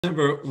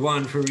Number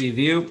one for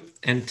review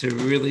and to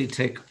really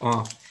take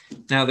off.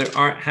 Now there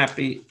are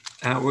happy,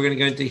 we're going to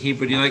go into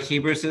Hebrew. Do you like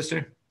Hebrew,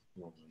 sister?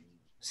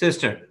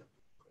 Sister,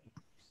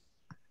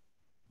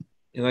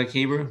 you like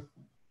Hebrew?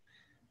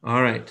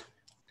 All right.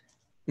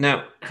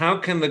 Now, how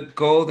can the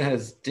gold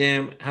has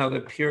dim, how the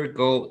pure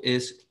gold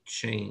is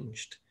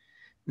changed?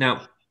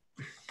 Now,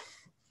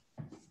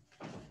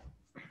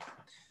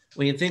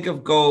 when you think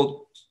of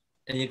gold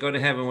and you go to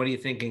heaven, what are you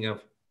thinking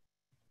of?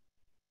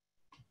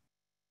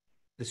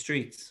 The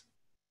streets.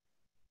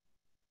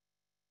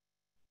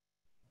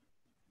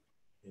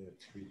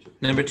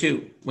 Number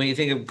two, when you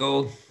think of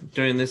gold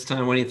during this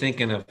time, what are you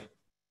thinking of?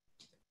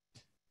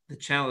 The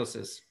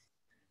chalices.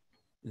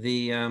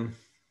 The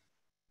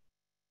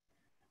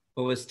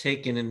what was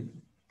taken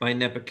by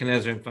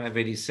Nebuchadnezzar in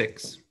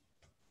 586.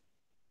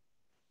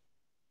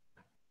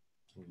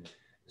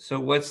 So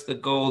what's the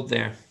gold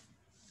there?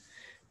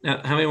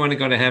 Now, how many want to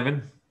go to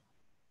heaven?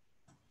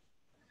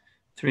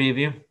 3 of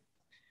you.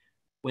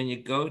 When you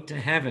go to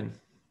heaven,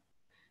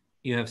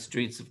 you have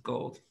streets of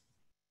gold.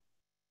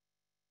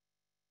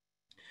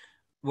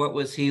 What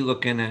was he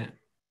looking at?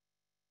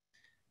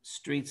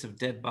 Streets of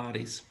dead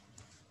bodies.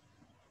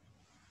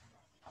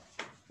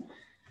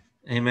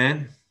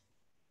 Amen.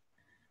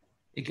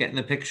 You getting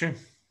the picture?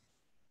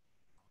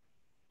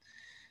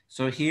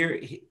 So here,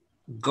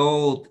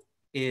 gold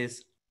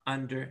is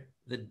under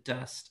the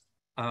dust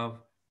of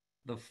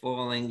the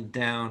falling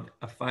down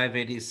of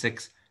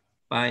 586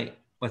 by,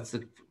 what's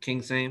the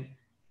king's name?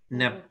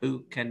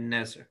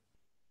 Nebuchadnezzar.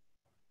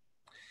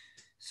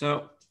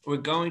 So we're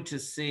going to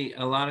see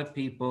a lot of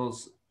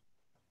people's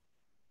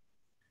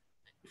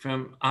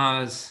from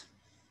Oz,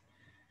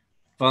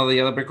 follow the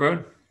yellow brick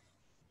road.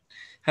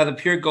 How the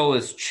pure gold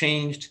is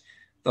changed.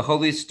 The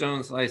holy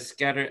stones lie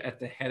scattered at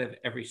the head of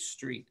every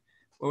street.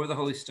 What were the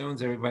holy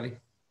stones, everybody?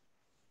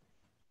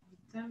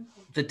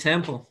 The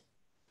temple.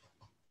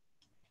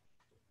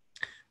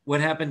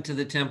 What happened to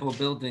the temple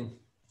building?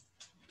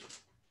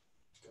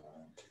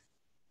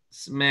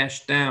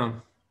 Smashed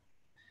down.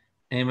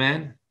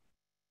 Amen.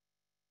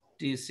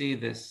 Do you see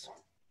this?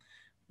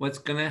 What's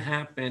going to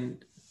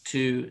happen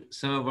to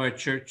some of our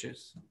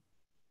churches?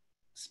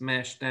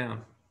 Smashed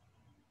down.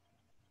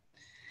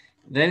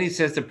 Then he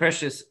says the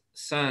precious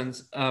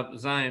sons of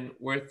Zion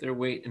worth their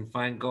weight in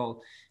fine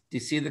gold. Do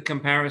you see the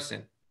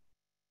comparison?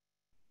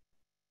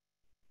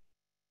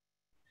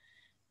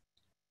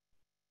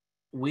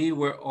 We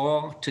were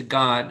all to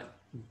God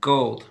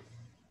gold.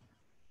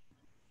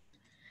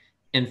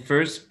 In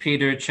 1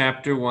 Peter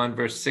chapter 1,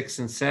 verse 6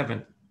 and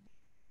 7,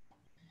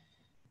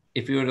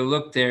 if you were to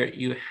look there,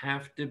 you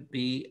have to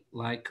be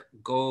like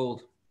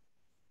gold.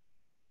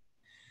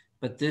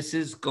 But this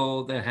is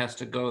gold that has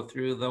to go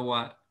through the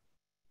what?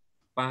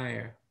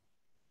 Fire.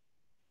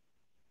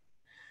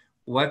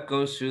 What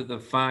goes through the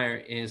fire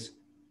is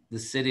the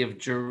city of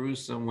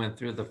Jerusalem went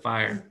through the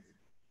fire. Do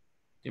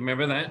you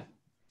remember that?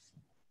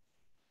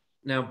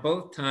 Now,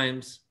 both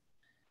times,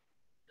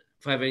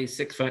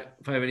 586,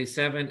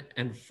 587,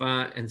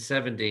 and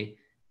 70,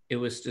 it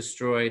was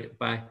destroyed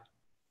by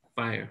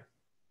fire.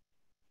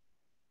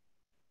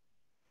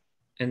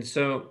 And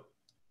so,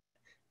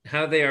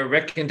 how they are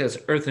reckoned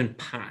as earthen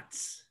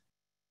pots.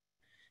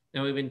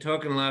 Now, we've been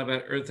talking a lot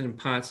about earthen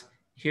pots.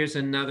 Here's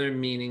another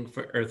meaning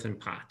for earthen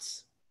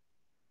pots.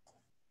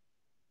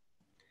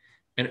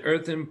 An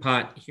earthen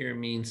pot here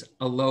means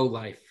a low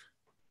life.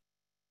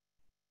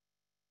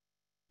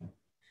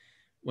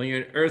 When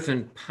you're an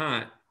earthen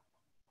pot,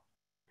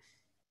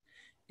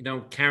 you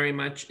don't carry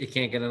much, you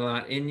can't get a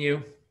lot in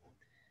you,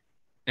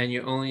 and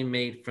you're only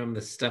made from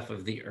the stuff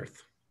of the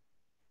earth.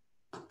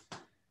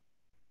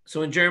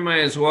 So when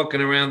Jeremiah is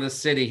walking around the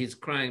city, he's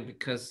crying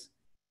because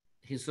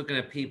he's looking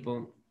at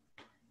people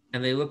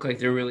and they look like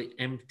they're really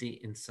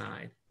empty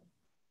inside.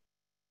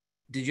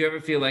 Did you ever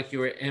feel like you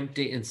were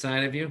empty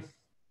inside of you?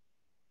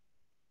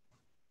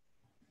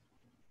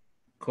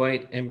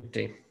 Quite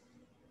empty.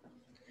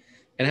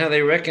 And how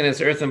they reckon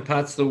as earthen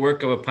pots the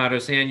work of a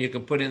potter's hand. You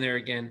can put in there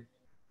again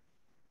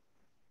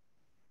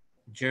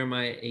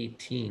Jeremiah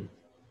 18.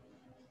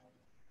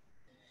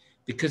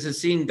 Because it's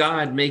seen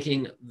God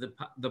making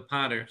the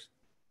potters,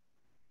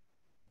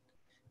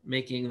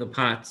 making the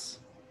pots.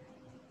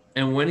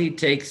 And when he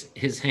takes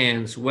his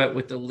hands wet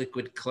with the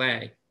liquid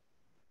clay,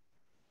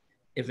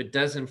 if it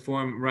doesn't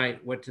form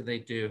right, what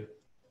do?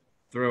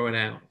 Throw it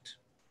out.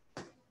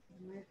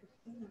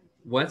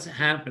 What's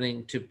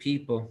happening to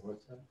people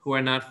who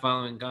are not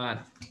following God?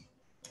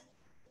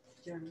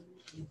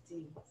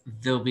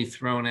 They'll be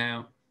thrown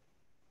out.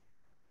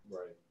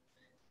 Right.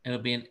 It'll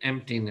be an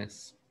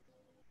emptiness.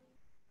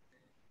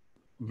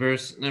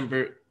 Verse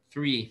number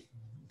 3.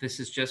 This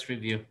is just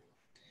review.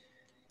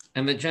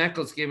 And the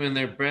jackals give in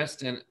their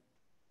breast and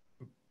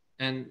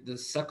the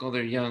suckle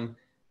their young,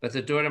 but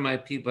the daughter of my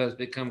people has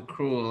become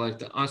cruel like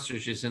the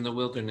ostriches in the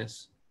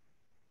wilderness.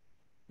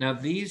 Now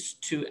these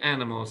two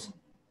animals,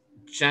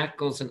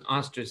 jackals and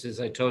ostriches,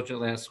 I told you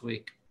last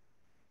week,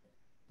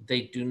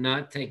 they do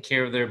not take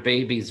care of their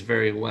babies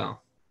very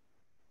well.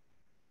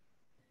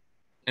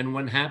 And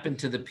what happened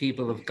to the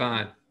people of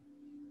God?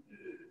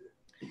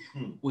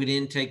 We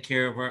didn't take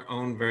care of our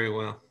own very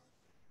well.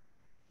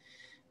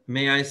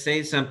 May I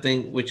say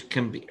something which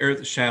can be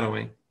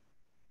earth-shadowing?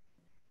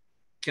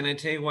 Can I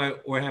tell you why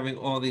we're having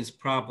all these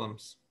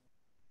problems?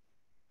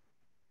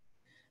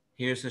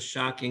 Here's a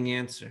shocking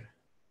answer.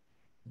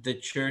 The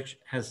church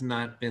has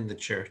not been the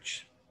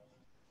church.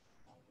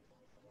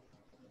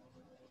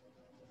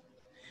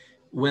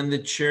 When the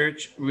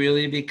church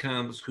really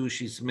becomes who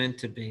she's meant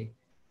to be,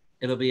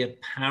 it'll be a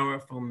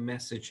powerful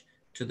message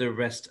to the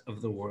rest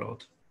of the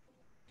world.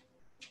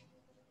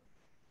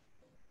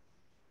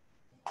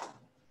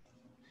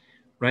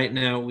 Right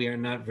now, we are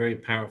not very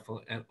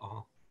powerful at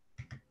all.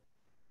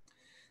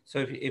 So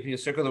if you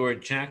circle the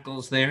word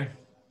jackals there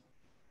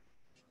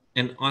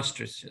and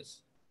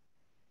ostriches,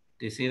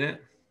 do you see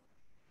that?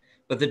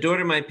 But the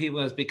daughter of my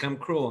people has become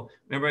cruel.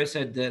 Remember I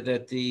said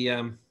that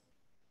the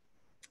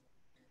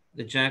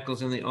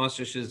jackals and the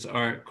ostriches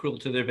are cruel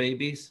to their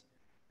babies?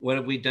 What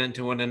have we done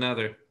to one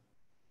another?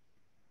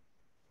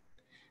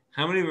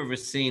 How many have ever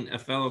seen a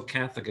fellow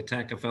Catholic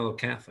attack a fellow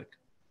Catholic?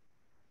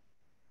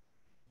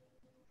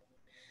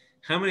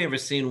 How many have ever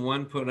seen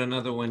one put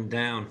another one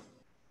down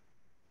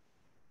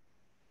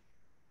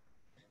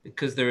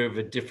because they're of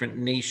a different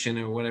nation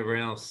or whatever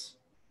else?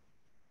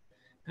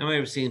 How many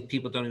have ever seen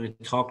people don't even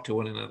talk to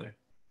one another?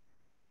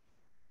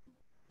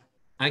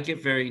 I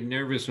get very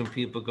nervous when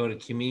people go to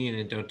communion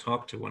and don't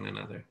talk to one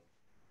another.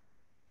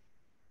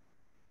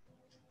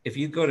 If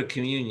you go to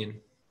communion,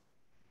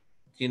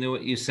 do you know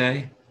what you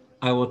say?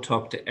 I will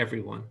talk to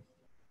everyone.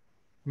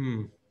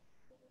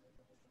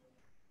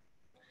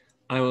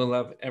 I will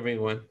love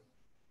everyone.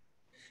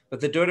 But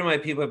the daughter of my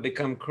people have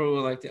become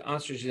cruel like the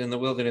ostriches in the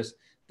wilderness.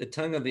 The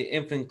tongue of the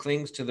infant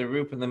clings to the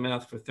roof of the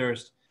mouth for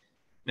thirst.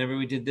 Remember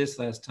we did this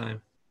last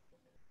time.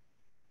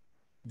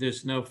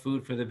 There's no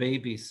food for the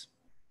babies.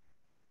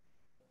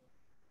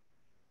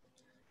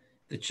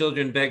 The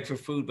children beg for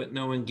food, but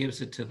no one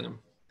gives it to them.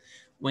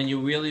 When you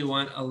really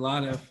want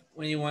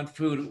when you want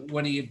food,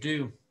 what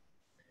do?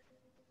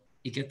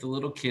 You get the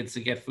little kids to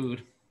get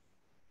food.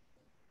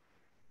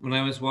 When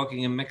I was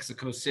walking in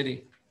Mexico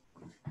City,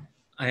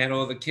 I had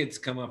all the kids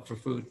come up for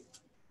food.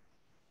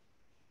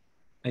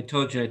 I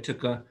told you I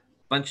took a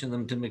bunch of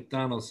them to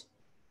McDonald's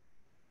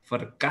for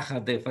a caja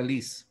de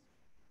feliz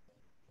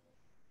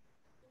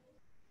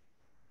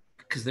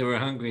because they were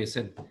hungry. I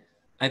said,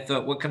 I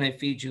thought, what can I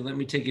feed you? Let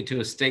me take you to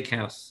a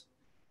steakhouse.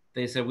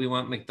 They said, we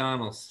want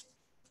McDonald's.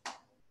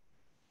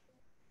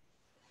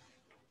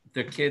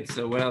 They're kids,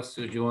 so what else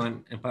would you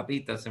want? And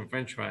papitas and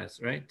french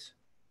fries, right?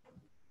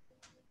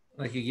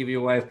 Like you give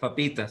your wife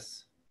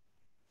papitas.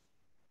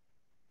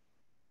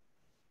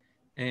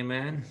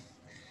 Amen.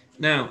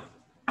 Now,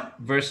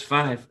 verse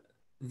 5,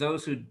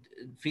 those who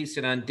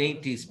feasted on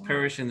dainties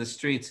perish in the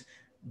streets.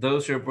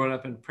 Those who are brought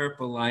up in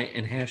purple lie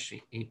in hash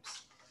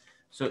heaps.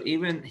 So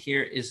even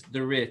here is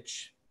the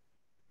rich.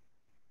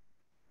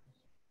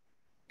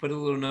 Put a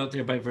little note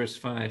there by verse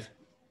 5.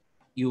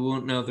 You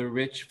won't know the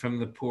rich from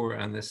the poor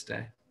on this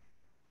day.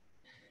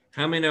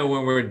 How many know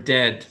when we're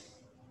dead?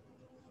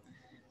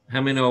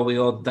 How many know we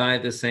all die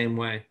the same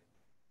way?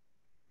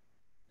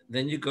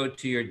 Then you go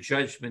to your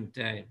judgment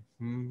day.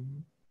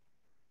 And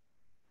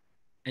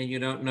you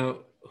don't know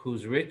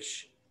who's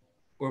rich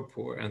or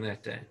poor on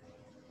that day.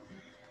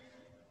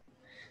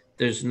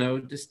 There's no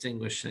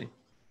distinguishing.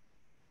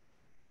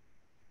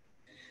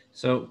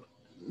 So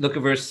look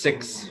at verse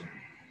 6.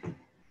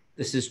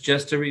 This is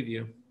just a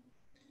review.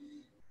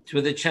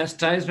 For the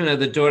chastisement of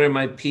the daughter of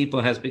my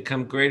people has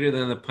become greater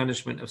than the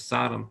punishment of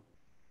Sodom.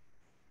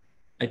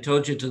 I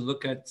told you to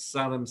look at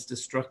Sodom's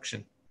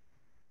destruction.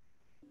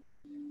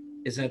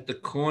 Is at the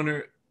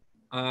corner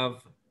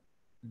of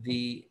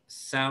the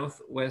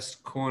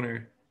southwest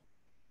corner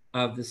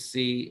of the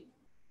sea,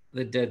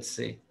 the Dead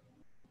Sea.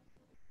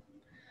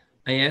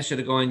 I asked you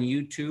to go on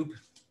YouTube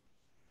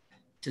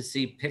to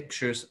see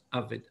pictures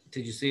of it.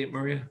 Did you see it,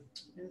 Maria?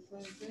 Yes,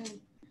 I did.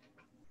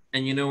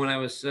 And you know, when I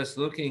was just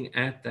looking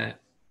at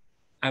that,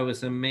 I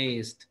was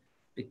amazed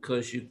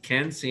because you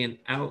can see an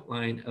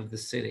outline of the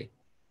city.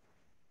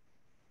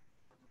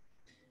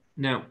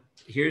 Now,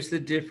 here's the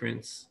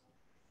difference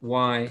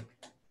why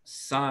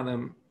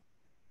Sodom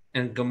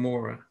and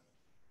Gomorrah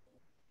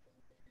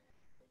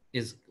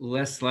is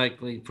less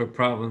likely for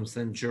problems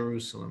than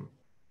Jerusalem.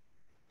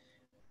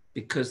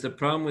 Because the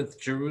problem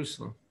with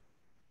Jerusalem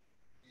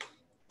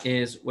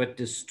is what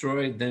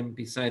destroyed them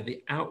beside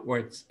the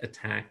outwards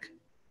attack,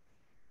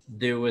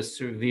 there was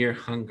severe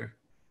hunger.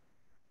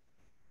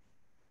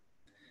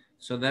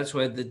 So that's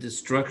why the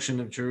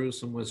destruction of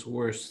Jerusalem was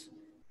worse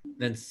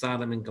than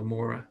Sodom and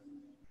Gomorrah.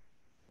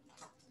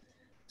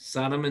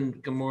 Sodom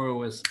and Gomorrah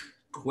was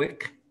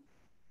quick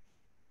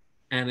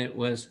and it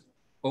was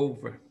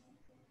over.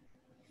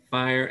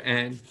 Fire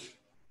and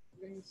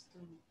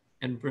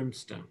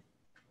brimstone.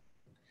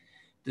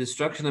 The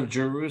destruction of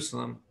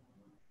Jerusalem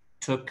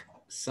took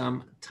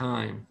some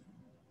time.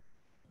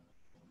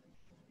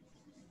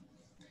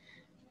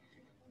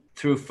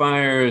 Through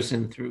fires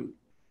and through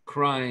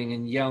crying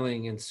and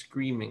yelling and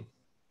screaming.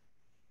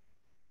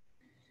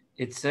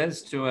 It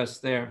says to us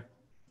there,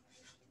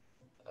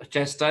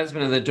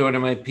 chastisement of the daughter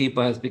of my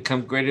people has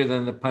become greater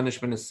than the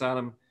punishment of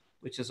Sodom,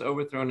 which is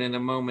overthrown in a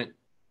moment,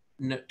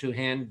 to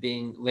hand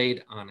being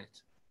laid on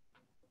it.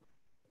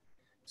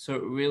 So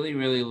it really,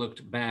 really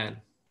looked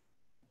bad.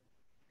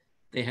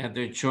 They had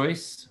their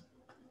choice,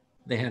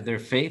 they had their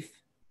faith,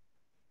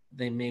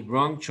 they made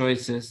wrong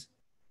choices,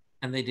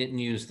 and they didn't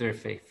use their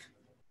faith.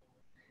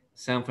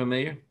 Sound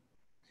familiar?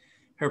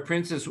 Her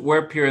princes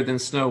were purer than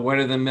snow,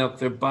 whiter than milk.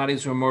 Their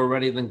bodies were more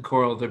ruddy than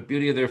coral. The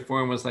beauty of their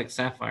form was like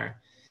sapphire.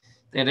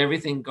 They had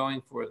everything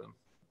going for them.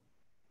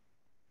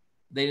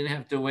 They didn't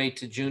have to wait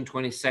to June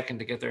 22nd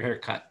to get their hair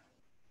cut.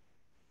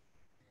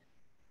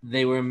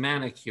 They were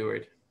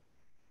manicured.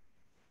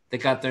 They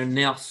got their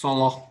nails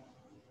salon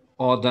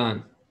all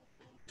done.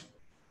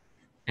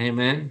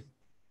 Amen.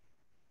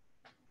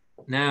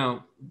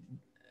 Now,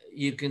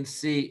 you can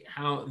see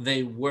how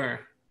they were.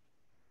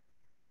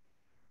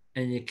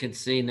 And you can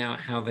see now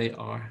how they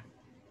are.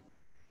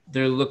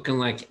 They're looking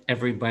like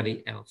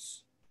everybody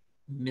else.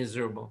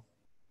 Miserable.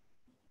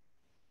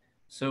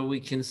 So we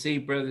can see,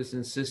 brothers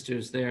and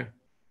sisters, there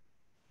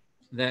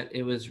that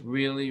it was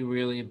really,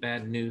 really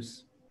bad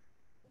news.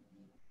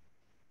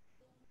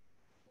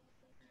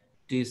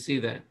 Do you see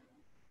that?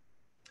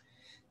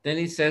 Then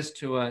he says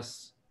to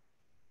us,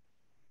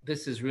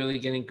 this is really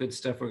getting good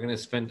stuff. We're going to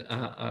spend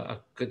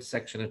a good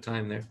section of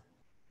time there.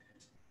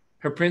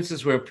 Her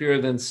princes were purer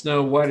than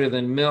snow, whiter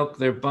than milk.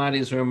 Their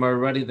bodies were more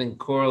ruddy than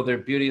coral. Their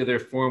beauty of their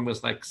form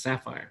was like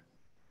sapphire.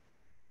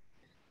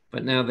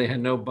 But now they had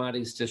no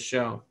bodies to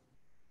show.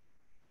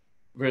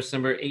 Verse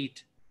number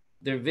 8,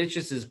 their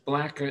visage is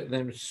blacker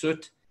than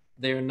soot.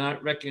 They are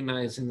not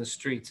recognized in the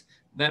streets.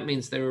 That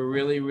means they were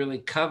really, really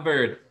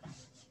covered.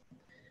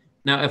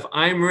 Now, if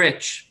I'm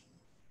rich,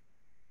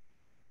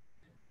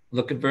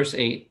 look at verse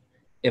 8.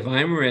 If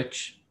I'm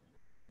rich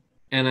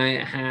and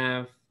I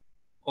have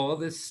all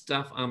this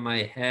stuff on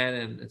my head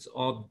and it's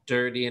all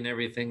dirty and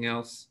everything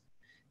else,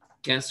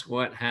 guess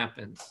what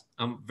happens?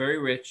 I'm very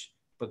rich,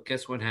 but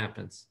guess what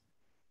happens?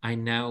 I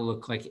now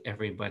look like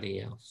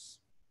everybody else.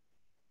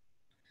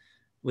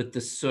 With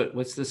the soot,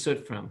 what's the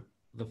soot from?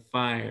 The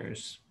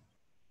fires.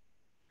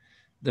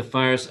 The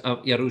fires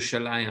of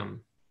Yerushalayim.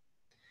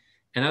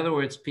 In other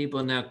words,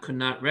 people now could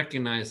not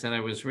recognize that I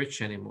was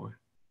rich anymore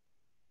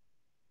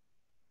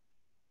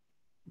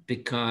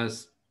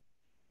because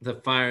the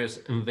fires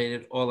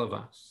invaded all of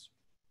us.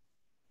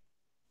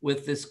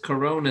 With this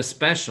Corona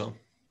special,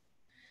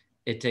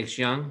 it takes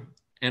young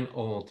and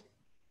old.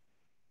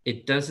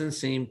 It doesn't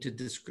seem to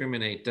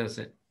discriminate, does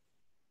it?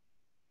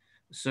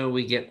 So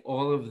we get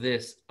all of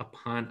this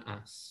upon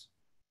us.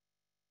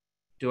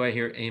 Do I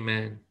hear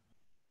amen?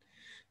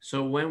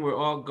 So when we're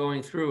all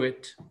going through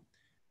it,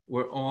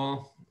 we're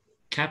all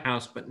cap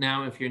house, but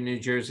now if you're in New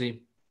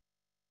Jersey,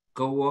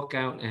 go walk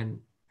out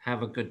and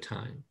have a good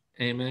time.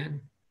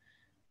 Amen?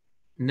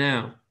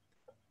 Now,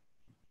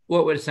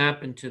 what has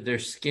happened to their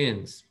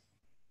skins?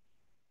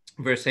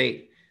 Verse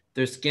 8,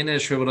 their skin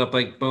has shriveled up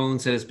like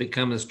bones, it has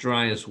become as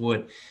dry as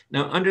wood.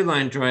 Now,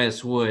 underline dry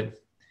as wood.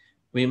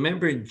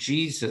 Remember,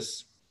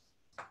 Jesus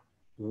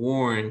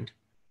warned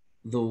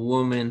the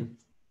woman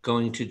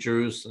going to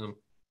Jerusalem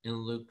in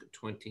Luke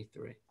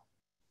 23.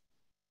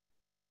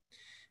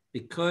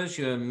 Because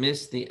you have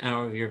missed the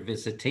hour of your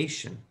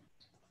visitation.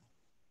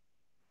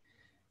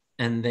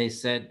 And they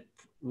said,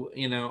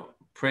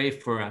 pray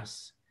for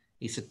us.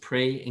 He said,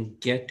 pray and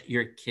get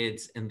your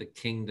kids in the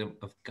kingdom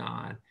of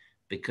God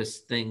because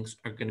things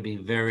are going to be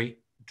very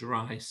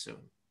dry soon.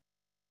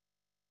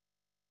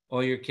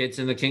 All your kids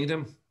in the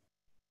kingdom?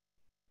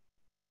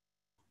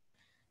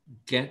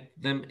 Get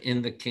them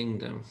in the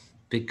kingdom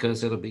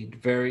because it'll be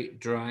very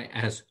dry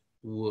as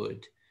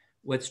wood.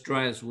 What's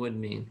dry as wood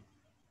mean?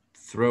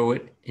 Throw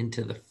it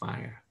into the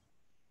fire.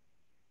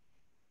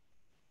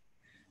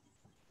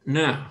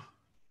 Now,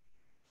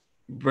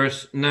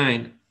 verse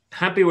 9,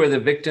 happy were the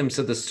victims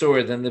of the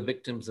sword than the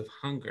victims of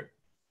hunger.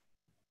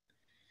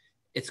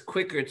 It's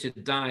quicker to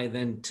die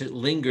than to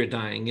linger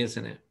dying,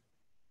 isn't it?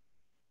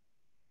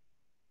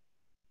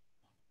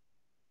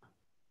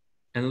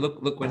 And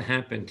look what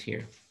happened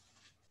here.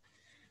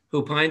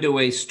 Who pined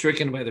away,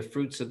 stricken by the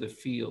fruits of the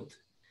field.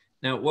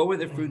 Now, what were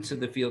the fruits of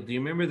the field? Do you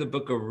remember the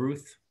book of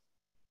Ruth?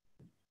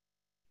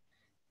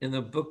 In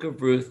the book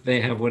of Ruth,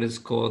 they have what is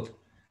called,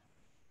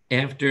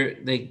 after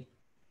they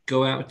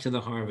go out to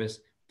the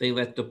harvest, they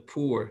let the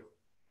poor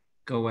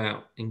go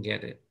out and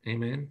get it.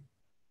 Amen?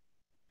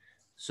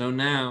 So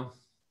now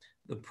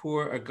the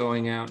poor are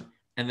going out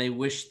and they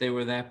wish they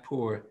were that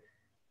poor,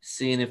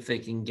 seeing if they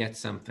can get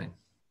something.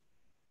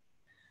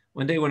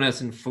 One day when I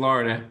was in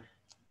Florida,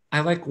 I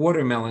like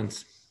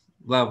watermelons,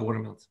 love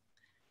watermelons.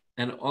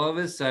 And all of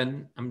a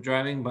sudden, I'm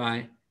driving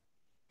by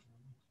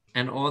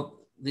and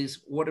all these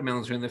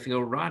watermelons are in the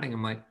field rotting.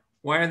 I'm like,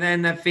 why are they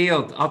in that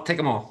field? I'll take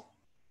them all.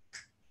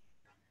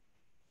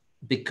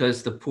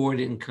 Because the poor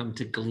didn't come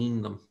to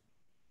glean them.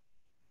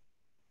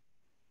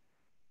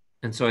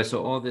 And so I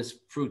saw all this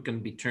fruit going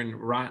to be turned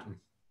rotten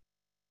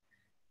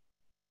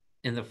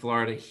in the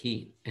Florida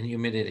heat and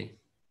humidity.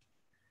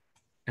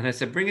 And I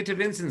said, bring it to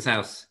Vincent's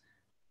house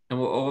and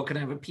we'll all can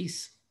have a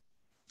piece.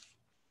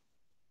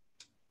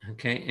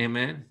 Okay,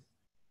 amen.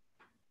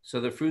 So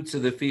the fruits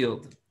of the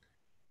field.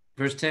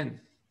 Verse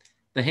 10.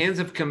 The hands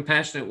of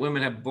compassionate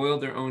women have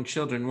boiled their own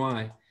children.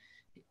 Why?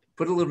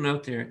 Put a little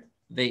note there.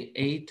 They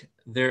ate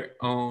their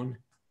own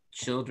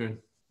children.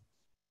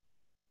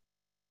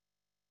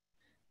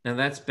 Now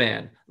that's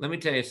bad. Let me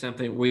tell you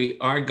something. We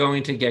are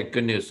going to get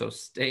good news, so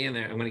stay in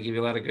there. I'm going to give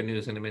you a lot of good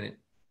news in a minute.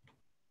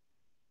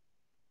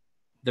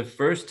 The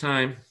first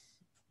time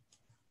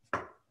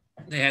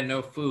they had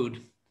no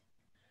food,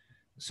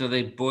 so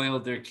they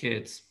boiled their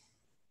kids.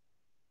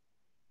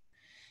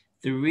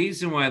 The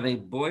reason why they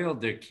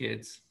boiled their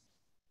kids,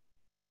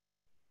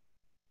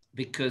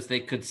 because they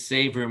could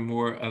savor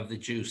more of the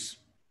juice.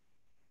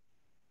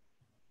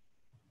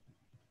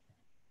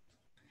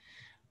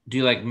 Do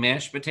you like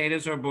mashed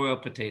potatoes or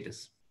boiled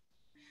potatoes?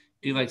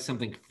 Do you like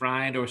something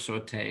fried or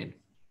sauteed?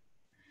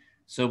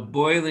 So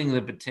boiling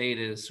the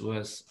potatoes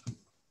was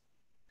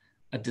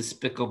a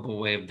despicable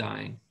way of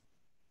dying.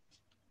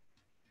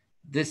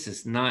 This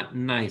is not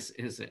nice,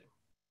 is it?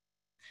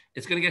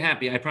 It's going to get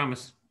happy, I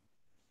promise.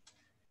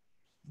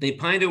 They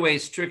pined away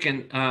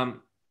stricken.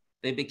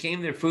 They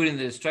became their food in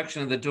the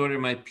destruction of the daughter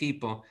of my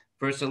people.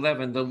 Verse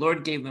 11, the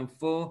Lord gave them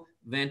full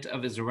vent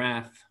of his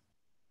wrath.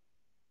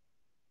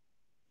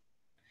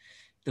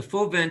 The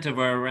full vent of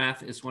our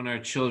wrath is when our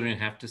children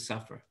have to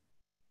suffer.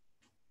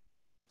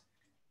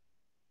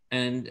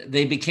 And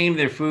they became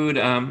their food.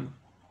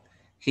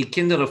 He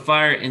kindled a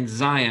fire in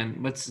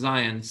Zion. What's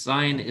Zion?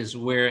 Zion is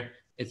where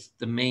it's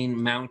the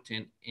main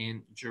mountain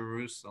in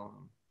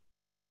Jerusalem.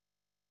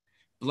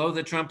 Blow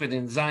the trumpet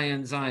in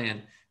Zion,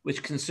 Zion,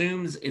 which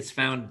consumes its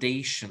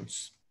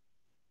foundations.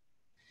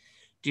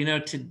 Do you know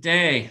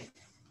today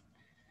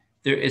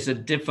there is a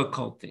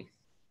difficulty,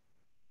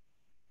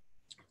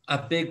 a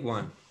big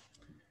one,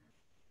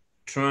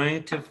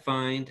 trying to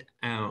find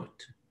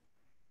out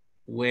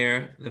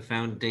where the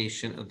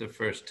foundation of the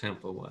first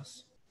temple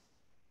was.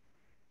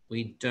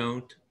 We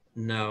don't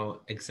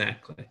know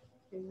exactly.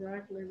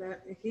 Exactly,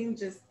 that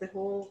hinges the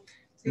whole.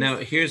 Now,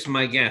 here's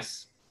my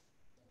guess.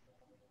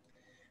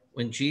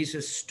 When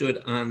Jesus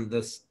stood on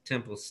the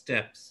temple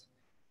steps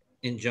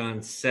in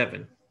John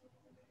 7,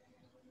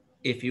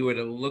 if you were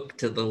to look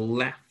to the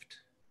left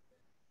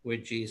where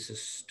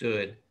Jesus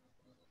stood,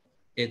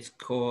 it's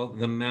called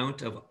the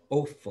Mount of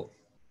Ophel,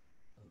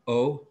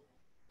 O-P-H-E-L,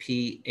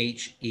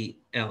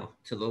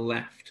 to the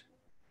left.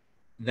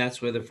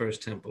 That's where the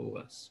first temple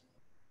was.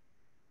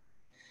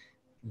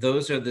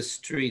 Those are the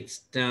streets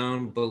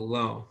down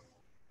below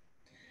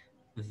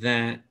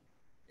that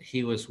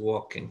he was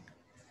walking.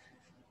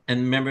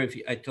 And remember,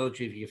 I told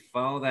you, if you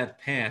follow that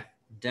path,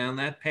 down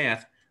that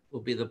path will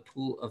be the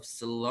pool of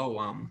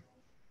Siloam.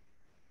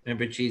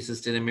 Remember,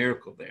 Jesus did a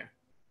miracle there.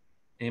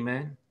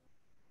 Amen?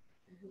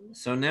 Mm-hmm.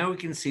 So now we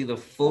can see the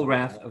full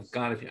wrath of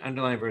God. If you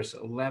underline verse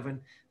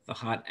 11, the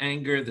hot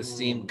anger, the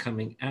steam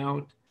coming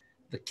out,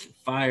 the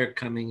fire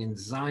coming in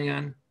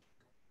Zion,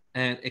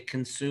 and it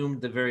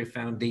consumed the very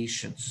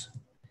foundations.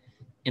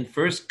 In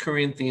 1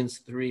 Corinthians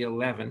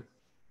 3:11,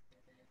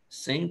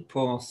 St.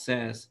 Paul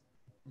says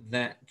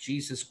that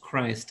Jesus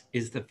Christ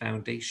is the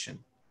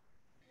foundation.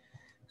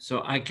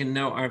 So I can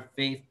know our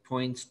faith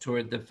points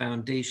toward the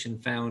foundation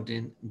found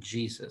in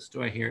Jesus.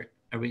 Do I hear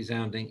a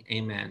resounding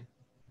amen?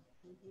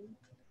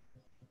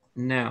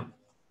 Mm-hmm. Now,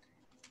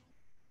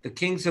 the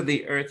kings of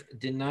the earth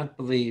did not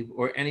believe,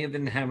 or any of the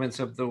inhabitants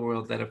of the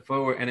world, that a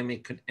foe or enemy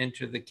could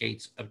enter the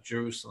gates of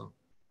Jerusalem.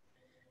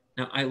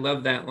 Now, I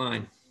love that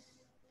line.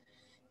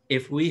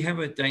 If we have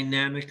a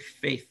dynamic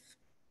faith,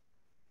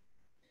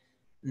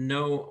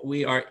 no,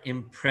 we are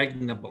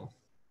impregnable.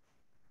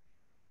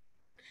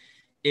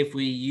 If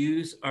we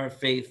use our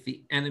faith,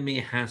 the enemy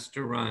has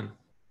to run.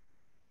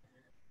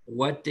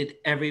 What did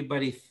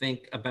everybody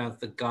think about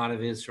the God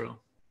of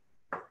Israel?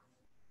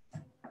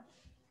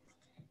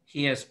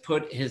 He has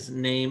put his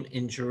name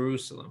in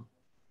Jerusalem,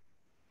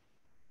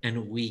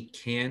 and we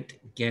can't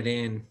get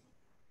in.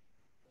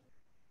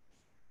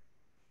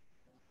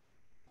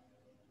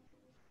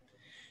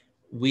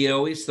 We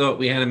always thought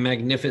we had a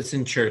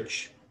magnificent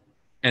church,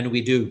 and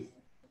we do.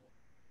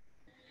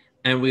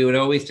 And we would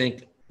always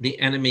think the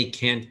enemy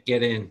can't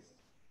get in.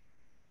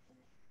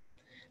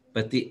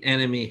 But the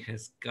enemy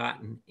has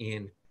gotten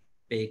in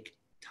big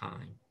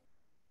time.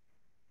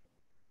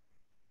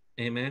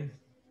 Amen.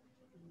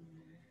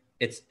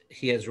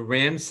 He has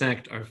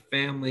ransacked our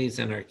families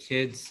and our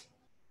kids.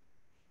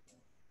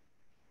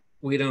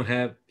 We don't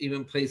have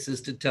even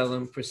places to tell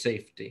them for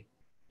safety.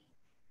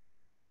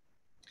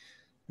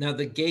 Now,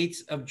 the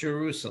gates of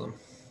Jerusalem.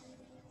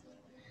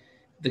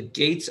 The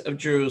gates of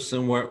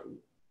Jerusalem were,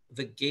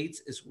 the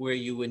gates is where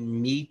you would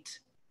meet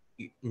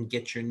and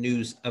get your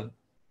news of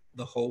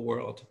the whole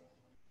world.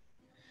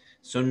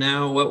 So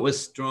now what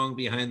was strong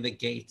behind the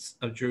gates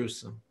of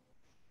Jerusalem?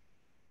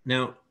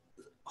 Now,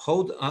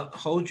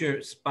 hold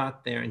your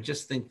spot there and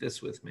just think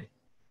this with me.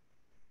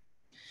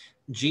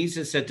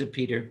 Jesus said to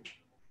Peter,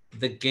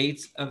 the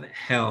gates of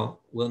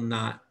hell will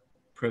not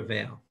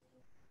prevail.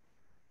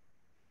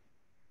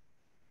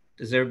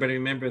 Does everybody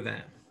remember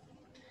that?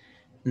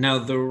 Now,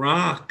 the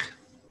rock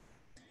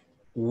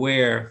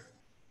where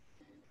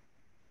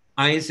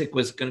Isaac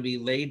was going to be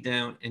laid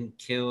down and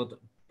killed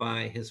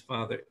by his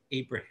father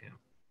Abraham.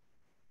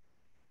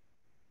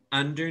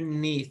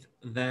 Underneath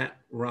that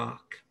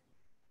rock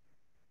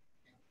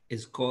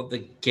is called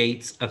the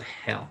gates of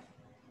hell.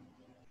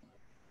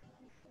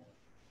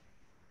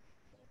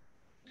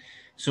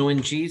 So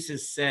when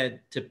Jesus said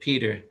to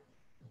Peter,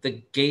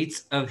 the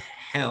gates of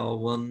hell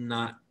will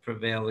not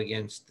prevail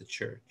against the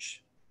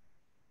church.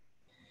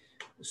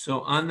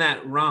 So on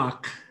that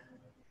rock,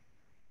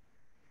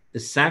 the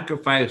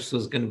sacrifice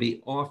was going to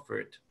be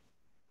offered.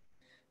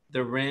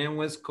 The ram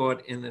was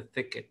caught in the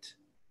thicket,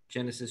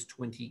 Genesis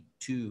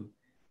 22.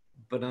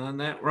 But on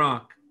that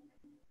rock,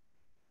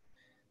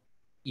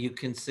 you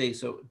can see,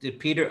 so did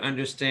Peter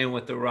understand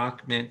what the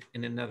rock meant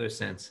in another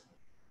sense?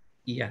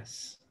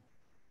 Yes.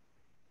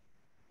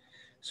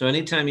 So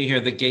anytime you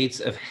hear the gates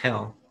of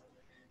hell,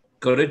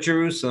 go to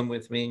Jerusalem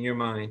with me in your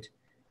mind.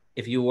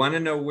 If you want to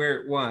know where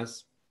it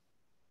was,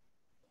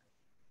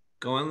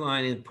 go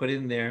online and put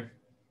in there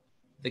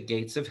the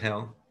gates of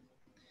hell,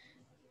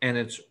 and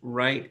it's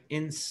right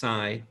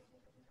inside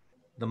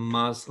the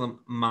Muslim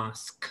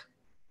mosque.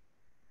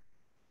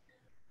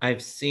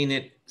 I've seen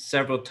it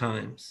several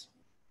times.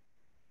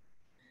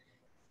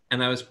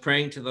 And I was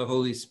praying to the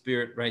Holy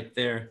Spirit right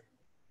there,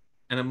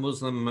 and a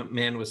Muslim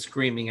man was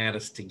screaming at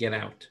us to get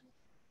out.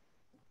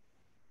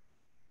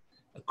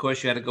 Of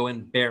course, you had to go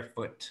in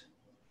barefoot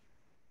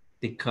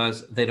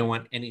because they don't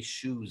want any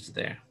shoes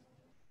there.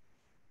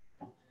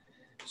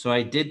 So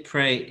I did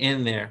pray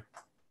in there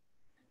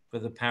for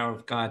the power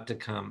of God to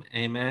come.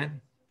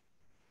 Amen.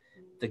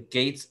 The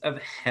gates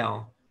of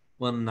hell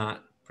will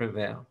not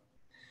prevail.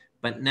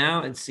 But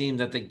now it seemed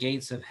that the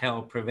gates of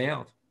hell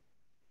prevailed.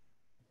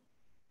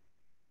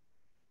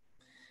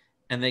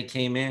 And they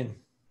came in.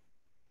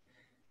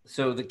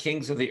 So the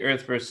kings of the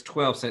earth, verse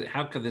 12, said,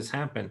 how could this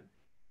happen?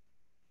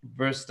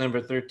 Verse number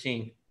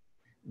 13.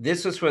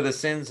 This was for the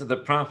sins of the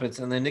prophets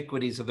and the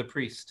iniquities of the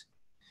priest.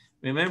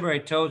 Remember, I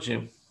told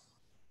you,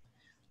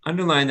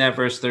 underline that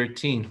verse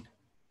 13.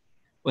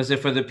 Was it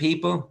for the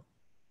people?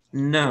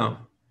 No.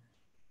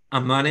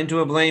 I'm not into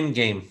a blame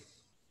game.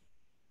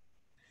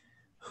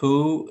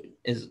 Who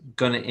is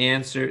going to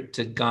answer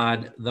to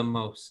God the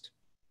most?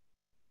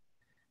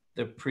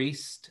 The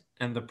priest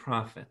and the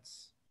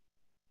prophets.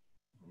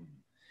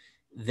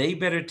 They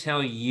better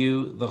tell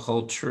you the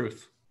whole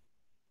truth.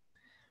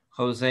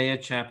 Hosea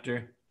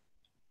chapter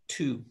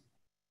 2.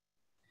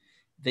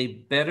 They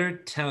better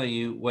tell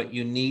you what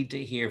you need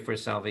to hear for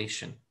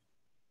salvation.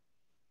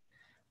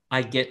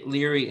 I get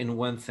leery in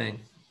one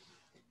thing.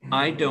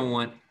 I don't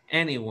want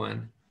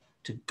anyone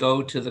to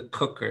go to the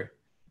cooker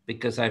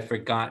because I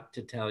forgot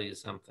to tell you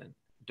something.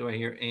 Do I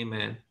hear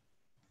amen?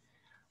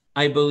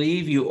 I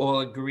believe you all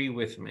agree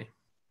with me.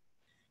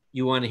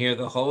 You want to hear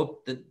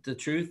the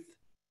truth,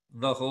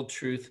 the whole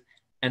truth,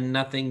 and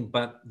nothing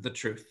but the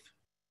truth.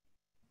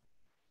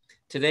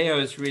 Today I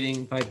was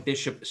reading by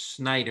Bishop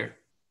Snyder.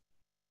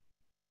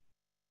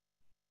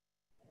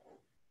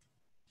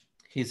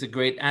 He's a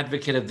great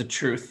advocate of the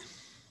truth.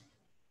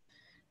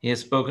 He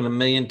has spoken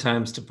 1,000,000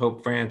 times to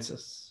Pope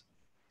Francis.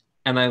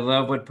 And I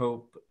love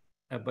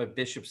what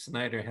Bishop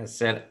Snyder has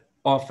said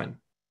often.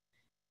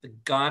 The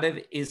God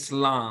of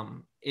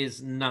Islam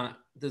is not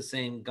the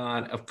same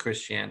God of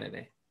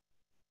Christianity.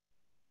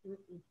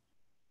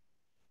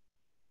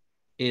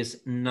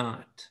 Is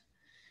not.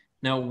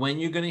 Now, when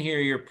you're going to hear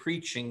your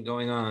preaching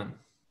going on,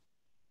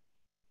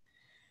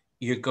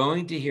 you're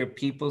going to hear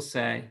people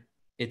say,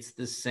 it's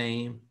the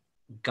same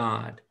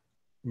God.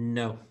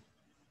 No.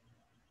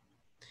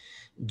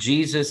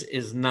 Jesus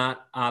is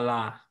not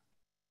Allah.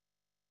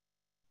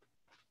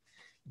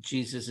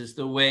 Jesus is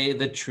the way,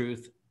 the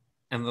truth,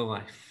 and the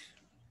life.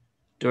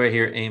 Do I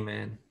hear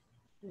amen?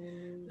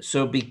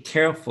 So be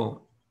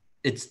careful.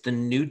 It's the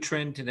new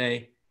trend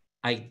today.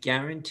 I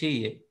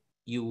guarantee it,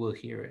 you will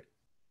hear it.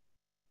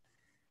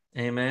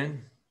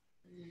 Amen.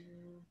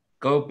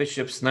 Go,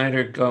 Bishop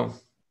Snyder, go.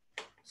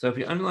 So if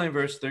you underline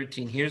verse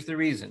 13, here's the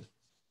reason.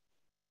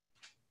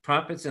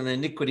 Prophets and the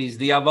iniquities,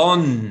 the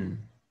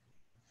Avon.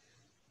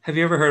 Have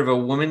you ever heard of a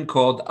woman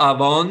called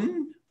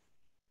Avon?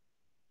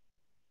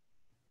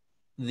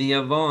 The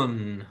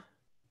Avon.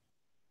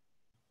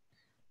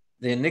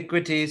 The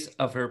iniquities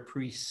of her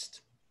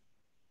priest.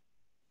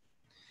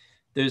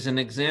 There's an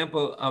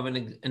example of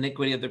an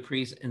iniquity of the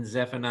priest in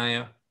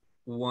Zephaniah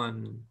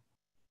 1,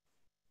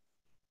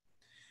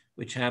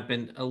 which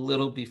happened a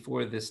little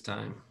before this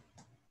time.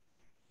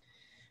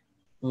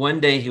 One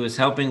day he was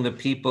helping the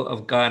people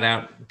of God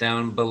out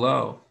down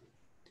below,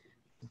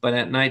 but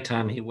at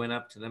nighttime he went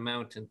up to the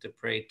mountain to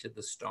pray to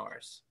the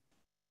stars.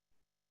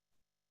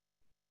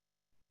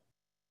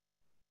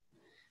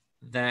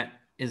 That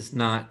is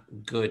not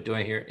good. Do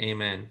I hear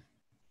amen?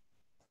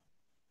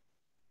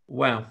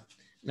 Wow.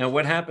 Now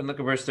what happened? Look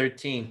at verse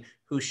 13.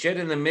 Who shed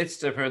in the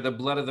midst of her the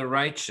blood of the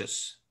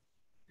righteous.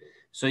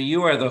 So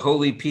you are the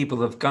holy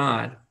people of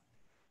God.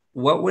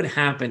 What would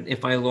happen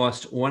if I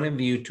lost one of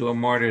you to a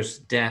martyr's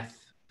death?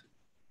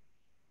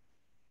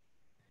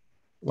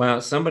 Wow,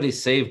 somebody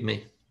saved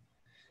me.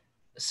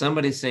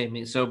 Somebody saved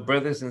me. So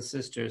brothers and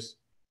sisters,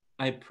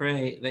 I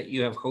pray that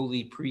you have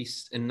holy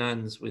priests and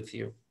nuns with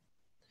you,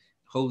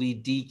 holy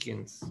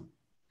deacons,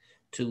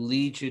 to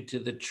lead you to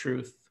the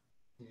truth.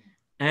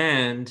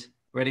 And,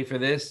 ready for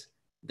this?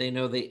 They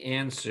know the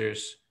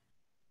answers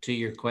to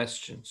your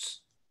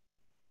questions.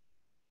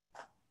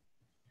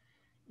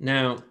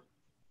 Now,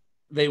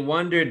 they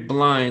wandered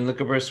blind,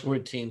 look at verse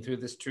 14, through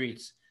the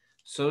streets,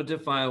 so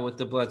defiled with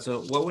the blood.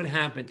 So what would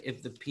happen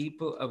if the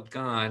people of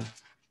God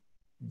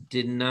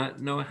did not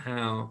know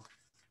how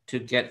to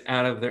get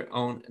out of their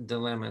own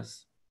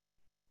dilemmas?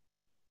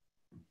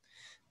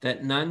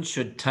 That none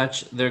should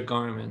touch their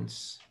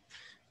garments,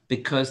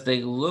 because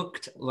they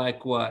looked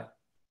like what?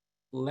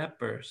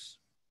 Lepers.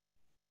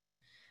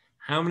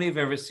 How many have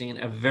ever seen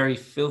a very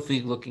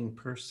filthy looking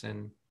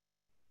person,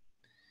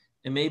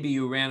 and maybe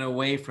you ran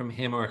away from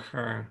him or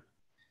her,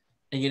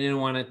 and you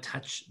didn't want to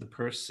touch the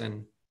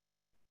person?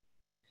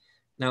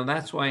 Now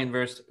that's why in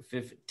verse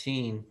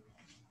 15,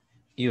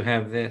 you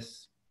have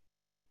this.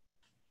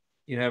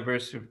 You have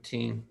verse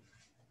 15.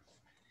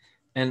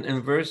 And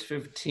in verse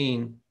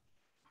 15,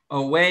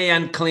 away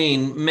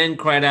unclean, men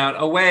cried out,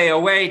 away,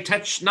 away,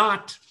 touch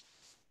not.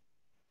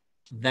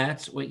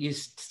 That's what you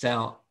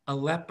tell a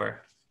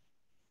leper.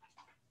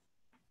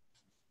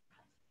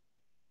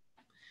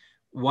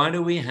 Why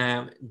do we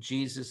have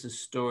Jesus'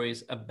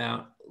 stories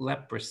about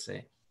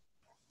leprosy?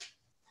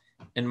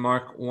 In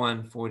Mark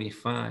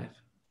 1:45,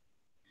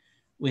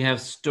 we have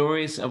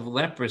stories of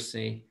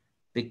leprosy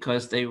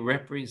because they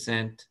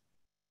represent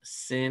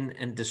sin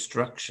and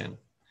destruction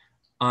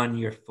on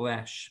your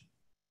flesh,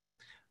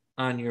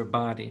 on your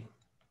body.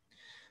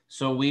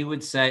 So we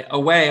would say,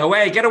 away,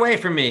 away, get away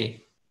from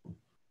me.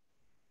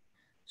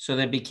 So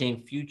they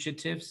became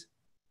fugitives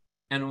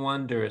and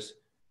wanderers.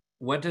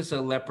 What does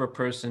a leper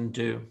person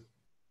do?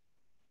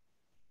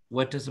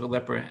 What does a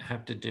leper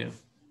have to do?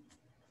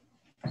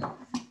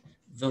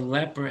 The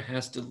leper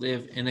has to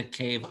live in a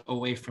cave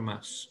away from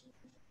us.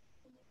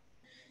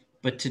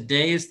 But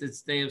today is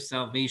this day of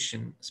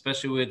salvation,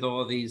 especially with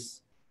all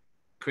these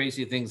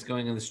crazy things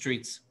going in the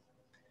streets.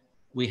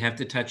 We have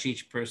to touch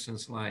each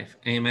person's life.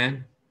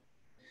 Amen.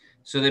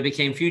 So they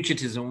became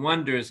fugitives and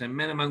wanderers and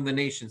men among the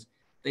nations.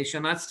 They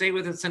shall not stay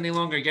with us any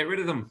longer. Get rid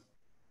of them.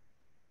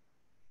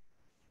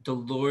 The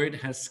Lord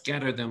has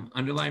scattered them.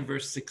 Underline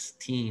verse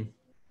 16.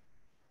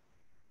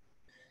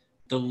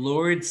 The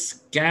Lord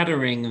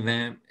scattering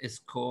them is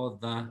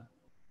called the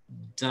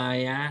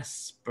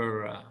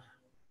diaspora.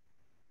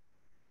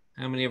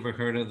 How many ever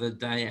heard of the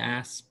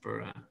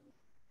diaspora?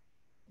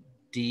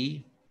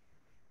 D-I-S-P-O-R-A.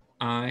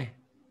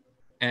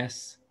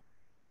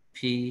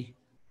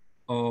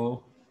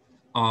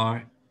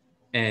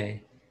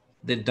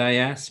 The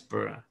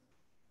diaspora.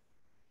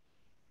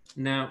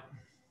 Now,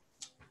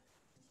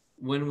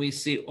 when we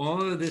see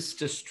all of this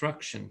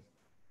destruction,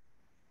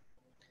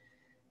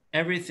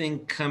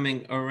 everything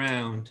coming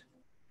around,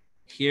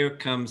 here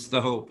comes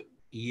the hope.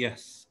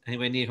 Yes.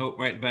 Anybody need hope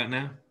right about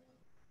now?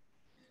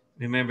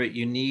 Remember,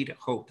 you need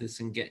hope. This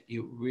can get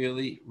you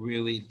really,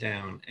 really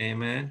down.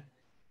 Amen.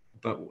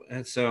 But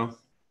so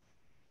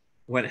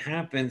what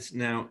happens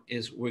now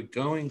is we're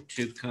going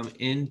to come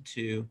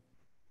into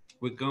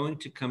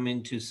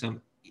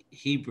some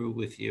Hebrew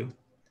with you,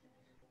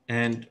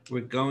 and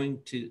we're going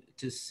to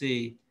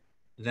see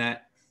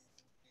that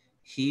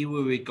he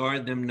will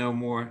regard them no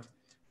more.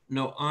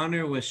 No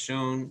honor was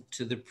shown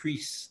to the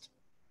priest,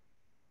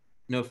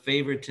 no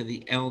favor to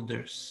the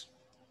elders.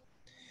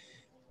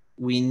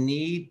 We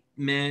need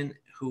men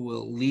who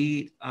will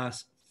lead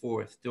us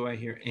forth. Do I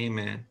hear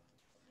amen?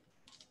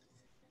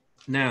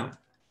 Now,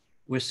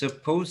 we're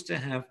supposed to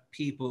have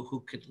people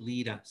who could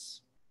lead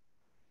us.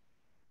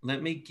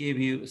 Let me give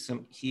you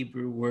some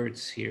Hebrew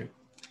words here,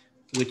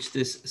 which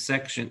this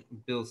section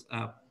builds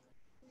up.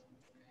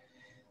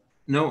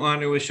 No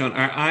honor was shown.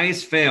 Our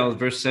eyes failed,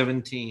 verse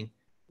 17,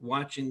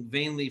 watching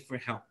vainly for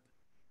help.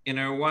 In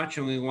our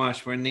watching, we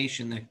watched for a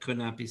nation that could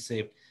not be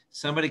saved.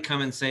 Somebody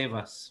come and save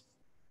us.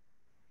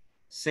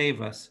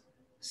 Save us,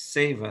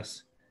 save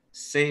us,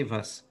 save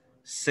us,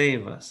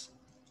 save us.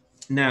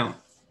 Now,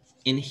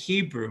 in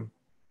Hebrew,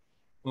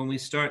 when we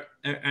start,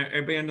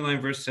 everybody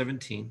underline verse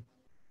 17,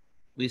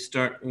 we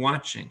start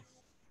watching.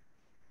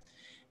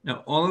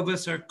 Now, all of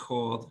us are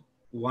called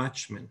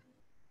watchmen.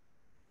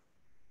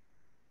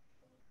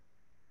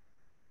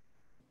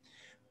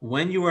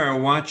 When you are a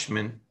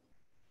watchman,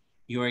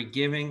 you are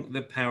giving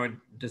the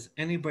power. Does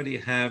anybody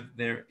have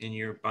there in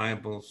your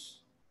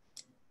Bibles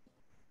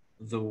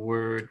the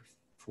word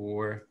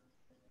for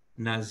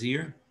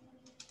Nazir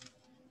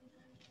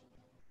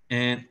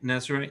and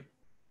Nazarite?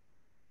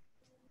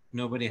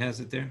 Nobody has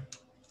it there?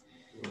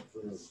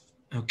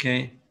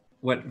 Okay.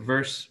 What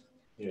verse?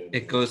 Yeah,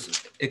 it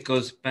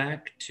goes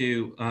back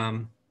to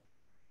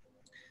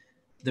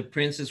the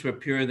princes were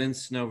purer than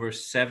snow,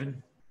 verse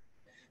 7.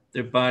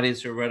 Their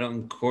bodies are red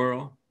on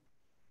coral.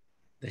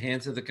 The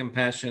hands of the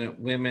compassionate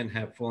women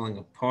have fallen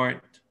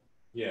apart.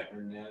 Yeah,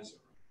 or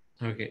Nazareth.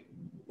 Okay,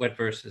 what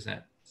verse is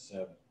that?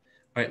 7.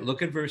 All right,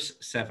 look at verse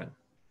 7.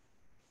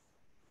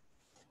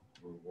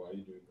 Why are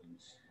you doing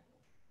this?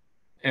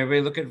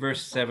 Everybody look at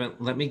verse 7.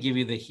 Let me give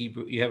you the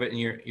Hebrew. You have it in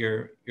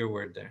your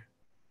word there.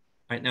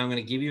 All right, now I'm going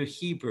to give you a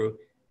Hebrew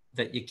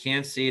that you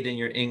can't see it in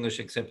your English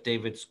except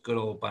David's good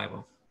old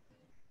Bible.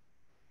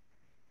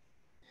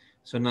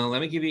 So now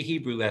let me give you a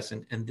Hebrew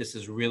lesson, and this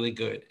is really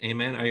good.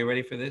 Amen. Are you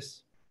ready for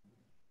this?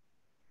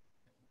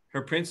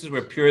 Her princes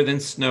were purer than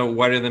snow,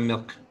 whiter than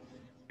milk.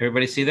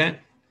 Everybody see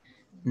that?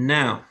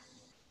 Now,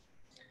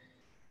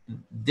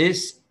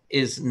 this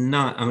is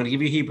not, I'm going to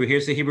give you Hebrew.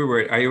 Here's the Hebrew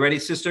word. Are you ready,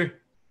 sister?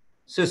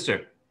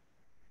 Sister,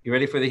 you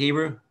ready for the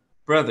Hebrew?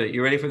 Brother,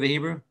 you ready for the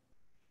Hebrew?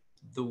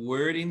 The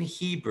word in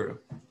Hebrew,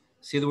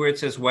 see the word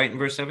says white in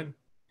verse 7?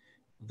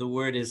 The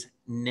word is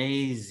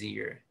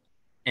Nazir.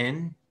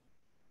 N-E-Z-E-R.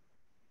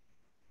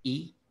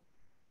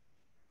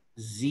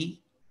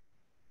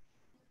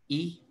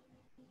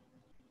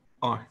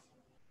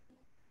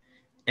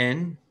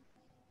 N-E-Z-E-R.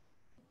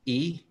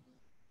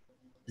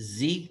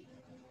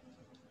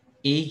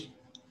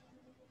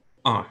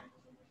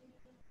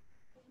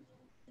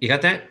 You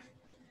got that?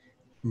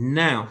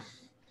 Now,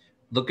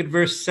 look at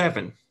verse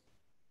 7.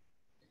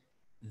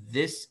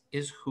 This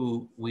is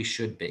who we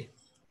should be.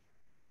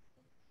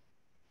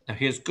 Now,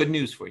 here's good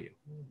news for you.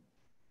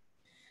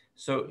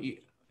 So,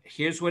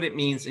 here's what it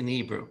means in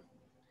Hebrew.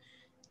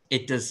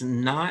 It does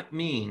not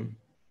mean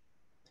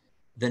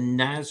the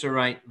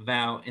Nazarite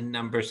vow in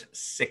Numbers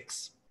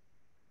 6.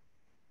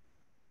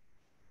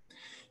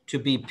 To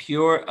be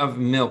pure of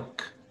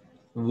milk,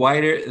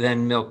 whiter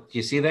than milk. Do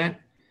you see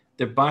that?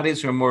 Their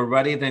bodies were more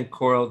ruddy than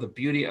coral. The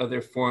beauty of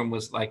their form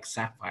was like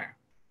sapphire.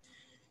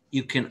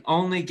 You can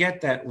only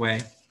get that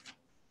way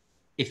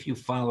if you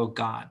follow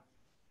God.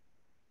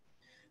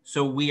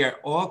 So we are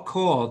all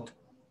called,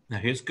 now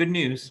here's good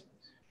news,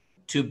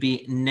 to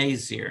be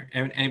Nazir.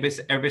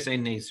 Everybody say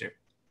Nazir.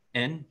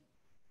 N-E-Z-E-R.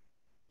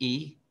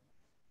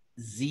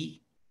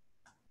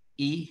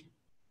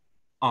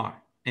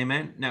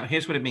 Amen? Now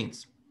here's what it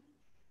means.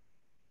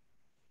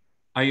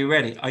 Are you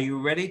ready? Are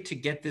you ready to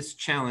get this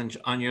challenge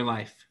on your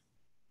life?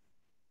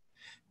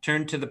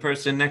 Turn to the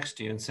person next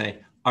to you and say,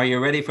 are you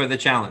ready for the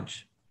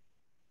challenge?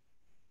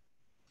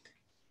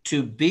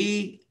 To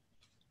be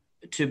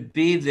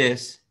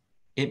this,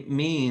 it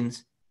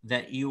means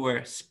that you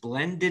are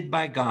splendid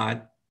by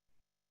God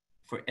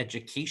for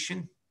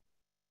education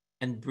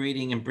and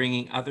breeding and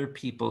bringing other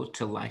people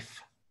to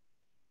life.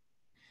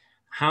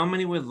 How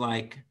many would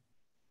like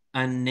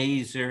a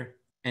Nazir,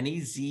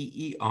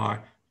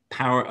 N-E-Z-E-R,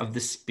 power of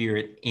the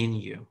Spirit in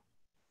you?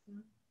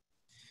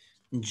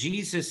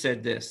 Jesus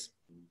said this,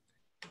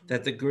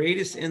 that the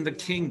greatest in the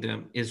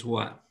kingdom is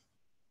what?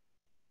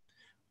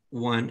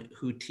 One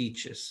who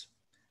teaches.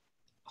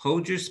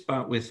 Hold your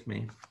spot with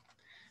me,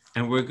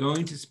 and we're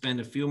going to spend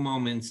a few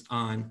moments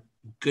on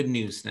good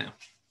news now.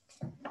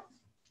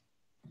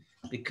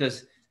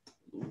 Because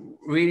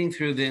reading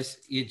through this,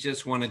 you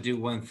just want to do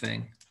one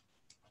thing.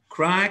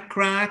 Cry,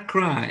 cry,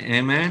 cry.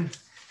 Amen?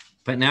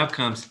 But now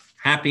comes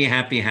happy,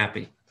 happy,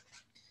 happy.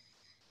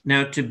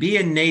 Now, to be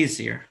a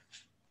Nazir,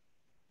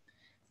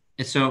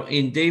 and so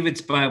in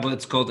David's Bible,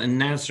 it's called a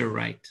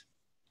Nazarite.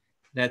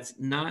 That's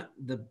not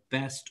the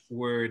best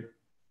word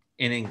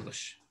in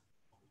English.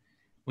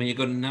 When you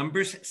go to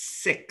Numbers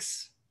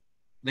 6,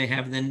 they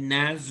have the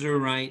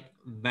Nazarite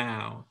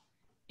vow.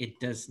 It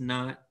does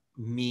not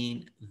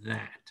mean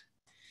that.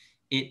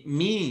 It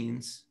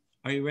means,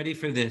 are you ready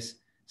for this?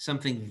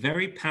 Something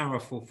very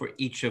powerful for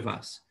each of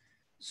us.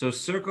 So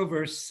circle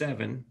verse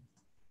 7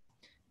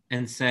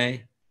 and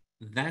say,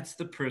 that's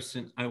the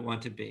person I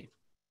want to be.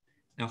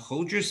 Now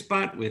hold your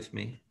spot with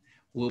me.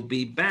 We'll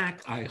be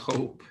back, I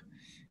hope.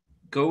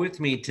 Go with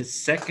me to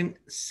 2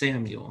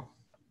 Samuel.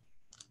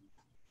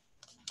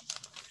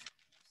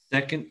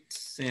 2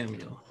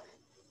 Samuel.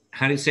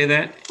 How do you say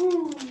that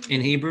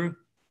in Hebrew?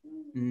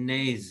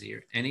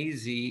 Nazir,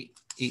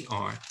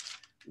 N-E-Z-E-R.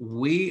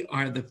 We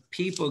are the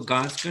people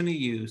God's going to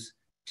use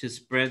to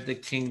spread the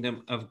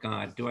kingdom of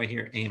God. Do I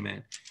hear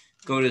amen?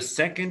 Go to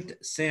 2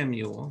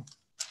 Samuel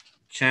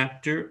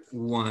chapter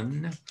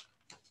 1.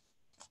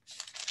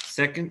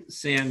 2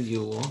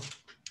 Samuel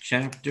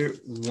chapter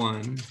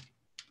 1,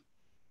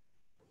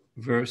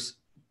 verse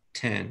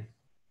 10.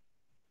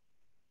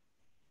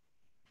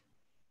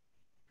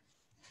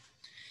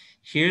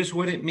 Here's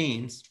what it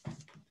means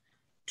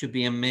to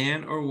be a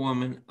man or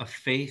woman of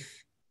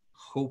faith,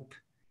 hope,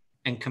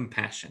 and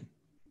compassion.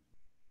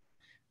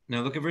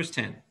 Now look at verse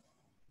 10.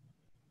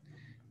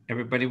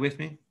 Everybody with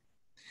me?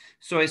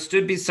 So I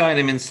stood beside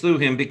him and slew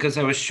him because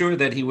I was sure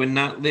that he would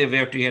not live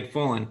after he had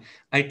fallen.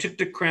 I took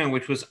the crown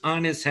which was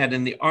on his head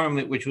and the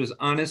armlet which was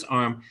on his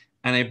arm,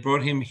 and I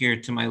brought him here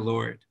to my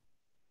Lord.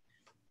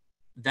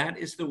 That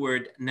is the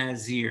word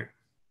Nazir.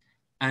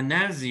 A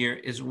Nazir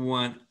is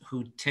one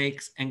who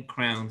takes and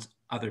crowns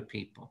other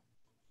people.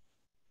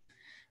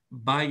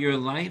 By your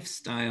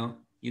lifestyle,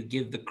 you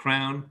give the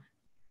crown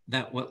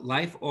that what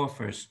life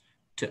offers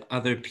to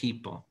other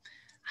people.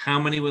 How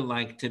many would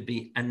like to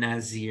be a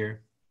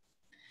Nazir?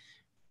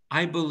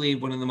 I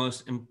believe one of the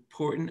most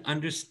important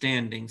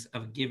understandings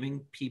of giving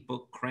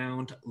people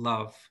crowned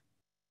love.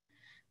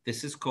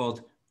 This is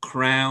called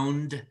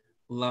crowned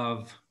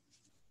love.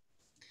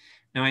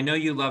 Now, I know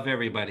you love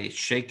everybody.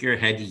 Shake your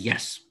head,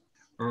 yes.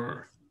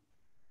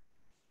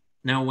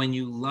 Now, when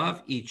you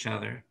love each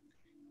other,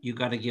 you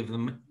got to give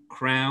them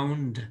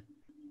crowned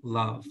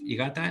love. You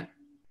got that?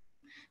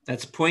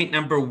 That's point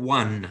number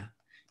 1.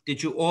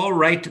 Did you all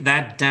write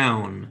that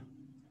down?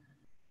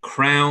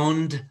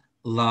 Crowned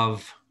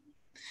love.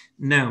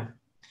 Now,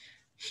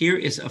 here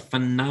is a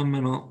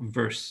phenomenal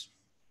verse.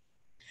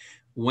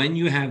 When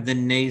you have the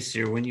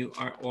Nazir, when you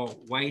are all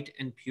white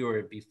and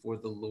pure before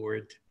the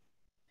Lord,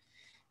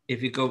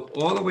 if you go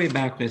all the way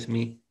back with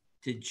me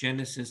to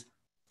Genesis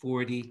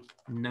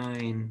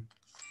 49,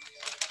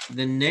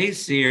 the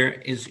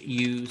Nazir is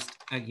used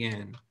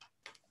again.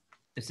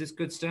 Is this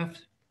good stuff?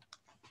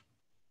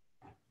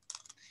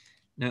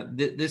 Now,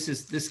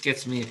 this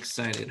gets me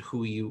excited,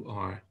 who you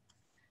are.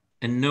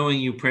 And knowing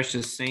you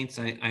precious saints,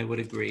 I would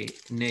agree.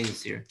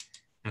 Nazir.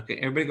 Okay,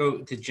 everybody go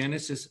to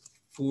Genesis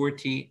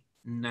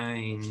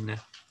 49,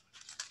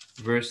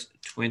 verse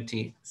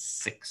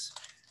 26.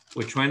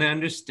 We're trying to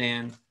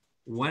understand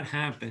what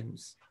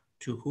happens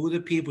to who the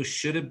people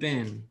should have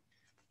been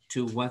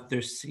to what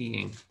they're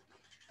seeing.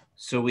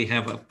 So we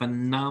have a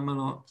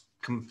phenomenal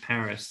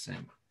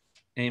comparison.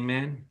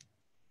 Amen.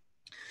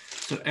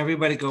 So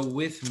everybody go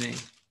with me.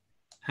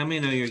 How many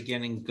know you're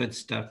getting good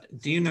stuff?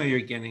 Do you know you're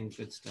getting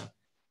good stuff?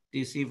 Do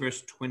you see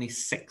verse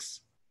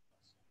 26?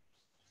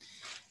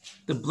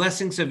 The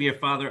blessings of your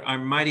father are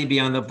mighty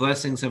beyond the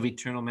blessings of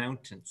eternal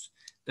mountains.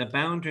 The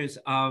boundaries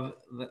of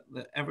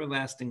the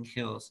everlasting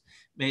hills.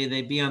 May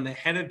they be on the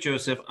head of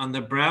Joseph, on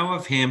the brow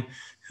of him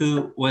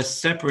who was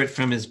separate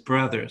from his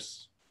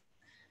brothers.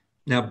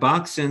 Now,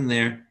 box in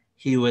there,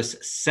 he was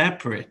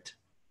separate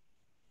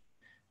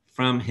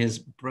from his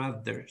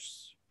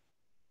brothers.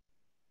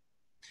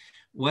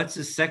 What's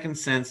the second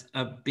sense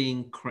of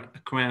being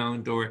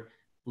crowned or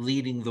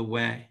leading the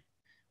way?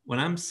 When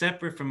I'm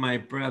separate from my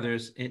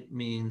brothers, it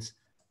means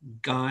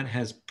God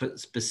has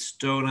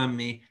bestowed on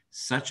me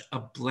such a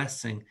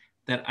blessing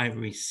that I've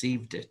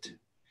received it.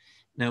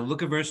 Now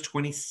look at verse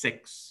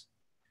 26,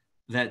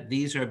 that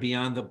these are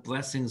beyond the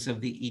blessings of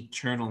the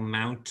eternal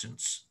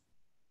mountains.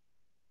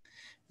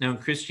 Now in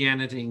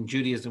Christianity and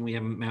Judaism, we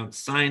have Mount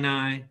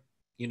Sinai.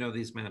 You know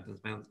these mountains,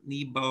 Mount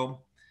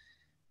Nebo,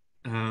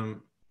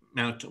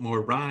 Mount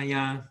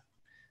Moriah,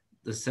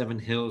 the 7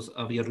 hills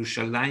of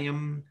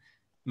Jerusalem,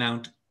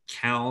 Mount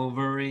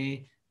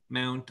Calvary,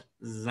 Mount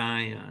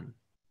Zion.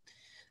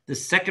 The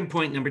second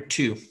point, number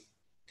 2,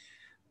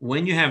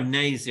 when you have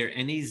Nazir,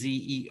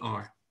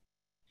 N-E-Z-E-R,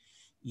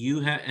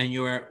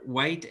 you are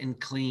white and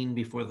clean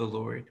before the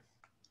Lord.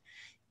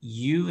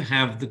 You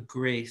have the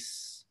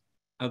grace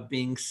of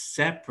being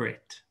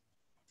separate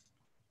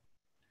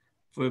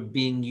for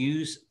being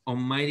used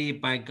almighty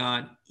by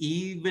God,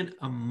 even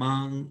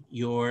among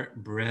your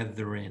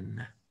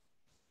brethren.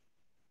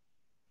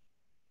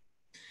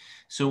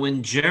 So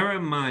when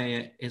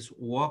Jeremiah is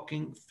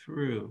walking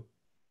through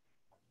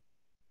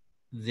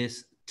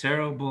this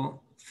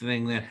terrible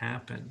thing that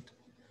happened,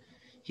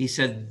 he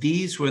said,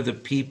 these were the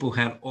people who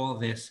had all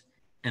this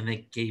and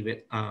they gave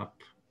it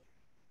up.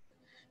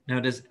 Now,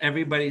 does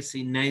everybody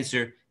see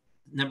Nazir?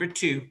 Number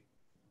 2,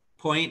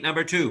 point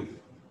number 2.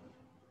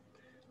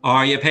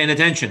 Are you paying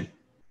attention?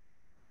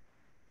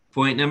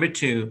 Point number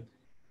 2,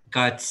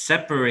 God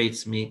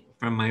separates me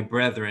from my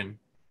brethren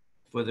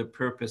for the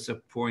purpose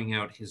of pouring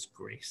out his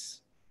grace.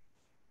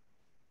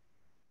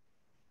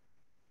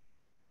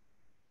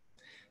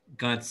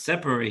 God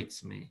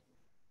separates me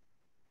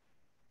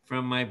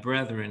from my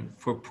brethren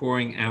for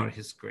pouring out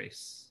his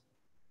grace.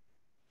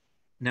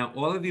 Now,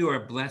 all of you are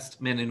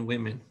blessed men and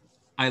women.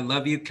 I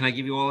love you. Can I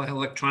give you all an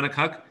electronic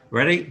hug?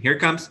 Ready? Here it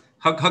comes.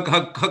 Hug, hug,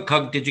 hug, hug,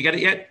 hug. Did you get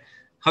it yet?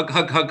 Hug,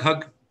 hug, hug,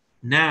 hug.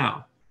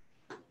 Now,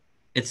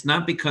 it's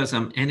not because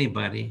I'm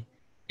anybody.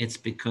 It's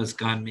because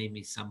God made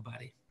me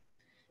somebody.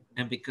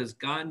 And because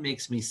God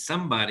makes me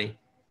somebody,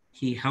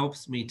 he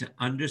helps me to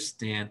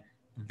understand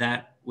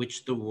that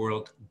which the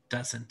world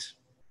doesn't.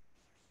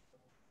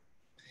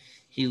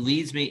 He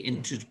leads me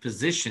into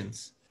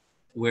positions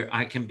where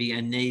I can be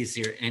a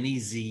Nazir,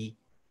 N-E-Z-E-R.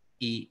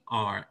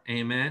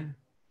 Amen?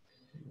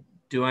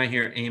 Do I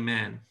hear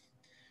amen?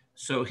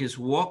 So his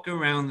walk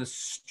around the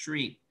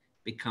street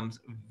becomes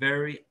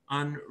very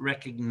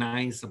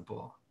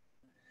unrecognizable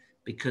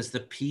because the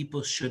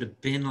people should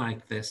have been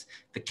like this.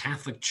 The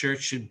Catholic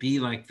Church should be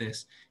like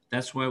this.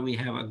 That's why we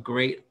have a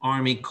great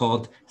army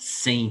called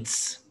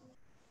saints.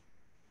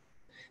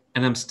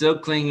 And I'm still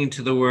clinging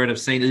to the word of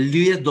Saint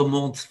Louis de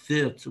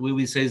Montfort, where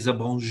we say the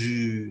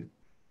bonjour.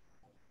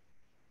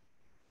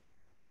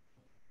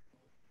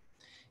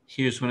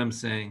 Here's what I'm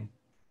saying.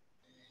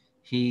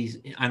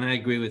 And I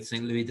agree with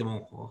Saint Louis de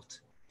Montfort.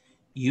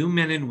 You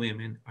men and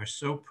women are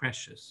so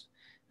precious,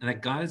 and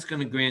that God is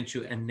going to grant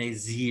you a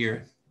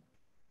Nazir,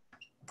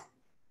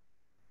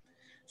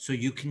 so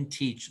you can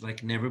teach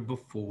like never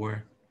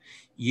before.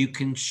 You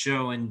can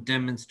show and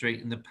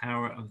demonstrate in the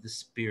power of the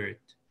Spirit.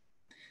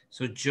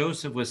 So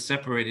Joseph was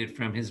separated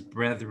from his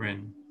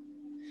brethren.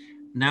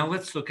 Now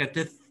let's look at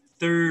the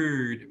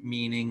third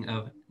meaning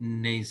of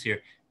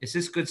Nazir. Is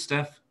this good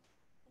stuff?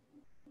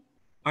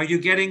 Are you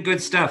getting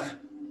good stuff?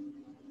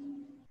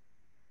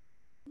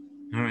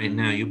 All right,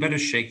 now you better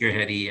shake your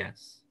head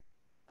yes.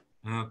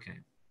 Okay.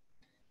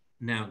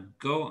 Now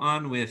go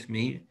on with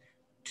me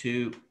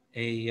to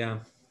a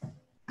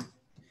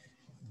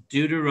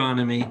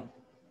Deuteronomy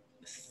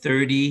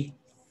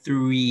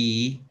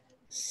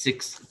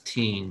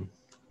 33:16.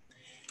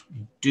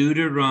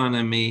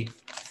 Deuteronomy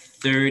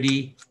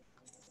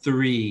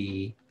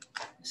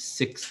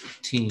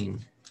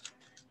 33:16.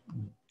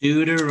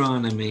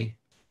 Deuteronomy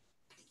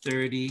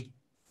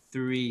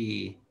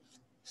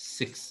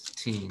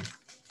 33:16.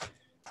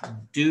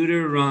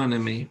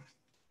 Deuteronomy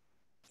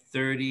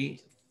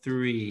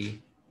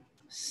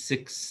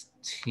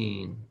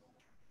 33:16.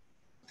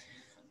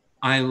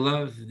 I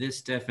love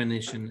this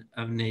definition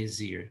of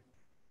Nazir.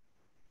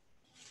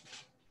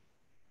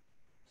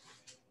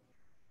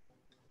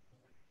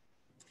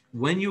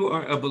 When you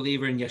are a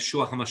believer in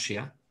Yeshua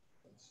HaMashiach,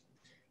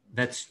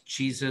 that's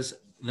Jesus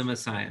the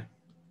Messiah.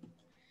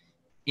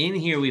 In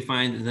here we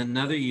find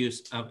another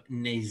use of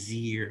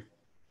Nazir.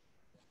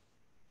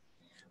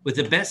 With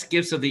the best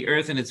gifts of the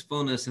earth and its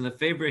fullness, and the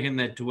favor of him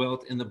that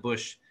dwelt in the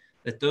bush,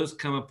 that those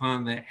come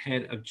upon the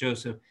head of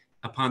Joseph,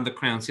 upon the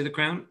crown. See the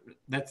crown?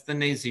 That's the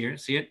Nazir.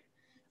 See it?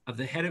 Of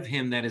the head of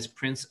him that is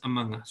prince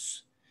among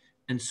us.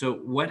 And so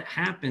what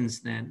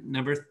happens then?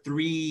 Number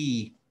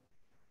 3,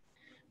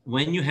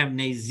 when you have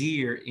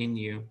Nazir in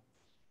you,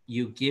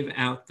 you give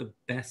out the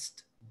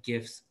best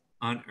gifts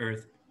on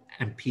earth,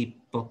 and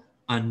people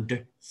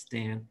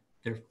understand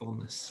their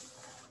fullness.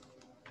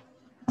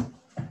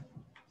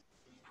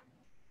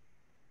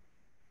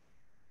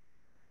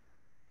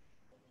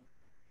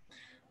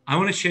 I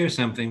want to share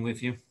something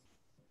with you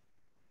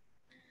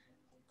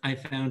I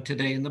found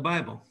today in the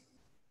Bible.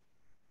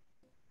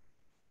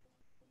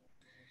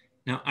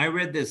 Now, I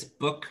read this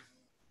book,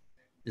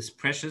 this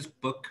precious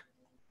book,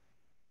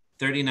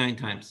 39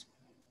 times.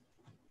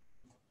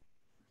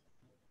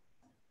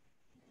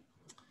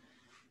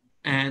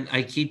 And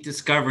I keep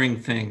discovering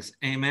things.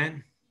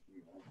 Amen.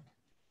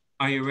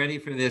 Are you ready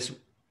for this?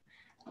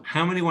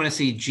 How many want to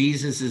see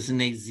Jesus as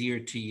Nazir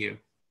to you?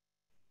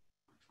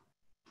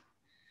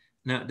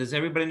 Now, does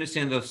everybody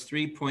understand those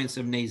 3 points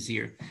of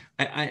Nazir?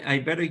 I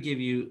better give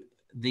you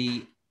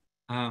the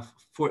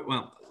fourth.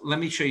 Well, let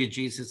me show you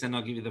Jesus, and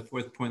I'll give you the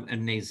 4th point of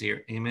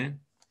Nazir. Amen.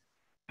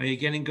 Are you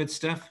getting good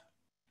stuff?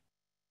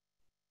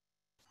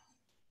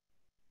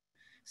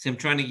 See, I'm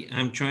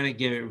trying to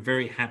get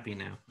very happy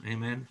now.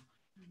 Amen.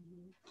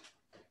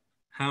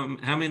 How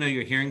many know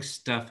you're hearing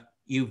stuff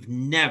you've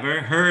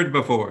never heard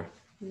before?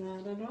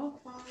 Not at all,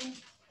 Father.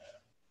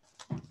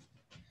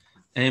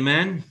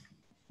 Amen.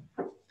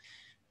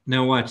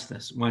 Now watch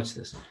this. Watch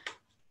this.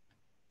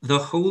 The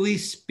Holy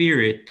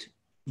Spirit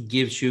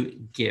gives you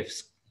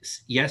gifts.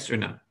 Yes or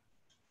no?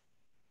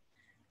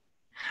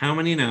 How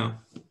many know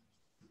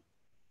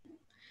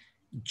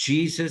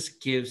Jesus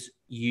gives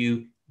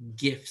you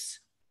gifts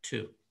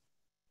too?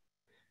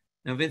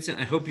 Now, Vincent,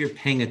 I hope you're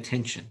paying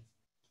attention,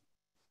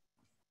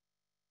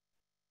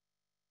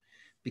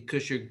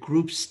 because your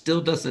group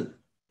still doesn't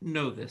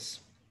know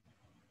this.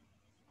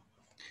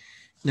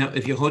 Now,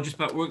 if you hold your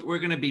spot, we're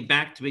going to be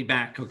back,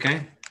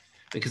 okay?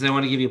 Because I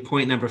want to give you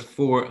point number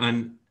 4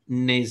 on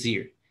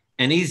Nazir.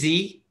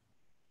 N-E-Z-E-R.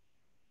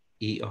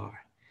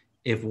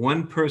 If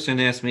one person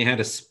asks me how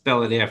to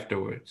spell it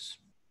afterwards.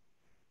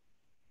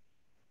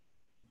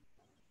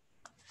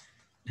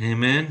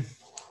 Amen.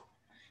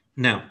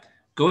 Now,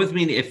 go with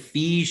me to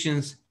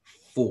Ephesians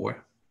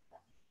 4.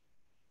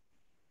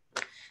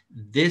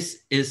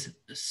 This is,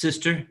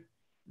 sister,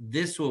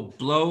 this will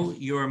blow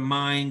your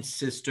mind,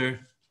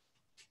 sister,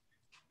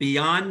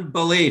 beyond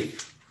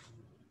belief.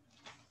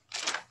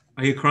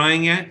 Are you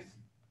crying yet?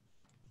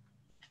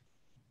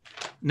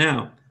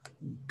 Now,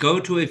 go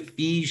to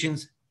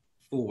Ephesians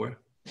 4.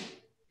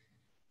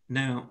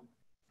 Now,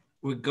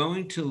 we're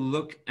going to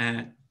look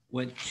at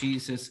what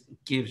Jesus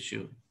gives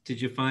you. Did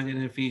you find it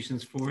in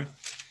Ephesians 4?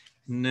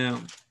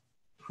 Now,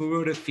 who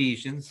wrote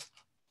Ephesians?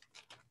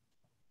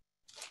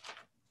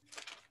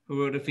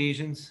 Who wrote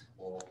Ephesians?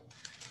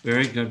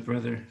 Very good,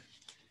 brother.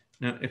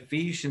 Now,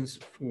 Ephesians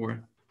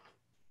 4.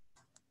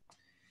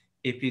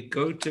 If you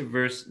go to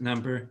verse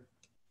number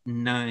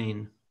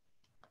 9.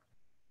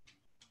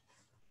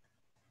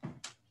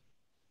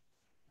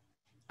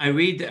 I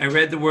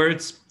read the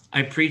words.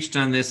 I preached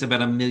on this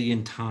about 1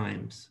 million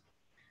times.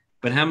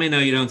 But how many know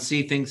you don't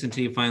see things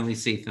until you finally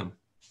see them?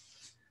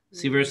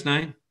 See verse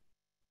 9?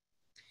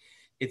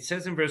 It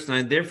says in verse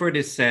 9, therefore it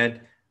is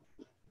said,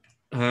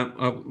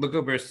 look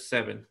at verse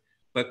 7.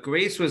 But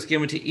grace was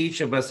given to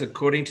each of us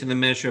according to the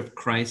measure of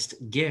Christ's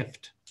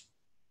gift.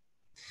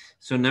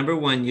 So number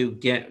 1, you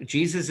get,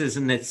 Jesus is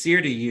a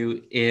Nazir to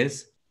you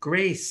is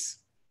grace.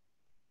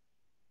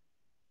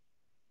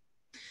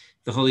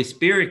 The Holy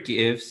Spirit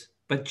gives,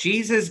 but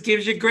Jesus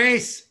gives you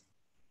grace.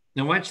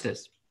 Now watch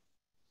this.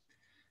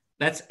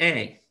 That's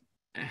A.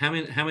 How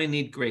many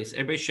need grace?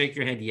 Everybody shake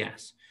your head,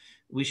 yes.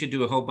 We should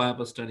do a whole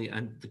Bible study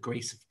on the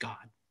grace of God.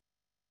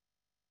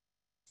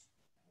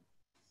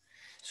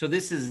 So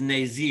this is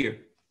Nazir.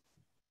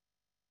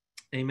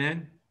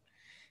 Amen.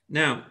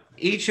 Now,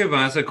 each of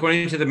us,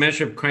 according to the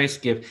measure of Christ's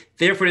gift,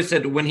 therefore it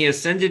said, when he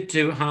ascended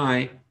to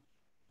high,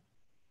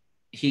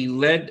 he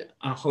led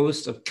a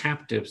host of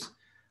captives.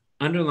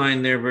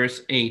 Underline there,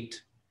 verse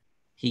 8.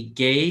 He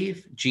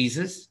gave,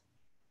 Jesus,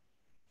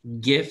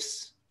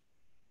 gifts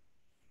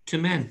to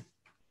men.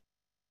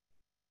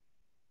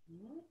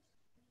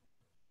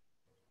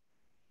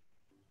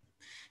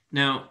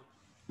 Now,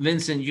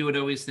 Vincent, you would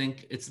always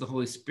think it's the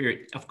Holy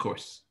Spirit, of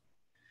course.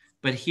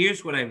 But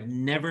here's what I've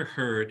never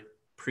heard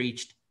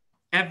preached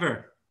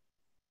ever.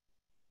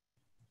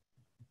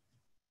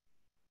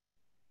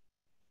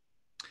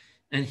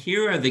 And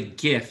here are the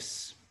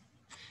gifts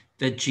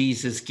that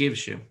Jesus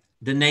gives you.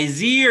 The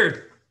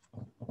Nazir.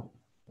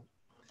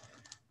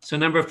 So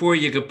number 4,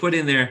 you could put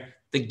in there,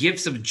 the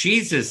gifts of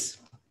Jesus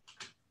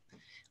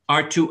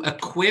are to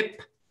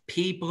equip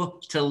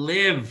people to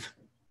live.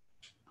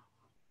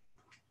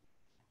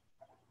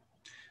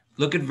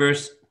 Look at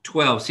verse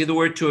 12. See the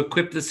word to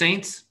equip the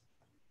saints?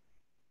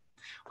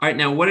 All right,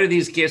 now what are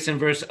these gifts in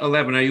verse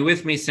 11? Are you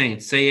with me,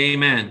 saints? Say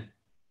amen.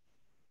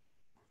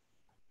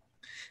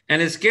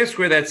 And his gifts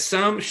were that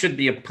some should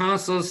be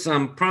apostles,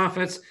 some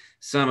prophets,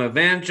 some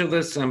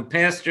evangelists, some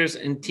pastors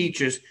and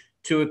teachers,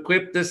 to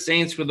equip the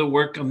saints for the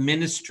work of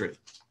ministry.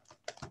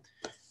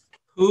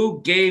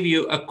 Who gave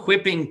you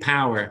equipping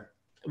power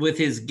with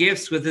his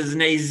gifts, with his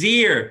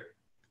Nazir?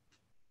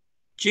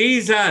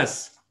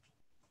 Jesus.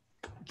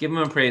 Give him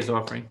a praise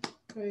offering.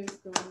 Praise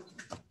God.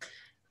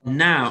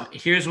 Now,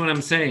 here's what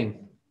I'm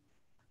saying.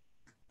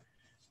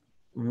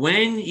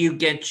 When you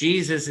get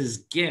Jesus's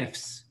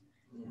gifts,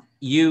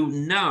 you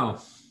know.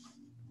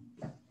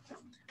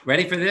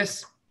 Ready for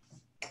this?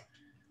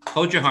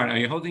 Hold your heart. Are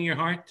you holding your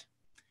heart?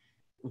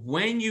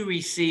 When you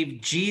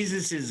receive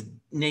Jesus's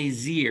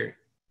Nazir,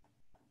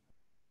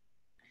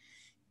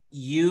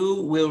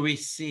 you will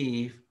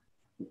receive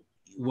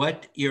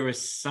what your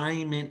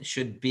assignment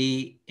should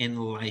be in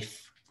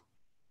life.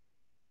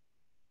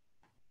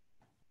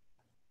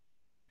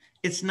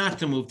 It's not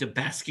to move to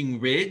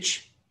Basking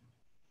Ridge.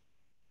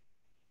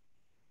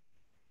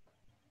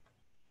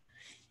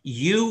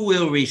 You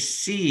will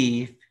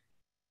receive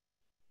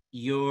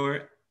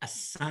your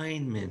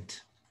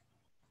assignment.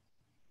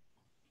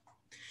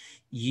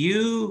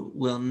 You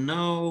will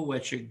know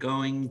what you're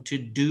going to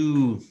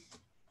do.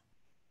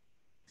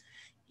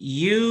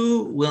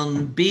 You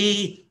will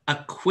be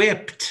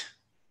equipped.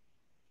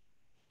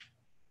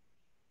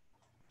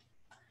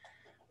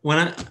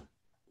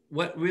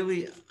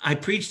 I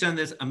preached on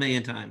this a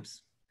million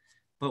times,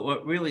 but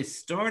what really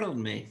startled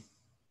me,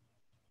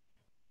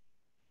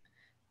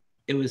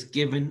 it was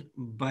given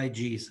by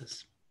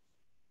Jesus.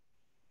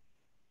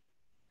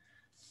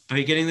 Are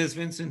you getting this,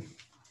 Vincent?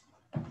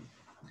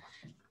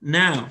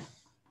 Now,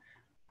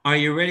 are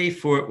you ready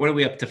for, what are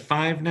we up to,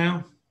 5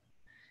 now?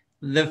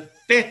 The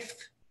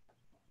fifth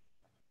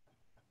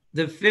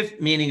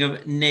meaning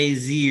of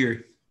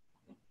Nazir.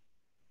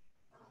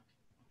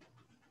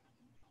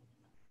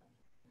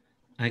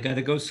 I got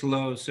to go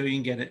slow so you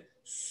can get it.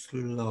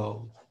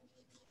 Slow.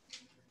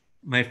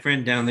 My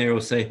friend down there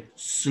will say,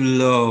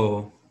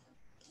 slow.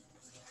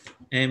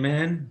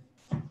 Amen.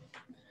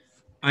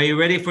 Are you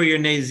ready for your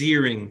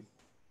Naziring?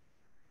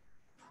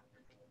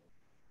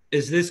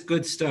 Is this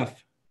good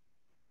stuff?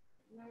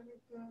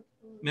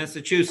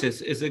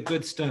 Massachusetts, is it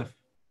good stuff?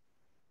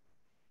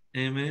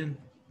 Amen.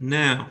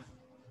 Now,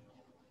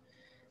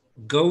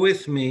 go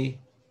with me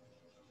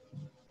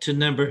to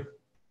number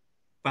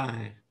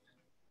 5.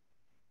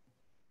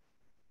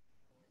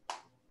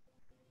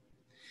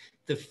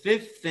 The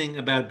fifth thing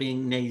about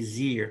being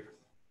Nazir.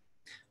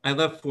 I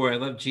love 4. I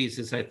love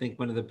Jesus. I think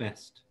one of the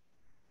best.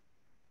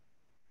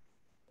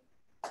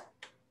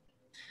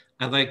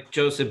 I like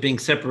Joseph being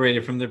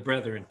separated from the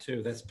brethren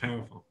too. That's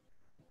powerful.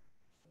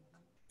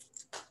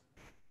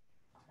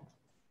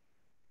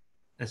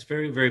 That's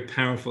very, very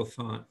powerful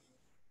thought.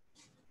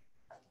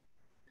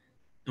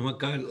 And what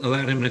God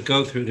allowed him to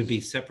go through to be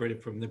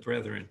separated from the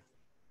brethren.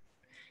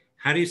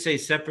 How do you say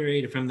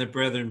separated from the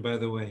brethren, by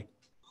the way?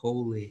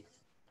 Holy.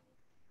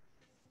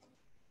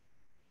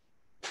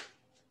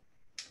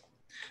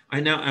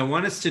 I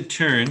want us to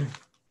turn.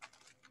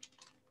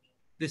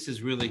 This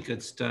is really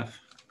good stuff.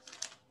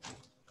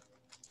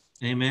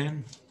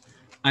 Amen.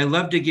 I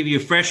love to give you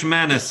fresh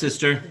manna,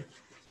 sister.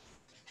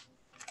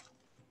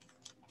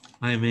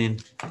 I mean,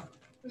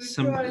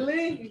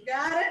 You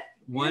got it?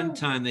 One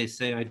time they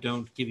say I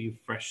don't give you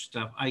fresh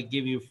stuff. I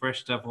give you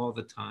fresh stuff all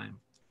the time.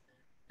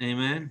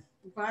 Amen.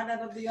 Find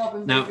out of the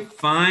oven, now baby.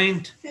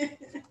 find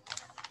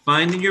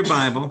in your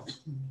Bible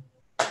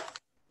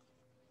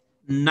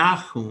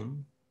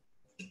Nahum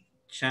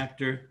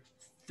chapter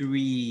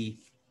 3.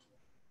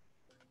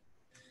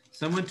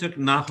 Someone took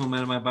Nahum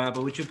out of my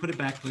Bible. Would you put it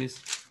back, please?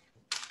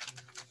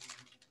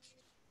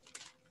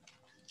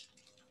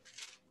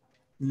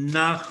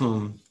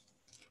 Nahum.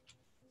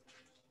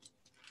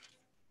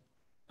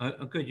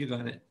 Oh, good, you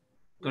got it.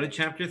 Go to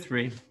chapter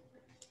 3.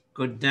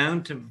 Go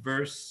down to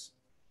verse,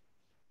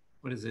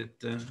 what is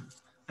it?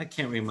 I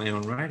can't read my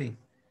own writing.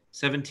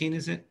 17,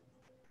 is it?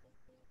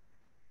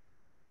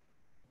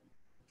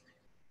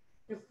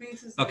 Your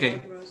princes Okay, are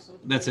like grasshoppers,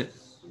 that's it.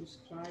 your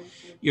scribes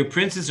Your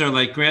princes are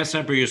like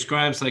grasshopper, your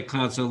scribes like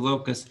clouds or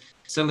locusts,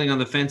 settling on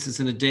the fences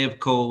in a day of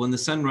cold. When the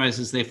sun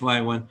rises, they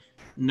fly one.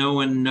 No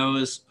one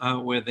knows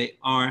where they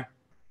are.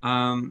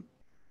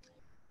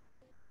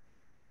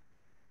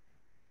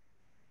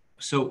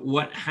 So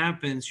what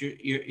happens?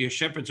 Your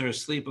shepherds are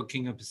asleep, O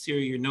king of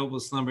Assyria. Your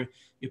nobles slumber.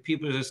 Your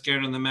people are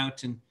scared on the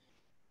mountain,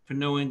 for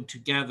no one to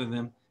gather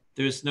them.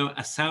 There is no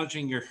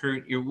assuaging your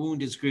hurt. Your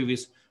wound is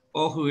grievous.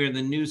 All who hear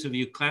the news of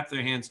you clap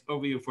their hands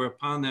over you, for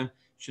upon them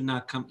should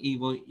not come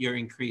evil, your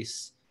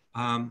increase,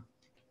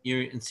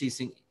 your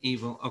unceasing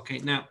evil. Okay,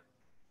 now,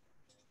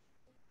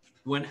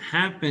 what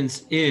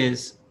happens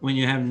is when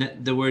you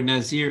have the word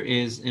Nazir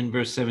is in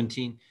verse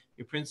 17,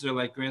 your princes are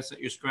like grass,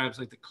 your scribes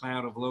like the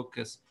cloud of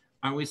locusts.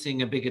 Aren't we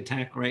seeing a big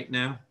attack right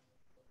now?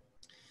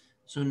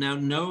 So now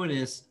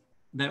notice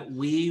that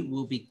we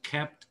will be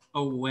kept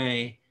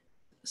away.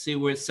 See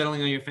where it's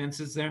settling on your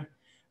fences there?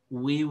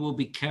 We will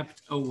be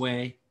kept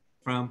away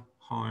from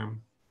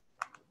harm.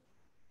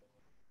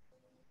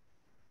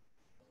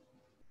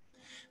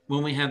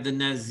 When we have the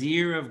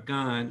Nazir of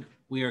God,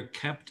 we are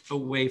kept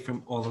away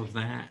from all of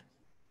that.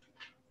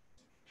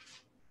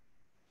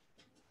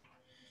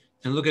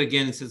 And look at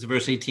again, it says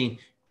verse 18,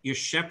 your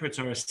shepherds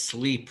are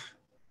asleep.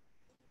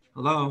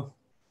 Hello?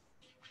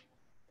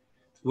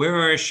 Where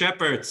are our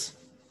shepherds?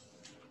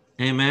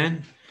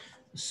 Amen.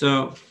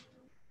 So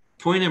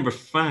point number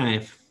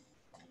 5,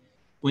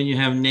 when you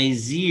have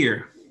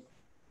Nazir,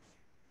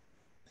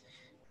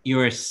 you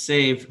are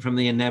saved from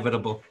the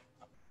inevitable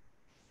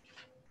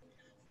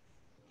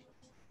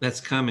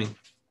that's coming.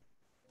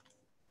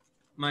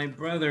 My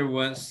brother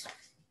was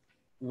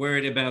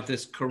worried about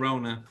this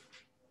corona.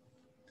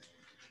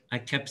 I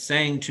kept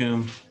saying to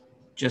him,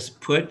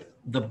 just put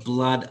the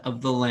blood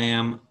of the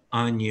Lamb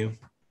on you.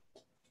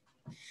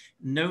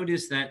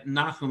 Notice that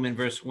Nahum in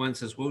verse 1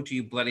 says, woe to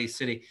you, bloody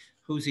city.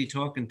 Who's he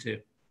talking to?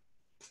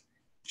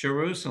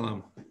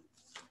 Jerusalem.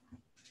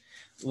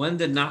 When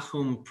did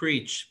Nahum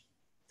preach?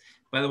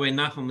 By the way,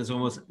 Nahum is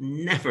almost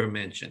never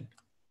mentioned.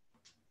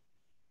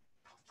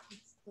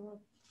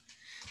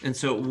 And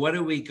so what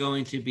are we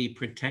going to be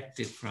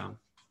protected from?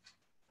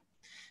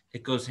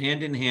 It goes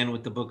hand in hand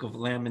with the book of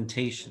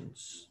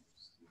Lamentations.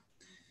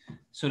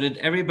 So did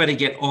everybody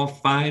get all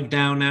 5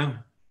 down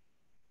now?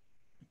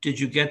 Did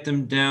you get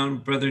them down,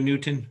 Brother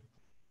Newton?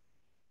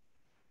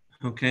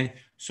 Okay,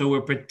 so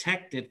we're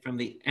protected from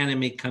the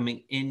enemy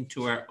coming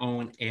into our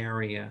own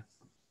area.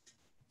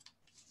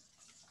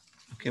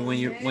 Okay, when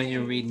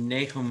you read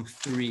Nahum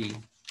 3.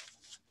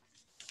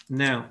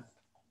 Now,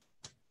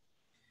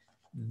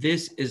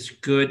 this is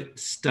good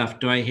stuff.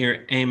 Do I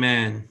hear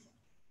amen?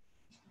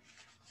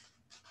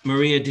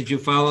 Maria, did you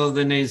follow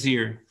the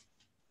Nazir?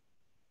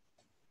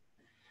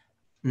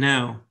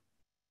 Now,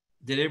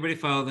 did everybody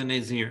follow the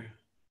Nazir?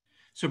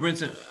 So, for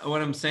instance,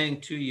 what I'm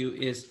saying to you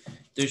is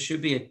there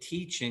should be a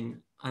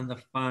teaching on the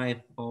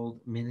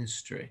 5-fold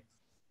ministry.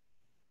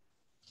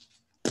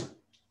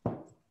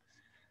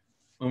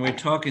 When we're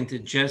talking to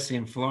Jesse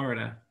in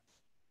Florida,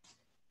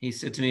 he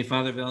said to me,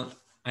 Father Bill,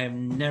 I have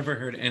never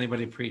heard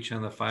anybody preach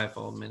on the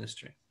 5-fold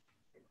ministry.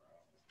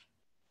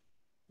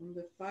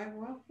 The 5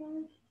 what?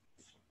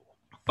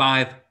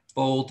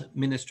 5-fold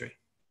ministry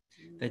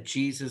that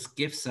Jesus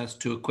gives us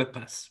to equip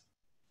us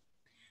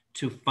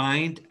to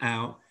find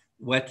out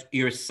what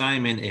your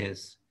assignment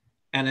is.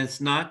 And it's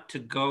not to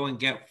go and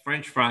get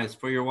French fries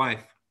for your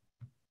wife.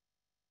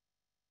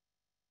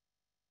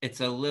 It's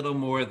a little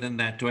more than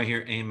that. Do I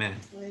hear amen?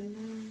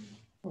 Amen.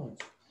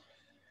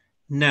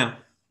 Now,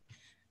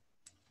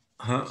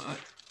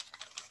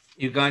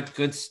 you got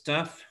good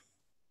stuff?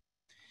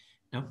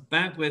 Now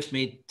back with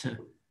me to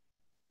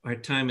our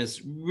time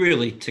is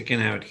really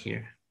ticking out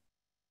here.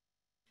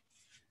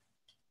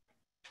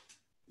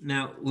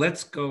 Now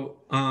let's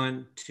go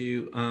on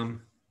to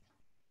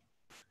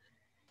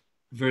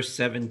verse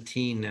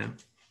 17 now.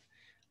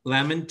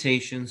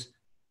 Lamentations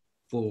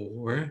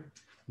 4,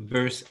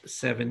 verse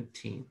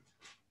 17.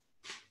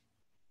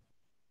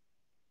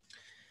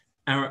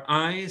 Our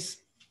eyes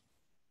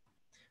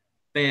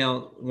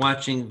fail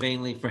watching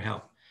vainly for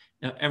help.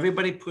 Now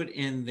everybody put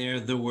in there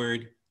the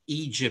word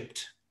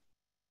Egypt.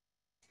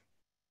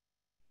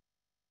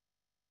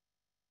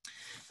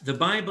 The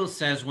Bible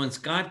says once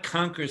God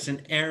conquers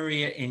an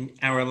area in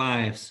our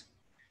lives,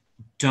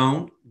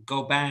 don't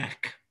go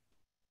back.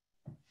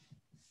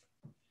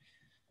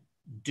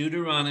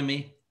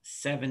 Deuteronomy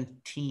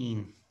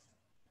 17.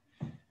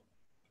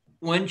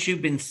 Once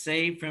you've been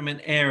saved from an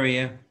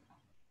area,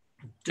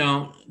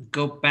 don't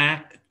go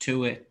back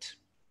to it.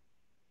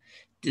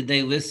 Did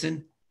they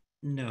listen?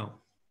 No.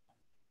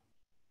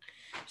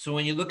 So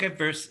when you look at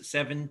verse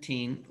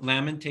 17,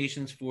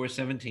 Lamentations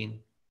 4:17,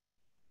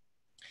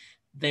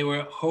 they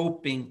were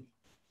hoping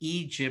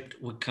Egypt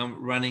would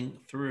come running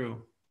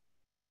through.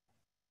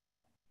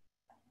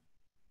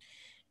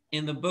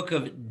 In the book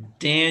of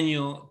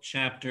Daniel,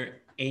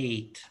 chapter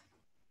 8,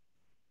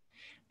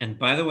 and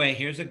by the way,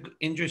 here's an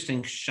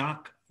interesting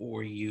shock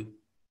for you.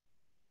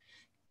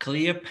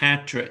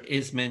 Cleopatra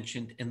is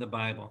mentioned in the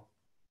Bible.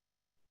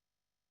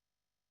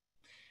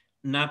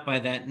 not by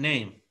that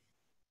name.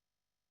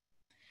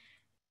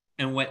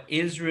 And what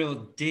Israel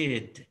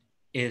did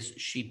is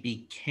she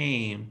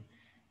became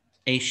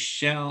a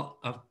shell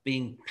of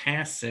being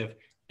passive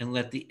and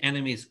let the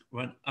enemies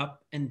run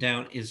up and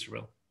down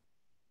Israel.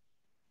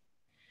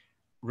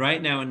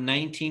 Right now in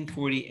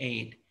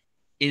 1948,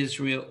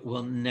 Israel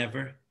will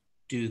never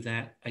do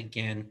that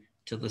again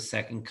till the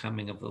second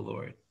coming of the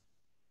Lord.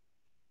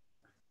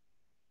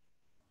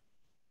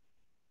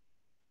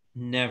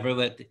 Never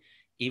let,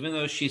 even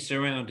though she's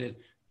surrounded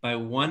by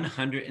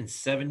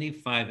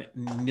 175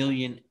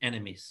 million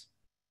enemies,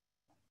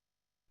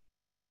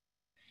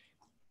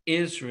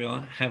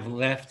 Israel have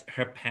left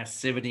her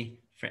passivity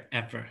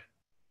forever.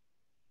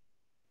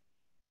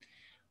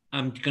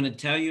 I'm going to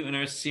tell you in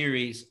our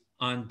series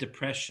on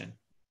depression,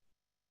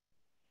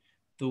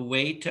 the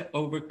way to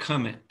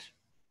overcome it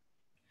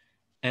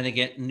and to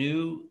get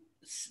new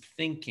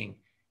thinking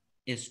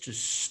is to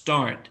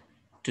start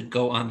to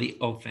go on the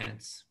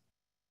offense.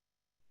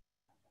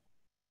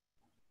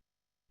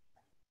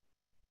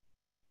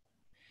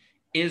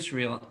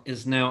 Israel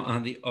is now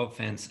on the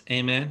offense.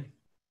 Amen.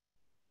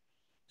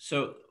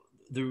 So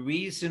the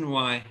reason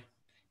why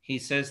he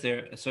says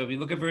there, so if you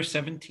look at verse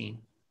 17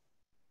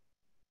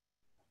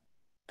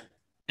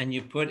 and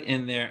you put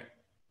in there,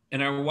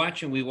 in our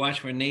watching, we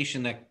watch for a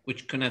nation that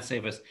which could not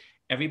save us.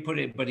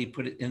 Everybody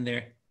put it in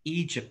there,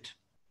 Egypt.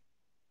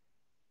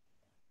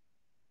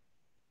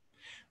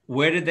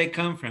 Where did they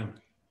come from?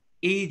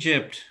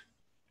 Egypt.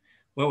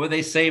 What were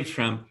they saved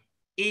from?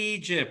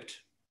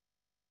 Egypt.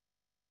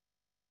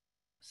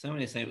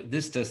 Somebody say,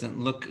 this doesn't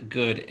look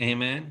good.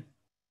 Amen.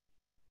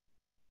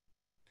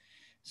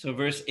 So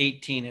verse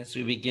 18, as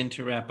we begin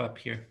to wrap up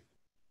here.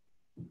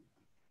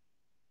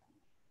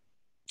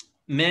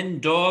 Men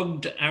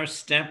dogged our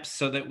steps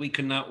so that we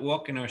could not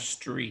walk in our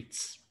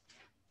streets.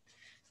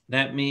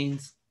 That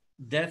means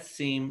death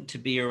seemed to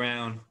be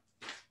around.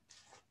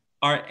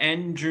 Our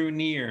end drew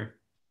near.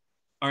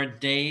 Our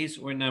days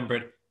were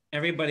numbered.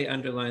 Everybody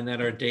underline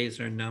that our days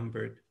are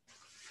numbered.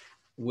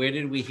 Where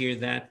did we hear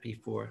that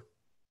before?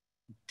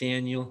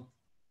 Daniel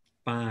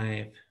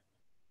 5.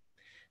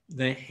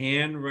 The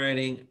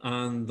handwriting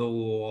on the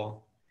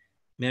wall.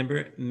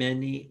 Remember,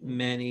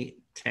 many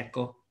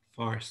tekel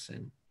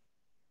farsin.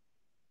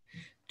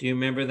 Do you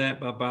remember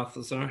that,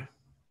 Balthazar?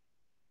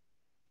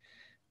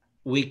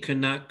 We could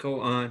not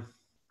go on.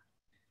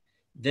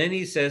 Then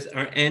he says,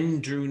 our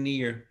end drew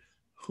near.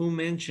 Who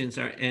mentions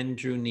our end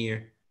drew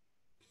near?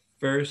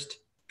 1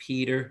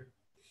 Peter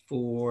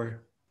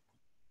 4,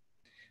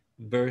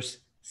 verse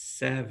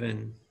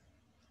 7.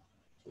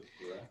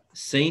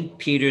 St.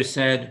 Peter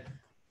said,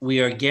 we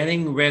are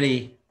getting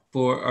ready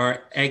for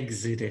our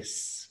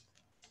exodus.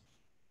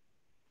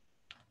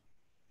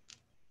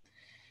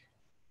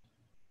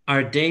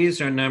 Our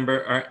days are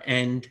numbered, our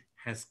end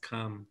has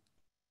come.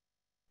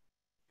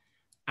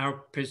 Our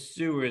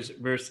pursuers,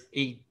 verse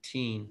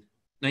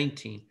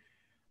 19,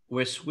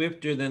 were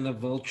swifter than the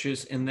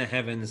vultures in the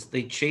heavens.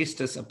 They chased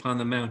us upon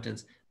the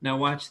mountains. Now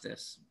watch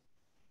this.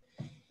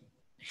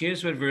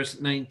 Here's what verse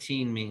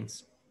 19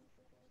 means.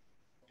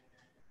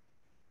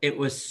 It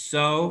was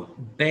so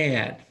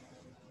bad.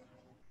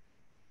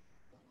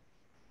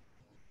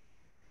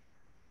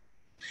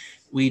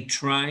 We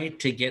tried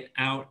to get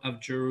out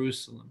of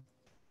Jerusalem.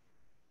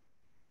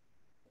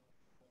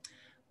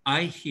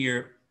 I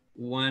hear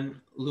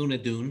one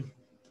Lunadun.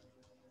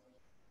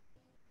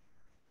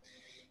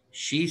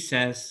 She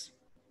says,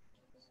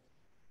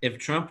 if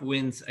Trump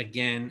wins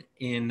again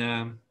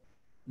in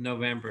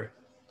November,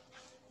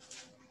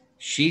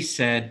 she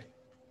said,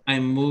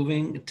 I'm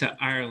moving to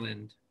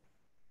Ireland.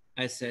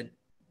 I said,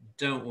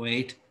 don't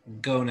wait,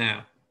 go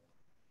now.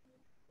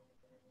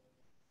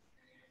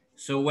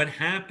 So what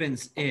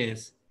happens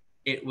is,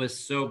 it was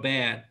so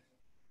bad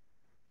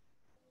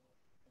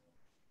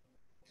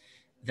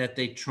that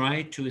they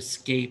tried to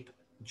escape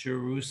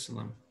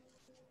Jerusalem.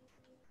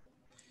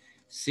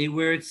 See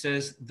where it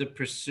says the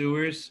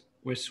pursuers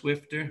were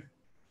swifter?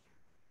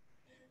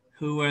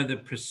 Who are the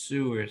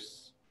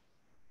pursuers?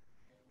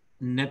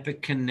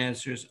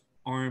 Nebuchadnezzar's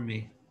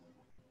army.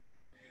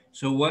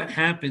 So what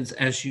happens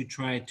as you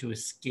try to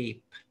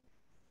escape?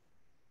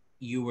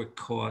 You were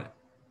caught.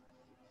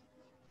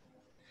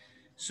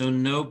 So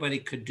nobody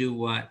could do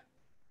what?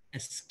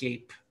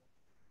 Escape.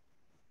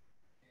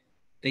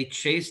 They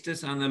chased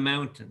us on the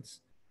mountains.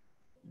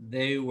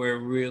 They were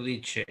really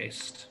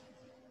chased.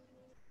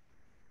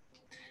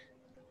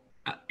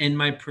 In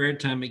my prayer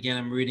time, again,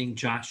 I'm reading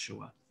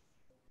Joshua,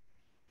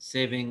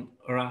 saving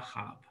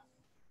Rahab.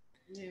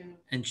 Yeah.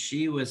 And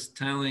she was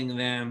telling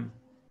them,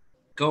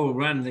 go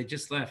run. They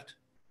just left.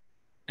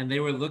 And they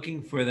were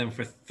looking for them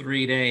for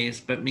 3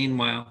 days. But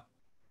meanwhile,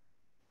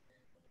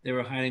 they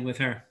were hiding with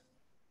her.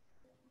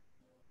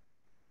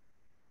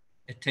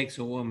 It takes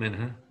a woman,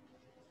 huh?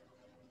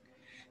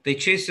 They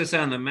chased us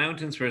on the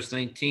mountains, verse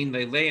 19.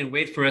 They lay in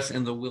wait for us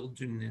in the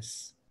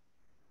wilderness.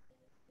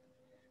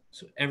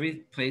 So every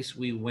place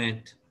we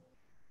went,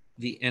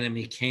 the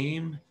enemy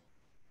came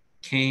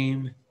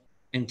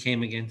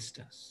against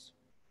us.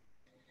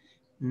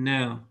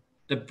 Now,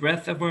 the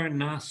breath of our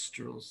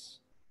nostrils,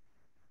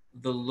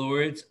 the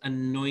Lord's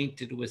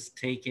anointed was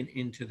taken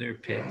into their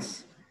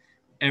pits.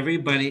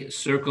 Everybody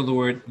circle the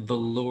word, the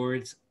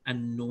Lord's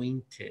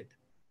anointed.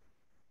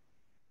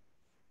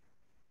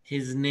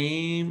 His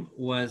name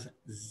was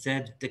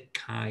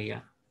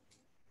Zedekiah.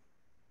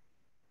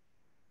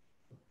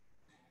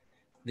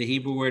 The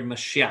Hebrew word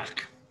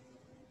Mashiach.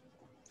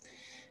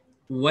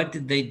 What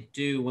did they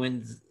do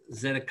when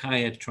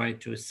Zedekiah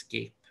tried to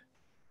escape?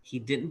 He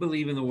didn't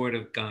believe in the word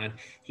of God.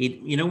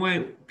 You know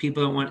why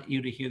people don't want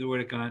you to hear the word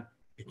of God?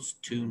 It's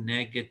too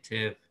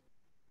negative.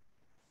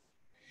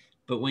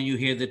 But when you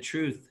hear the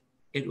truth,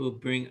 it will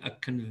bring a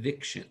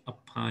conviction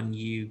upon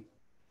you.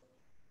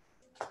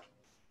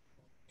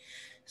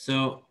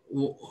 So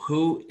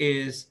who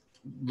is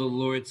the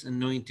Lord's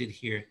anointed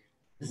here?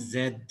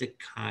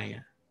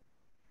 Zedekiah.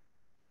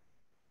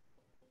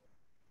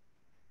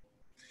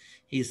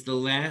 He's the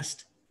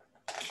last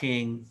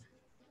king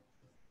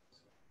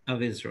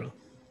of Israel.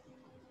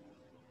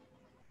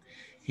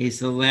 He's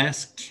the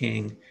last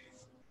king.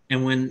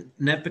 And when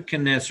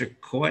Nebuchadnezzar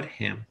caught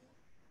him,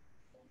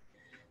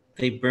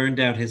 they burned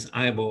out his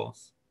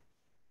eyeballs.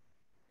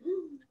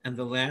 And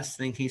the last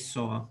thing he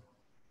saw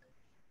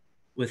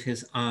with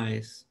his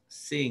eyes,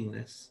 seeing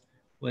this,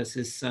 was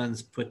his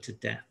sons put to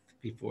death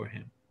before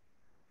him.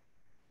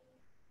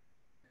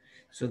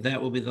 So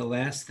that will be the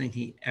last thing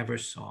he ever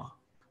saw.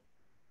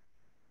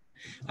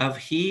 Of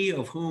he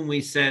of whom we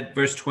said,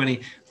 verse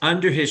 20,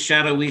 under his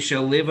shadow we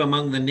shall live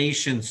among the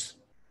nations.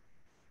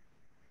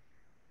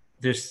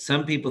 There's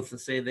some people that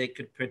say they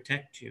could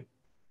protect you,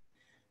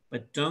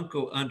 but don't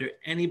go under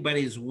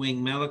anybody's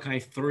wing, Malachi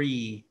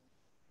 3,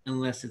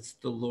 unless it's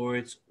the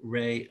Lord's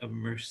ray of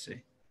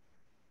mercy.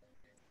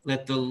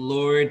 Let the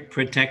Lord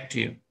protect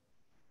you.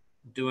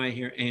 Do I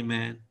hear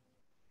amen?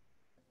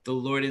 The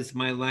Lord is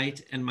my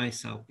light and my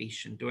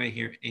salvation. Do I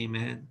hear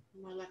amen?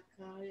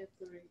 Malachi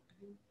 3.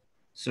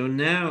 So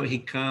now he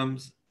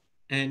comes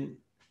and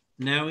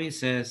now he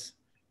says,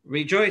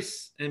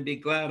 rejoice and be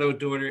glad, O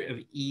daughter of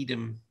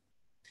Edom.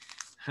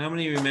 How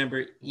many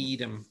remember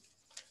Edom?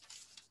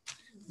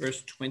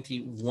 Verse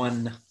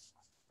 21.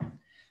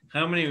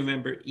 How many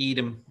remember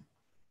Edom?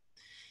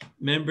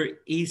 Remember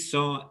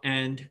Esau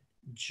and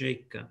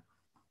Jacob.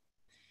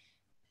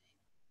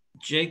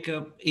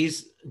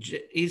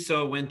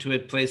 Esau went to a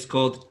place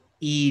called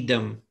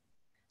Edom.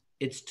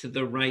 It's to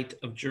the right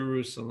of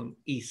Jerusalem,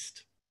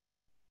 east.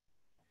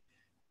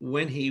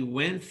 When he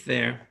went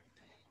there,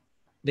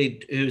 they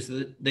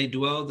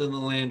dwelled in the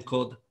land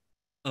called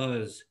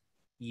Uz,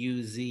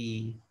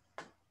 U-Z.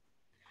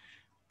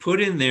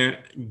 Put in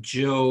there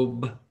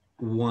Job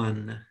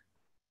 1.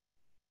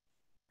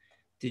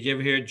 Did you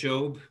ever hear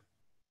Job?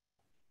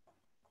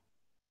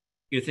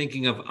 You're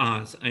thinking of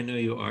Oz. I know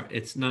you are.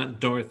 It's not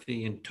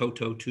Dorothy and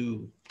Toto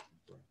 2.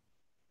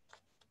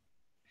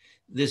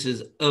 This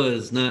is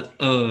Uz, not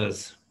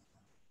Uz.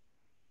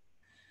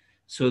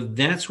 So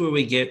that's where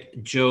we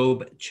get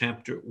Job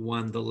chapter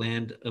 1, the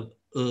land of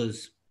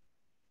Uz.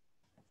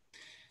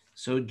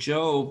 So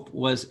Job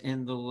was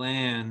in the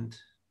land.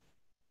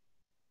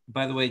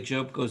 By the way,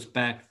 Job goes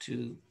back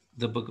to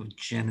the book of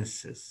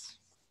Genesis.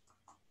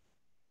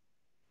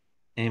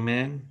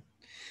 Amen.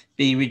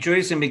 Be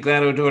rejoice and be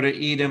glad, O daughter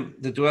Edom,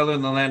 the dweller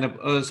in the land of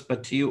Uz,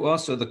 but to you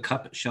also the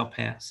cup shall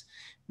pass.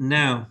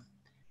 Now,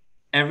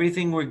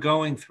 everything we're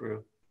going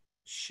through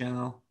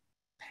shall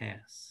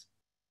pass.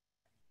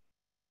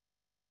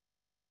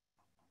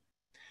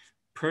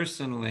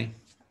 Personally,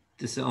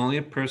 this is only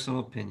a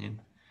personal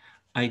opinion,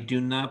 I do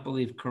not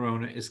believe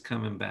Corona is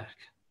coming back.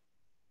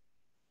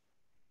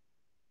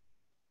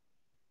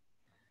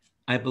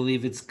 I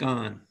believe it's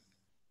gone.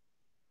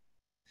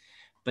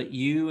 But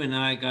you and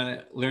I got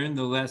to learn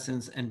the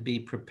lessons and be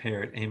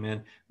prepared.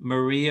 Amen.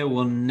 Maria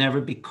will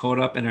never be caught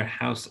up in her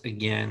house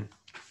again.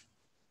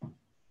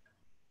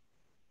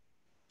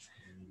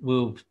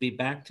 We'll be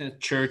back to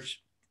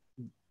church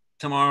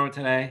tomorrow,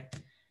 today.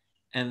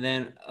 And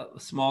then a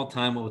small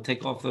time, we'll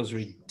take off those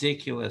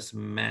ridiculous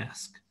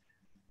masks.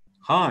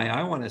 Hi,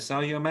 I want to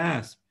sell you a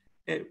mask.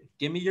 Hey,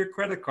 give me your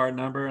credit card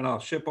number and I'll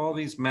ship all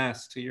these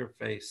masks to your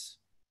face.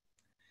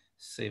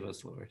 Save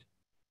us, Lord.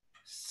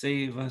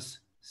 Save us,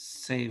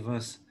 save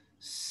us,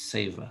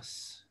 save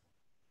us.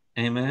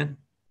 Amen.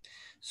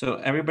 So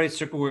everybody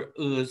circle where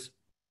Uz.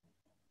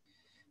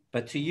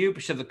 But to you,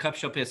 the cup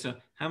shall pass. So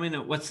how many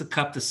know what's the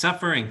cup? The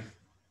suffering.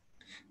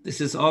 This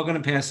is all going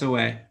to pass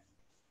away.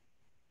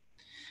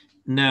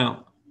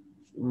 Now,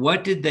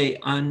 what did they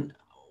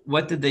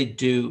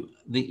do,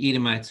 the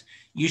Edomites?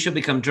 You shall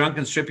become drunk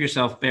and strip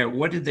yourself bare.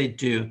 What did they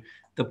do?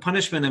 The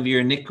punishment of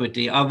your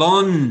iniquity,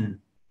 avon.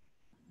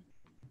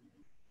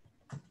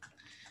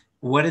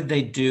 What did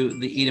they do,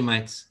 the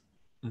Edomites?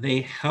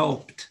 They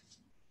helped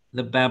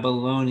the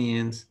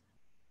Babylonians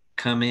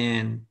come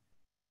in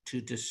to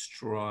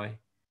destroy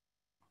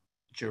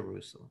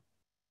Jerusalem.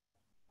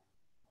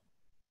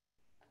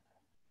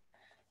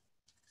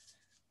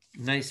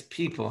 Nice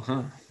people,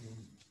 huh?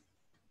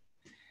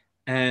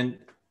 And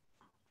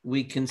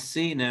we can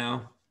see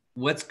now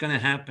what's going to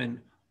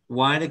happen.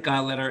 Why did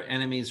God let our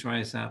enemies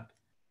rise up?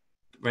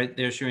 Right,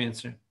 there's your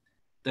answer.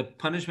 The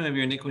punishment of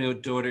your iniquity, O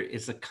daughter,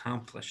 is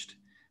accomplished.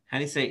 How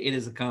do you say it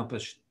is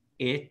accomplished?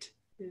 It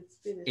It's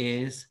finished.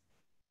 is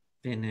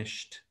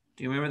finished.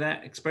 Do you remember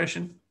that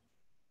expression?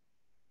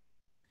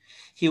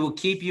 He will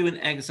keep you in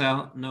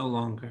exile no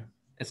longer.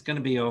 It's going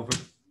to be over.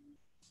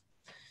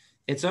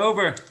 It's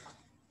over.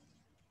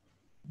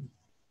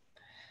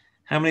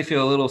 How many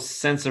feel a little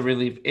sense of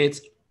relief?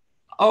 It's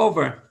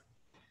over.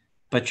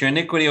 But your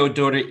iniquity, O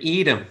daughter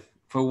Edom,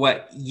 for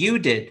what you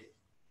did,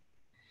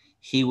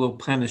 he will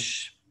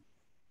punish.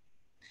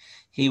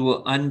 He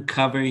will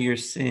uncover your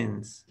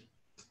sins.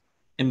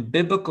 In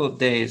biblical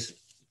days,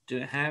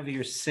 to have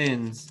your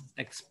sins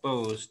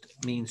exposed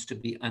means to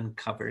be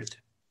uncovered.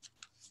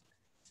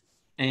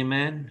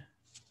 Amen.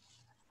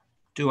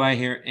 Do I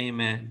hear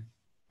amen?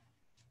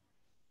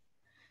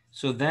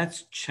 So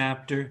that's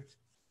chapter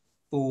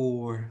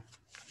 4.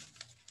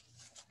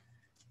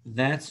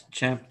 That's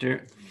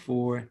chapter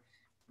 4.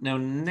 Now,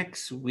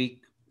 next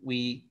week,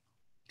 we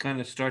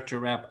kind of start to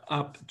wrap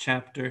up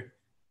chapter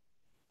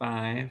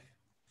 5.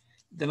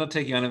 Then I'll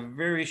take you on a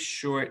very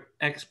short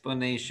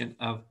explanation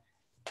of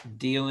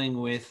dealing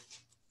with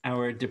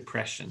our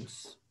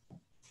depressions.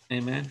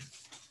 Amen.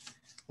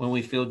 When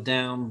we feel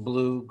down,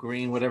 blue,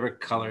 green, whatever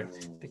color,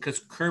 because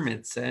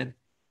Kermit said,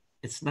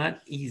 it's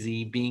not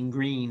easy being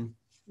green.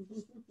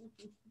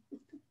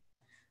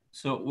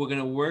 So we're going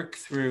to work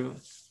through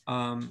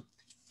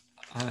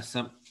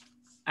some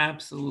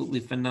absolutely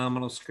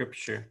phenomenal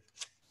scripture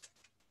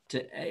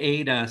to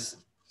aid us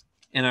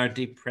in our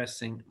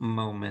depressing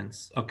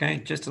moments. Okay,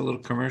 just a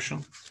little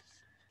commercial.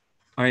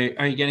 Are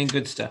you getting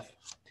good stuff?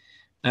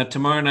 Now,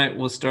 tomorrow night,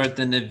 we'll start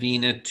the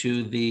novena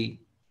to the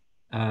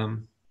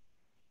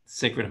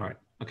Sacred Heart.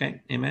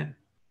 Okay, amen?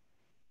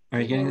 Are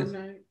you getting this?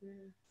 Night,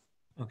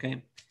 yeah.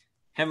 Okay.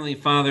 Heavenly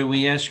Father,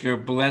 we ask your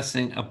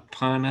blessing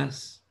upon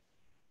us.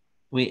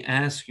 We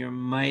ask your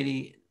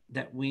mighty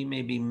that we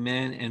may be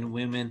men and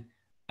women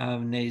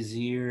of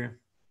Nazir,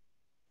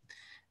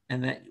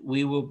 and that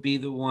we will be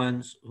the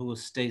ones who will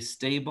stay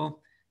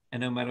stable,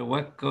 and no matter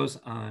what goes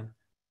on,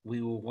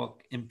 we will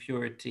walk in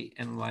purity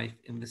and life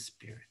in the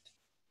Spirit.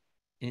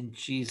 In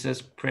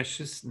Jesus'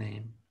 precious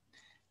name,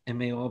 and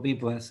may all be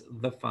blessed,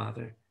 the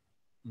Father,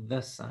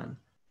 the Son,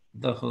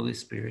 the Holy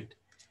Spirit.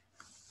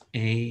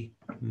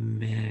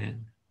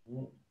 Amen.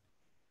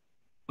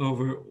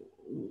 Over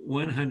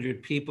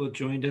 100 people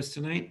joined us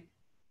tonight.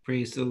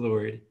 Praise the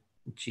Lord,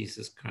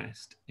 Jesus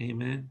Christ.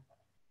 Amen.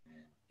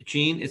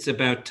 Jean, it's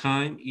about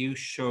time you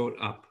showed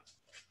up.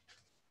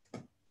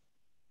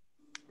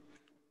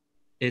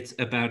 It's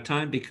about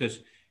time because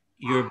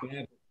your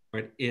Bible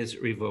card is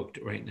revoked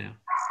right now.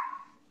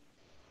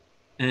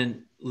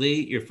 And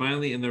Lee, you're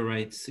finally in the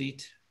right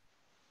seat.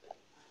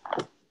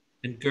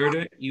 And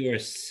Gerda, you are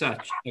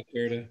such a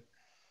Gerda.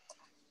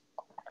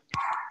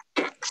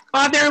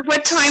 Father,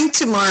 what time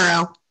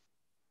tomorrow?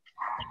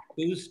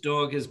 Whose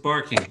dog is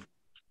barking?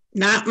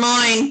 Not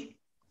mine.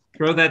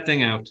 Throw that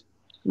thing out.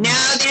 No,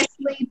 they're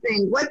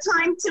sleeping. What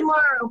time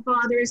tomorrow,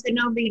 Father, is the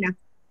novena?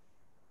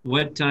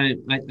 What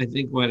time? I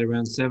think what,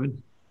 around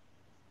 7?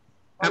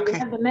 Okay. We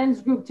have the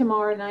men's group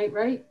tomorrow night,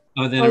 right?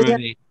 Oh, then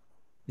around 8.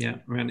 Yeah,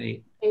 around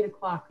 8. 8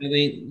 o'clock.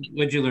 Eileen,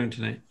 what'd you learn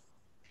tonight?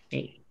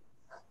 8.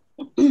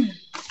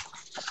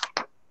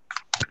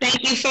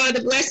 Thank you,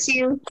 Father. Bless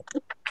you.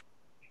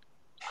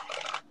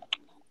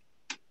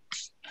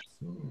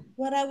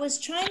 What I was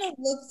trying to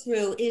look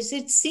through is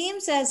it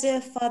seems as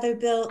if, Father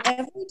Bill,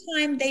 every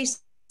time they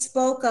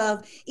spoke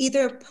of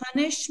either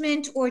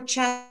punishment or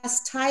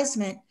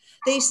chastisement,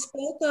 they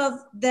spoke of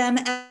them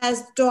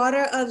as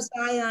daughter of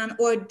Zion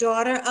or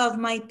daughter of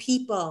my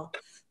people.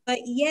 But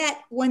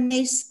yet, when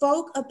they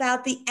spoke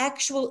about the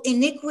actual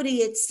iniquity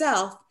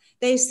itself,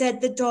 they said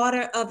the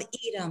daughter of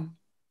Edom.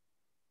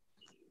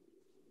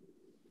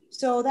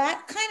 So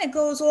that kind of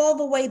goes all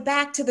the way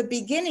back to the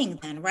beginning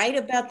then, right?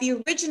 About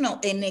the original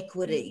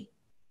iniquity.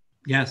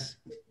 Yes.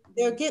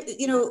 They're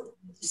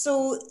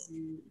so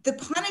the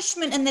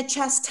punishment and the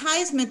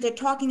chastisement, they're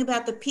talking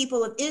about the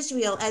people of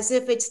Israel as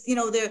if it's,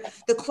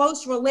 the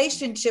close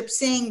relationship,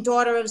 saying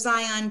daughter of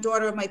Zion,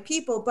 daughter of my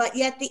people, but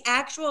yet the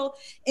actual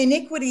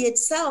iniquity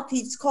itself,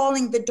 he's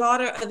calling the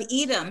daughter of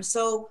Edom.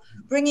 So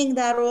bringing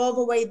that all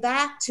the way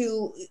back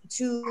to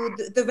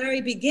the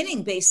very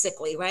beginning,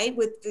 basically, right?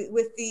 With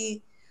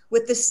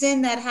the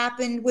sin that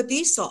happened with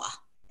Esau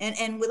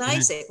and with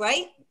Isaac,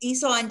 right?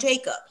 Esau and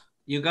Jacob.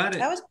 You got it.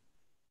 That was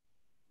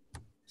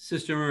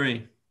Sister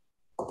Marie.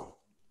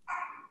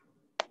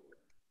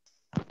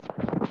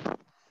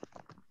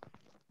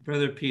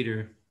 Brother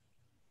Peter.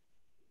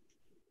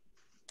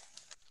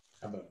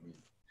 How about me?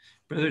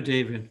 Brother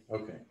David.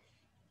 Okay.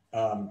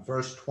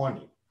 Verse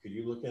 20. Could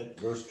you look at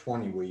verse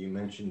 20 where you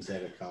mentioned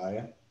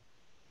Zedekiah?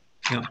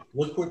 Yeah.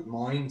 Look what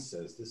mine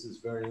says. This is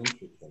very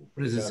interesting.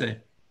 What does it say?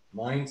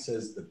 Mine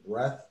says, the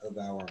breath of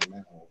our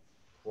mouth,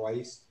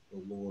 Christ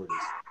the Lord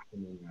is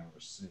healing our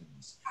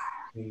sins.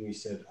 Whom we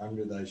said,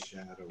 under thy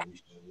shadow we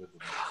shall live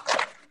among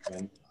the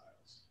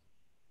Gentiles.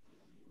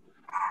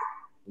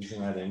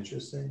 Isn't that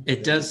interesting?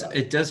 It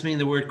does mean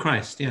the word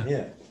Christ, yeah.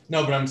 Yeah.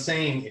 No, but I'm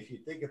saying, if you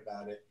think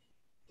about it,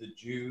 the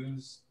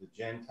Jews, the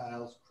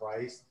Gentiles,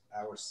 Christ,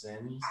 our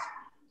sins.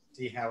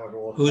 See how it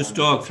all. Whose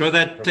dog? Throw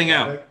that thing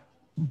out.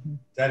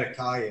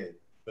 Zedekiah,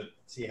 but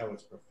see how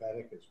it's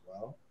prophetic as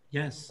well.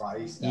 Yes.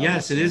 Christ.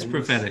 Yes, it is sins,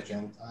 prophetic.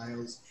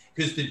 Gentiles,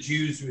 because the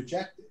Jews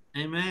rejected.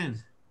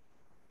 Amen.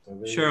 So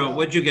Cheryl,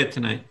 what'd you get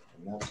tonight?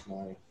 And that's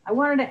my. I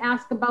wanted to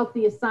ask about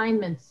the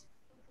assignments.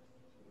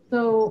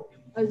 So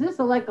is this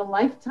like a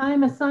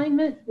lifetime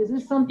assignment? Is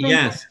this something?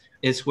 Yes,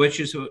 it's what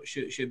you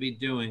should be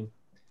doing.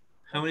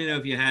 How many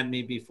of you had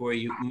me before?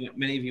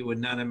 Many of you would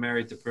not have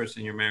married the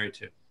person you're married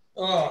to.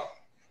 Oh.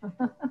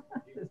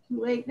 It's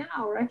too late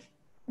now, right?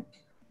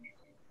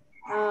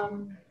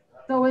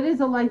 So it is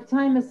a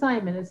lifetime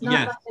assignment. It's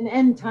not like an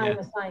end time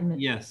assignment.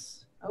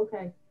 Yes.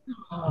 Okay.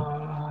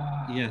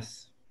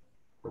 Yes.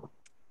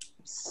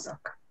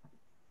 Suck.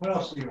 What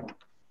else do you want?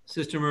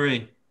 Sister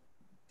Marie,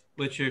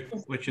 what's your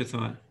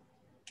thought?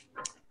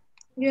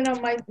 You know,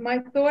 my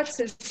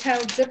thoughts is how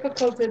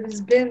difficult it has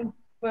been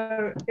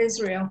for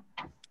Israel.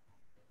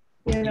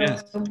 You know,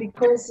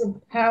 because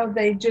of how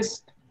they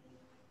just,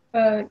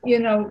 you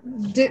know,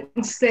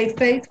 didn't stay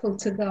faithful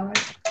to God.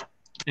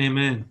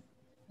 Amen.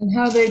 And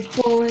how they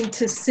fall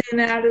into sin,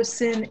 out of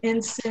sin,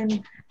 in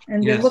sin,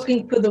 and they're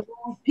looking for the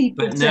wrong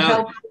people to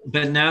help.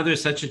 But now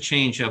there's such a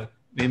change of,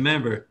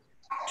 remember,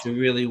 to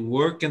really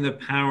work in the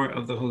power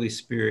of the Holy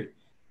Spirit,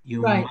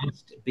 you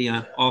must be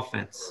on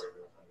offense.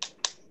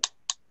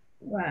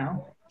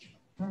 Wow.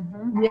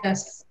 Mm-hmm.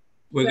 Yes.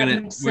 We're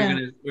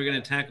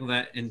gonna tackle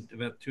that in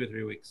about 2 or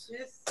 3 weeks.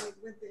 Yes,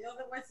 with the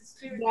otherwise the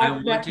spirit. I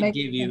want to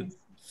give you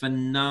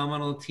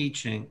phenomenal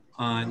teaching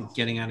on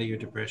getting out of your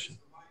depression.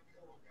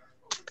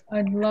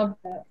 I'd love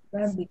that.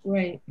 That'd be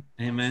great.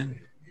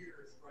 Amen.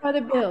 Father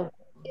Bill,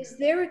 is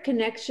there a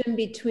connection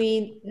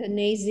between the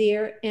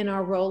Nazir and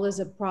our role as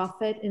a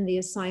prophet in the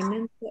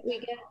assignment that we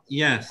get?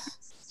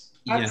 Yes.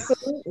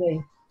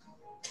 Absolutely.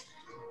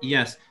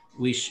 Yes.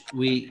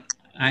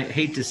 I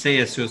hate to say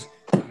it, so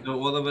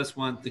all of us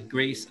want the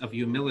grace of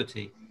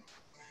humility,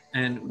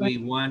 and we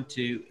want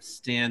to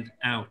stand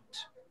out.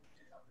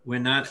 We're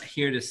not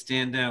here to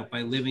stand out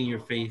by living your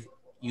faith.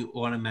 You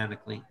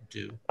automatically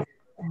do.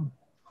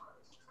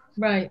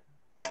 Right.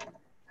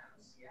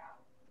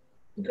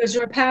 Because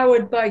you're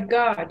empowered by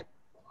God,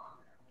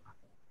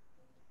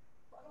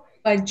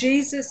 by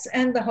Jesus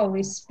and the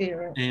Holy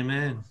Spirit.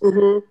 Amen.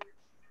 Mm-hmm.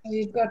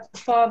 You've got the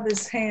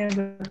Father's hand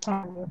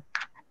upon you.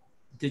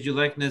 Did you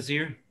like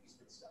Nazir?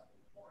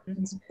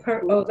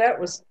 Oh, that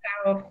was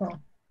powerful.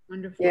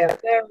 Wonderful. Yeah,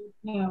 very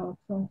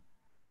powerful.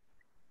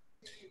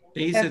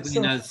 Basically,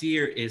 Absolutely.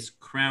 Nazir is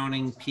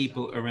crowning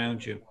people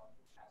around you.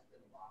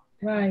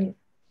 Right.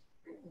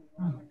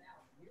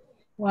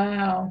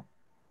 Wow.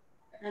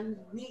 And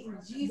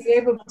Jesus be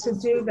able to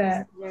do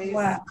that.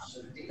 Wow.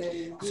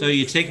 So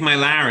you take my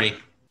Larry,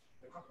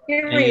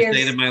 Here and he you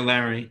say is. to my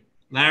Larry,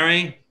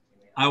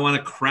 I want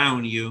to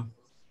crown you.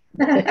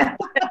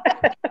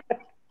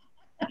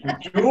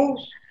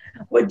 Jules?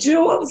 With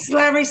Jules,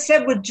 Larry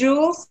said with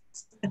Jules?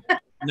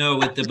 No,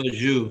 with the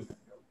bajou.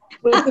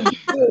 With the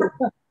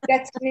Jules.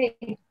 That's me.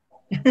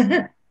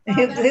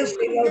 He'll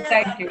say no,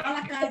 thank you.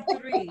 Malachi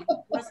 3.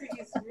 Was it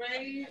his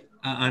ray?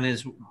 On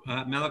his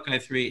Malachi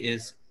 3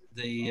 is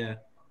the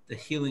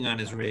healing on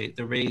his ray,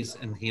 the rays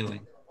and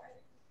healing.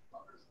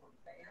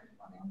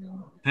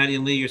 Patty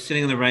and Lee, you're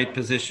sitting in the right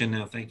position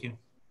now. Thank you.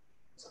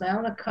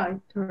 Malachi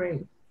 3.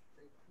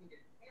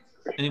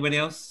 Anybody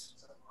else?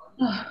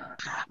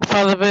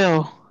 Father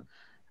Bill,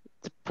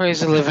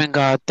 praise the living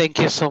God. Thank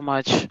you so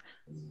much.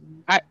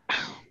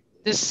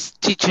 This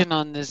teaching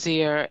on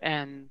Nazir,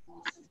 and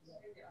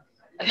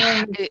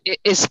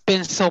it's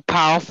been so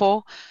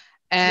powerful.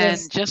 And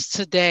just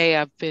today,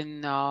 I've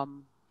been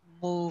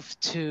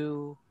moved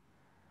to,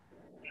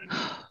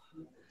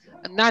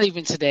 not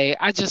even today,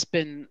 I just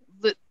been,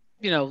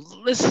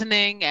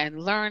 listening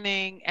and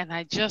learning, and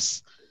I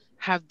just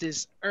have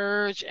this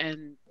urge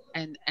and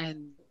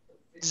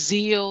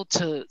zeal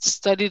to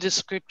study the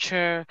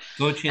scripture.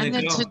 Go,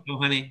 Gina, go,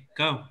 honey,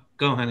 go,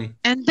 honey.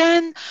 And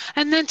then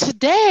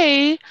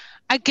today,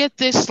 I get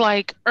this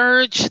like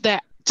urge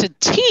that to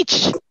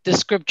teach the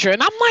scripture,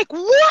 and I'm like,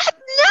 what?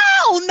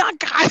 No, not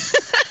God.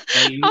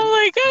 I'm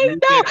like,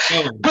 no.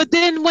 But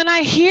then when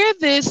I hear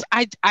this,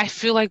 I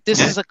feel like this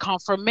is a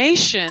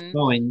confirmation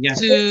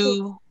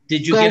to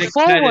Did you go get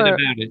excited forward.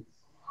 about it?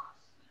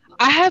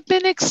 I have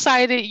been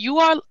excited.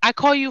 I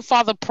call you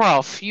Father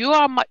Prof. You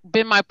are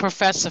been my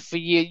professor for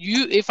years.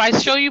 If I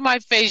show you my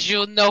face,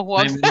 you'll know who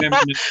I'm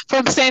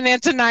from St.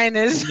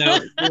 Antoninus. No,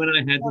 you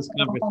and I had this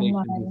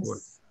conversation before.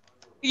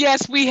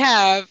 Yes, we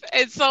have.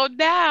 And so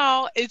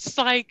now it's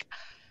like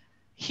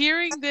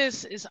hearing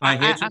this is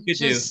Here's what you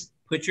do.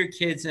 Put your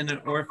kids in an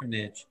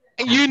orphanage.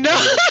 You know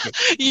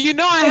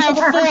I have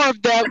 4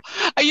 of them.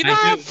 I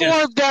have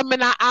 4 of them,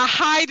 and I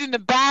hide in the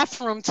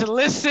bathroom to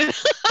listen.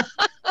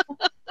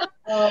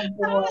 Oh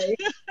boy.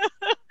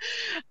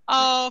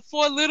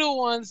 4 little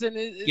ones, and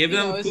give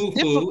them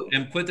foo-foo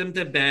and put them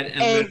to bed and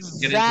let them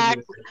get into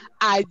the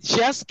I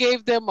just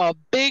gave them a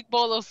big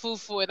bowl of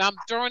foo-foo, and I'm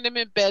throwing them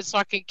in bed so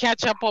I can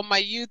catch up on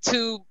my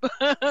YouTube.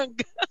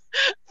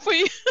 for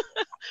you.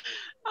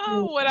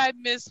 Oh, what I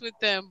miss with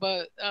them,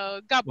 but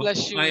God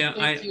bless you.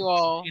 Thank you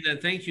all.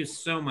 Thank you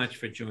so much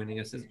for joining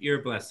us. You're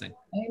a blessing.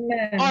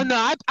 Amen. Oh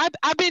no,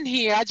 I've been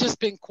here. I just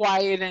been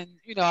quiet, and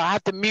I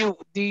have to mute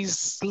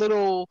these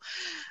little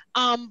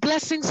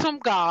blessings from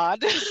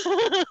God.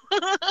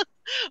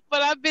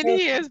 But I've been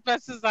here as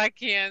best as I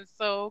can.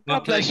 So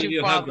God Can I bless give you,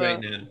 you a hug Father.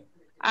 right now?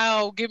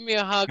 Oh, give me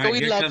a hug. All right, We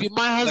here love comes you.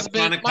 My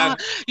husband, electronic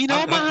hug. you know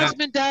Hug, what my hug, hug.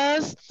 husband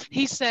does?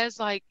 He says,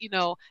 like,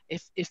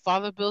 if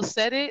Father Bill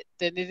said it,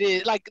 then it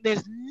is. Like,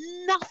 there's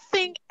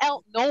nothing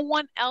else, no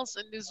one else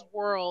in this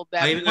world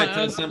that I even my got to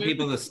tell some husband.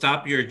 people to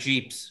stop your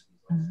Jeeps.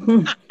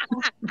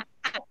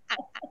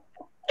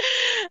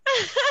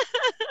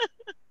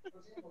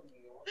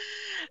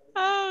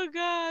 Oh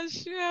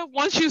gosh, yeah.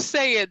 Once you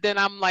say it, then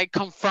I'm like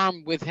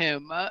confirmed with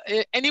him.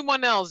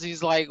 Anyone else,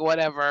 he's like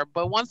whatever.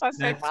 But once I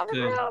say That's Father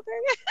good. Bill,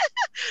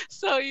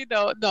 so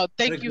no.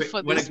 Thank you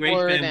for What a this great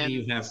word family and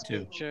you have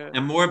too, scripture.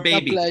 and more God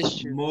babies.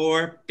 bless you.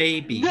 More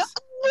babies. No,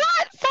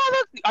 what, Father?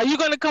 Are you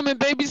gonna come and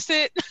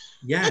babysit?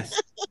 Yes,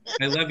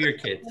 I love your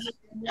kids.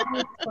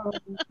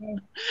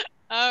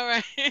 All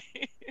right.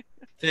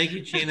 Thank you,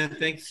 Gina.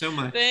 Thanks so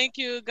much. Thank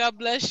you. God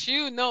bless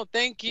you. No,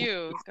 thank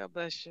you. God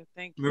bless you.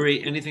 Thank you.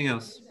 Marie, anything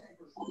else?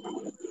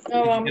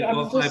 No, Did you get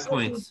all 5 just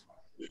points?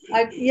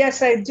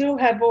 yes, I do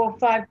have all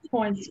 5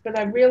 points, but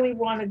I really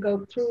want to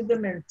go through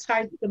them and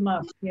type them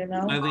up,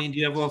 Eileen, do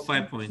you have all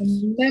 5 points?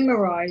 And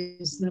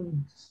memorize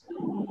them.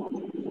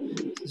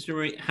 Sister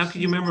Marie, how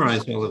can you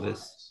memorize all of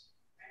this?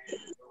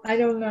 I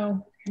don't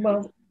know.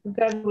 Well,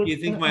 Do you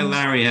think my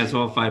Larry has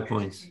all 5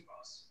 points?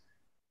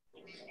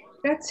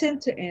 That's him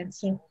to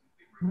answer.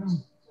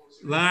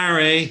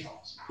 Larry.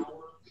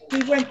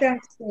 He went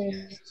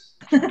downstairs.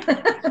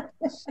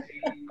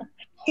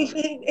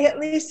 At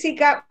least he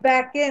got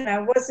back in.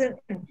 I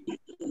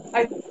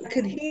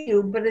could hear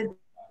you, but it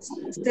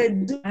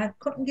said I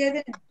couldn't get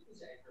in.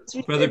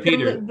 Brother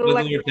Peter, what did the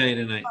Lord tell you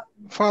tonight?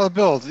 Father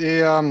Bill,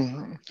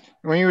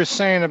 when you were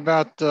saying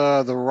about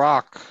the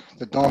rock,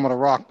 the Dome of the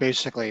Rock,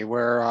 basically,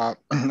 where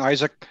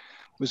Isaac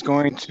was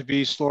going to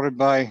be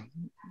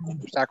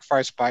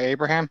sacrificed by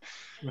Abraham,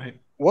 right?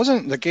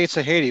 Wasn't the gates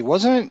of Hades?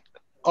 Wasn't it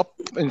up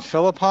in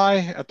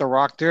Philippi at the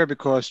rock there?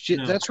 Because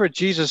that's where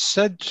Jesus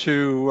said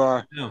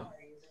to. No,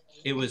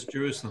 it was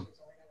Jerusalem.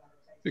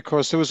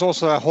 Because there was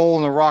also that hole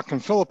in the rock in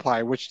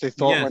Philippi, which they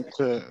thought went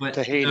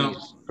to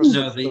Hades.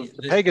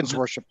 The pagans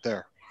worshipped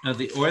there. No,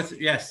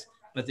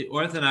 but the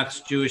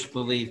Orthodox Jewish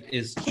belief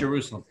is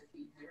Jerusalem.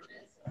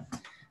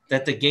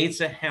 That the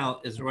gates of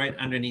hell is right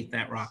underneath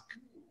that rock.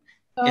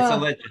 It's a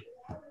legend.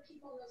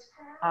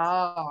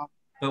 Oh.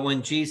 But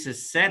when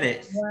Jesus said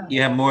it,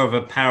 you have more of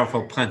a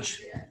powerful punch.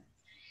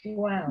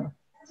 Wow.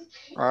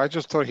 I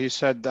just thought he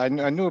said, I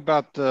knew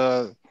about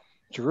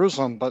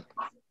Jerusalem, but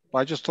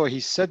I just thought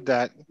he said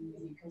that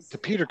to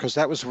Peter because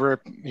that was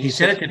where he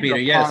said it to Peter,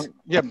 yes.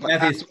 Yeah, but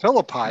at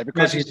Philippi,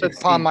 because he said,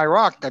 upon my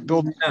rock, I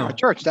built a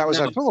church. That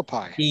was at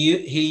Philippi.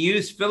 He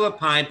used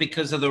Philippi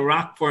because of the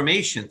rock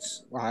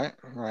formations. Right.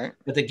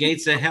 But the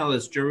gates of hell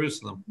is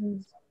Jerusalem.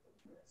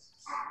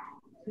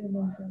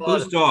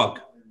 Whose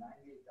dog?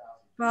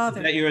 Father.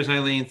 Is that yours,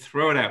 Eileen?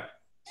 Throw it out.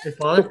 Hey,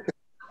 Father.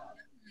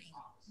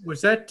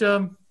 Was that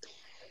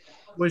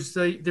was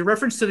the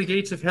reference to the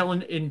gates of hell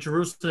in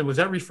Jerusalem? Was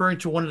that referring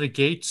to one of the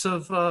gates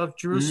of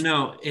Jerusalem?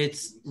 No,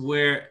 it's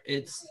where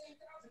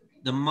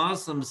the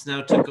Muslims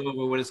now took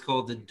over what is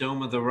called the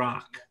Dome of the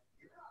Rock,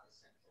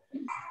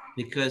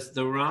 because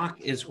the rock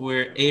is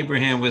where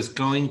Abraham was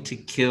going to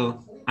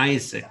kill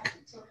Isaac.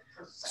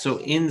 So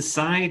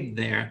inside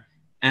there,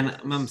 and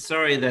I'm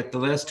sorry that the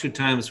last 2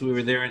 times we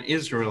were there in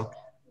Israel,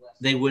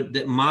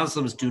 the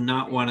Muslims do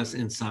not want us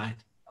inside.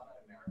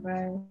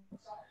 Right.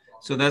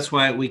 So that's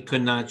why we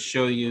could not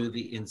show you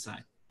the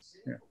inside.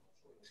 Yeah.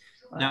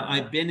 Now,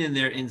 I've been in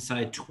there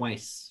inside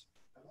twice.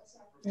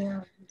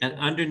 Yeah. And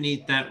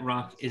underneath that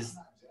rock is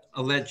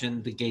a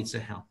legend, the gates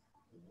of hell.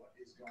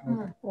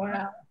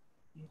 Wow.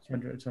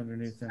 It's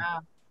underneath there.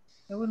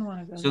 I wouldn't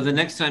want to go. So the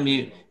next time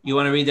you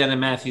want to read that in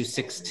Matthew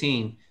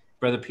 16,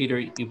 Brother Peter,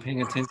 you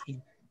paying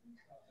attention?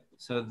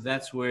 So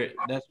that's where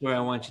I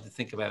want you to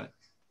think about it.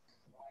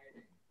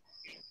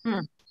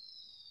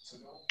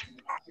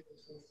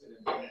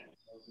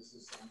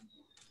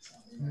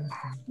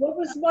 What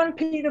was 1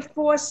 Peter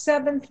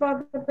 4:7,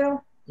 Father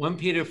Bill? 1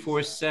 Peter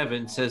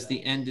 4:7 says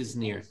the end is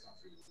near.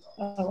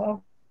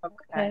 Oh,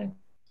 okay.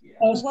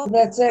 Oh, so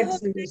that's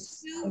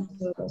Exodus.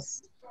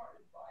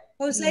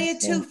 Hosea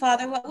 2,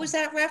 Father, what was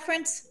that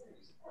reference?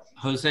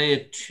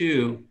 Hosea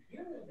 2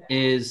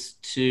 is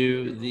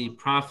to the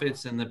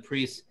prophets and the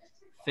priests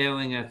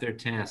failing at their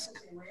task.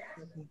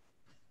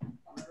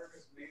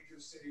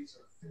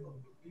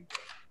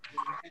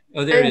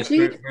 Oh, there it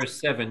is,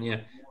 verse 7,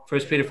 yeah.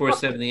 1 Peter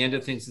 4:7, the end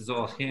of things is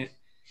all hand,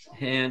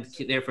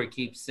 therefore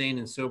keep sane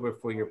and sober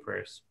for your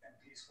prayers.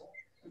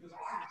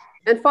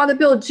 And Father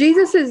Bill,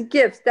 Jesus's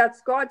gifts,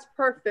 that's God's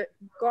purpose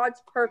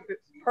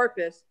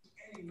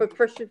for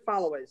Christian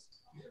followers.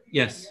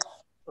 Yes.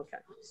 Okay.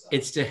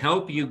 It's to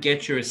help you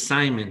get your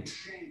assignment.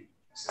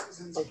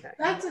 Okay.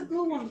 That's a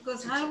good one,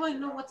 because how do I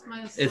know what's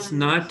my assignment? It's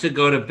not to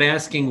go to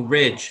Basking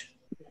Ridge.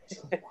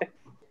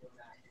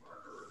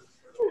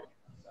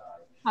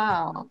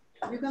 Oh.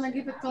 You're gonna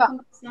give a couple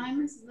of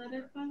assignments, is that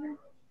it, Father?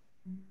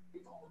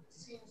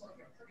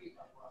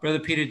 Brother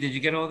Peter, did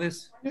you get all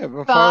this? Yeah,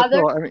 but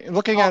Father? I mean,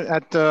 looking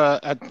at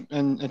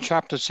in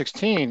chapter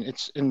 16,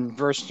 it's in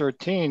verse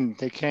 13.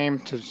 They came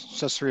to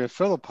Caesarea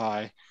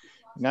Philippi,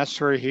 and that's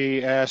where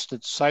he asked the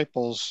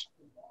disciples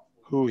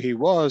who he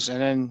was, and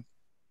then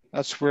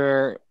that's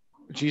where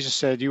Jesus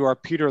said, "You are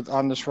Peter.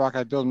 On this rock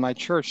I build my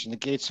church, and the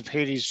gates of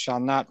Hades shall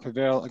not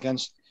prevail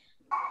against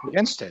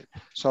it."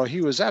 So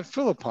he was at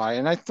Philippi,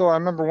 and I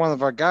remember one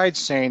of our guides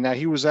saying that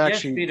he was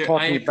actually Peter, I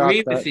talking agree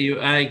about with that. you.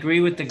 I agree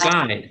with the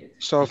guide.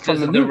 So because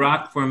from of the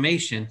rock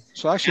formation.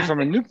 So actually, from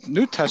a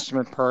New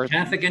Testament part,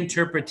 Catholic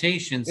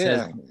interpretation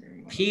says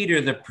Peter,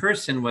 the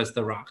person, was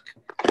the rock.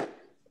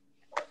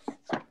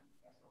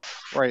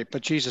 Right,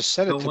 but Jesus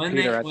said it to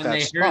Peter at that spot. When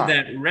they heard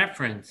that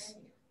reference,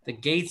 the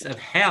gates of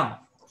hell.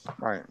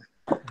 Right.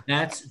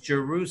 That's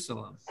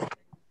Jerusalem.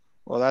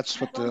 Well, that's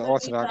what the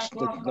Orthodox, that's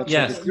what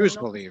the Jews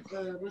believe.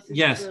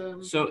 Yes.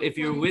 So if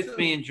you're with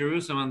me in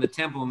Jerusalem on the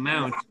Temple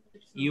Mount,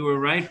 you were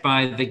right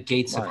by the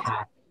gates of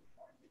hell.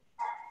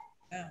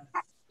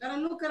 Gotta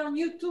look it on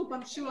YouTube.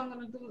 I'm sure I'm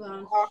gonna do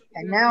that.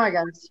 Okay, now I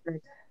got it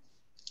straight.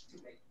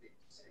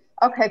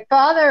 Okay,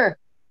 Father,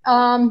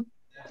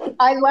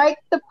 I like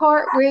the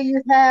part where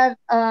you have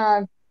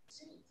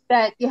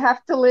that you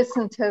have to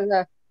listen to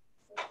the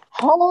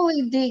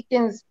holy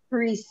deacons,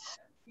 priests,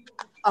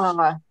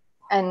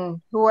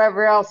 and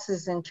whoever else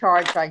is in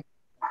charge, like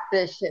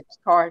bishops,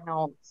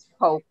 cardinals,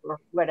 pope,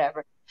 or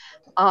whatever,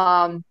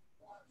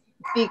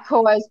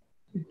 because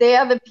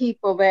they're the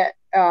people that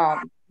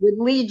would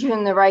lead you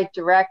in the right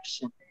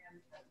direction.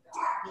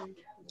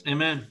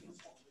 Amen.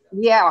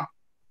 Yeah.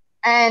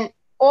 And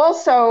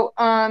also,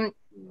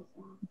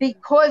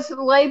 because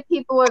the lay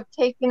people have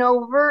taken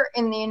over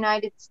in the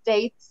United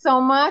States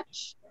so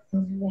much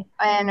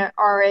and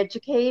are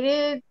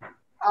educated,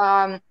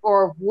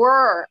 or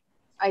were,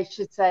 I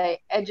should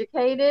say,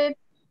 educated,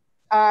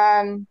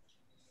 I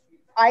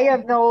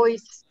have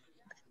always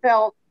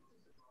felt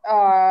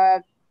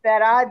that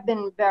I've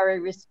been very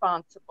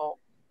responsible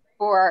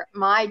for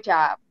my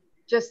job,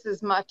 just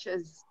as much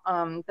as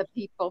the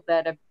people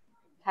that have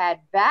had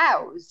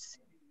vows,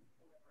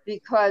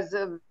 because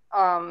of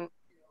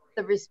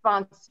the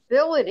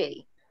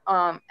responsibility,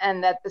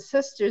 and that the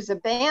sisters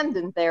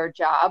abandoned their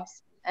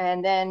jobs.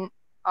 And then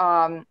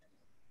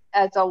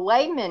as a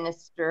lay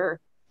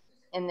minister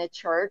in the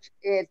church,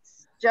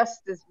 it's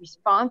just as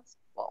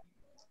responsible.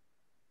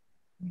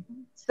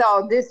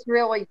 So this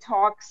really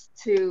talks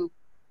to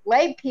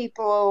lay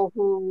people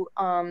who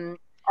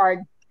are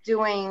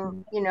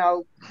doing,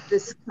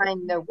 this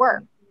kind of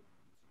work.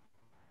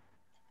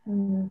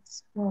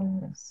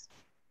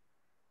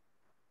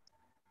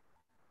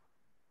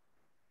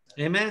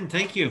 Amen.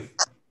 Thank you.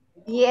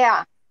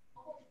 Yeah.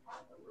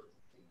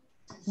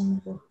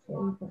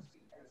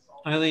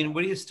 Eileen,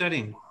 what are you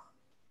studying?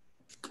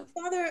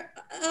 Father,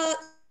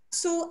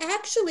 so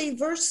actually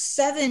verse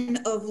 7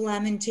 of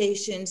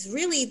Lamentations,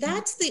 really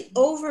that's the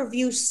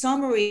overview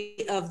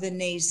summary of the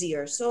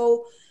Nazir.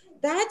 So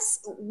that's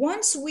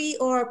once we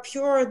are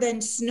purer than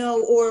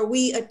snow, or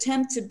we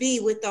attempt to be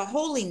with the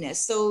holiness.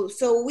 So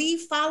we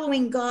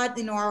following God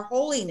in our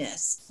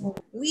holiness,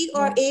 we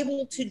are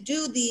able to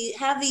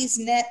have these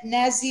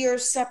Nazir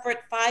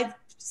separate 5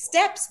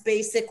 steps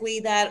basically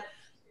that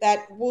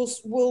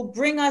will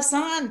bring us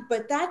on,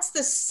 but that's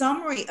the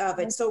summary of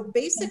it. So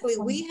basically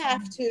we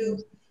have to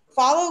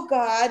follow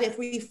God. If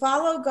we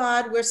follow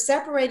God, we're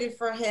separated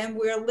from him,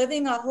 we're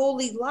living a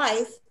holy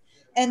life,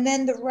 and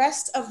then the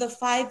rest of the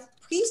 5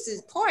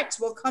 parts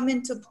will come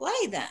into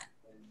play then.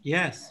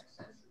 Yes.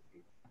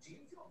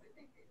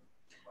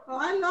 Oh,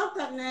 I love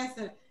that,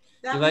 Nazir.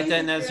 You like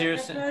that, Nazir?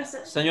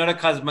 Señora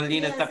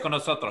Casmalina está con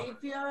nosotros.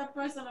 If you're a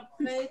person of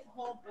faith,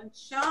 hope, and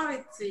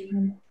charity,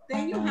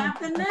 then you have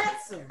the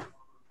Nazir.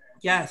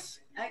 Yes.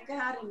 I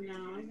got it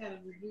now. I got to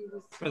review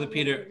this. Brother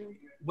Peter,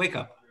 wake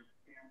up.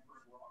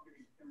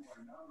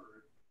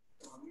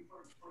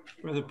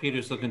 Brother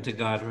Peter's looking to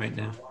God right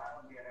now.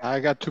 I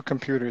got 2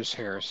 computers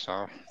here,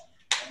 so.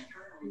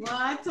 Well,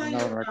 I tell you,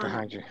 right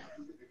behind you.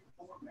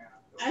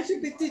 I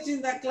should be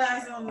teaching that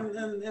class on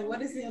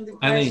what is it, on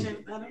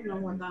depression? I don't know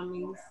what that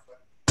means.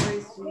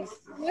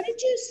 What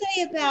did you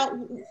say about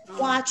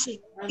watching?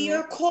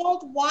 You're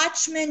called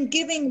watchmen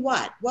giving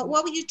what? What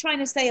were you trying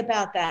to say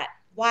about that?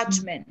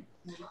 Watchmen.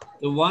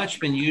 The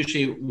watchmen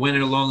usually went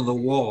along the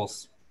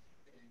walls,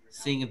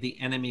 seeing if the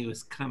enemy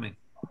was coming.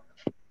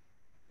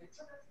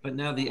 But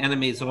now the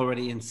enemy is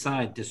already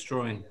inside,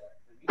 destroying.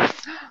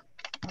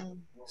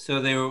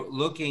 So they were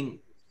looking,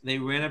 they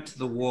ran up to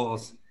the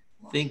walls,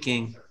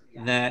 thinking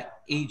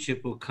that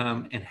Egypt will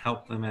come and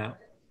help them out.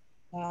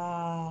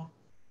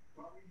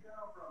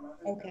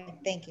 Okay,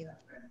 thank you.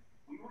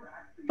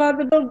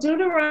 Father Bill,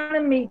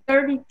 Deuteronomy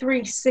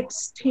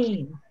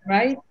 33:16,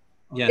 right?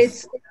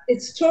 Yes.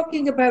 It's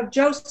talking about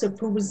Joseph,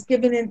 who was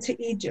given into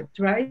Egypt,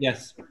 right?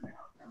 Yes.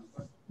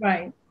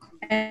 Right.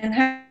 and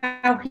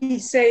how he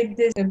saved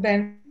this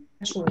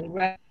eventually,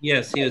 right?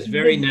 Yes, he was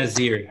very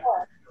Nazir.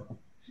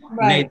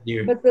 Right.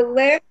 Nazir. But the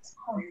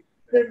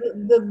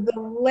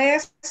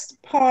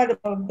last part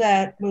of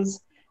that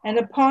was, and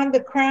upon the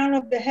crown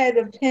of the head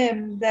of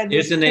him that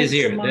Here's is the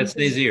Nazir. prince That's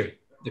among Nazir,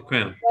 the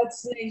crown.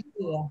 That's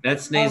Nazir.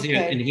 That's Nazir.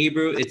 Okay. In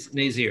Hebrew, it's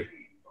Nazir.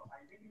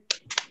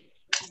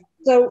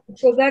 So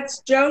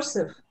that's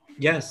Joseph.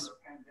 Yes.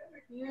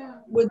 Yeah.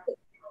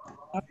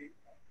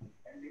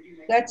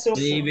 That's And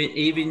awesome.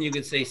 even you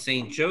could say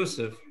Saint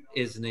Joseph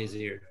is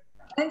Nazir.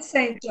 And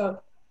Saint Joseph.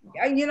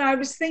 You know, I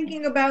was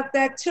thinking about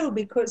that too,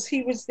 because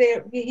he was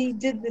there. He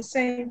did the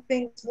same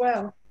thing as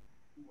well.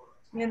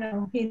 You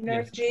know, he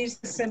nursed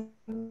Jesus and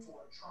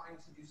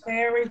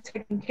Mary,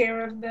 taking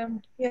care of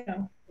them. You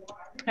know,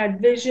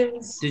 had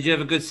visions. Did you have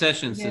a good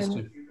session,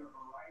 sister?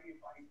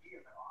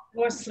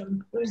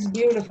 Awesome. It was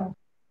beautiful.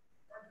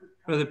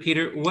 Brother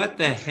Peter, what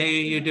the hell are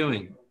you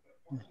doing?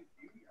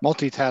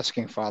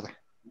 Multitasking, Father.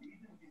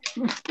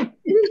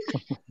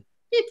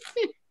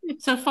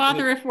 So,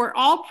 Father, if we're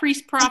all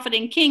priest, prophet,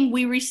 and king,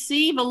 we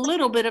receive a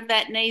little bit of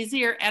that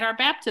Nazir at our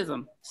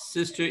baptism.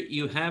 Sister,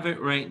 you have it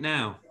right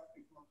now.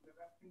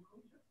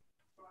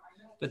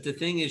 But the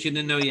thing is, you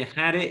didn't know you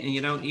had it and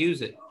you don't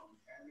use it.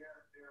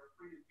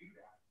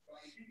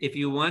 If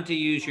you want to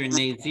use your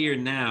Nazir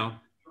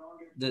now,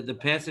 the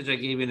passage I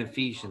gave you in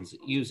Ephesians,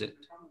 use it.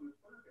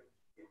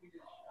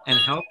 And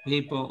help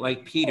people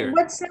like Peter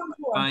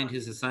find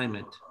his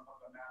assignment.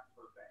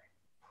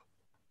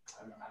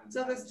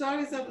 So the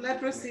stories of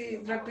leprosy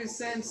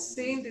represent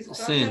sin,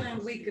 destruction,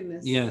 and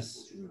weakness.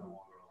 Yes.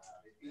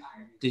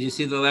 Did you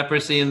see the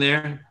leprosy in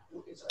there?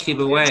 Keep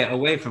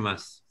away from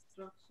us.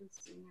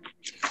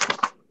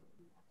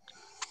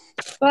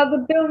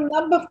 Father Bill,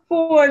 number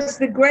 4 is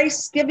the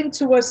grace given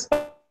to us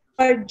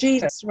by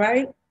Jesus,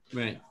 right?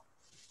 Right.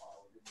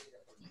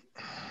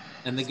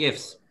 And the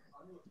gifts.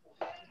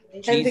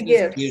 And Jesus the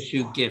gifts. gives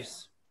you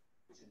gifts.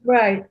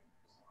 Right.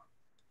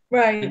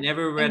 Right. I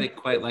never read it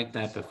quite like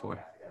that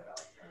before.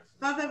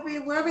 Father,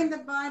 where in the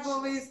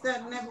Bible is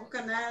that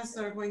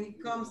Nebuchadnezzar when he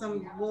comes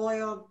and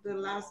boiled the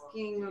last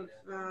king of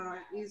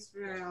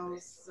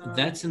Israel's?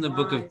 That's in the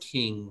book of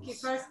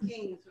Kings. First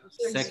Kings.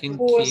 Second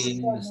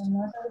Kings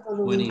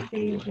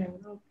 24.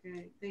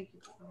 Okay, thank you.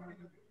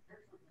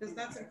 Because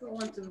that's a good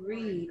one to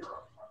read.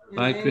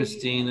 Bye,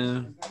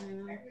 Christina.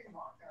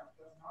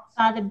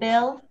 Father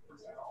Bill?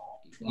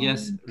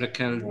 Yes,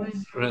 Raquel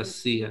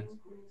Garcia.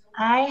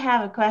 I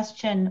have a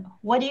question.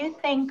 What do you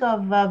think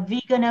of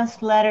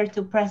Veganist letter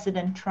to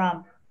President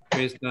Trump?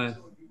 Praise God.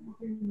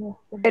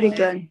 Very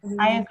good.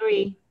 I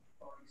agree.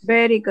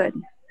 Very good.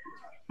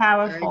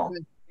 Powerful.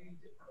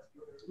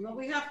 Well,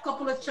 we have a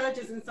couple of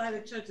churches inside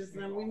the churches,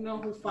 and we know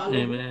who follows.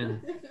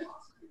 Amen.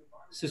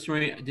 Sister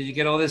Marie, did you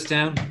get all this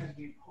down?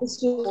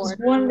 This was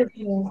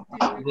wonderful.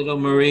 Little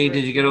Marie,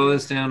 did you get all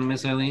this down,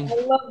 Miss Eileen? I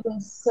love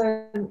this.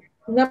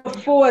 Number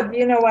 4,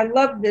 you know, I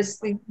love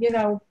this.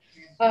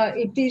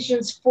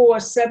 Ephesians 4,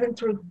 7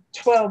 through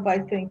 12, I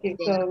think it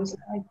goes.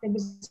 I think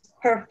it's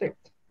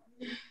perfect.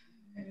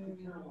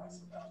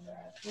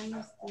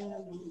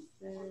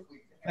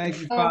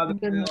 Thank you, Father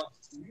Bill.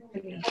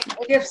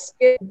 Gifts.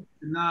 Good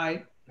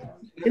night.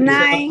 Good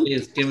night.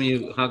 Please give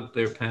me a hug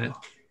there, Pat.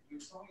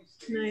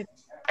 Good night.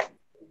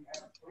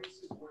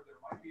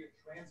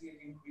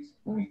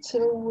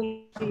 Until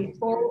we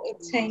all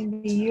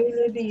attain the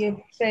unity of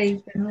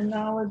faith and the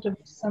knowledge of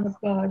the Son of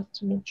God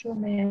to mature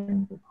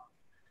man.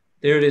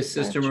 There it is,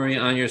 Sister Marie,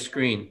 on your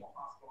screen.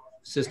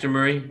 Sister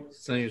Marie,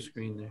 it's on your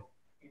screen there.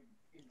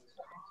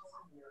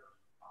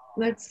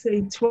 Let's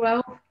see,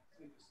 12.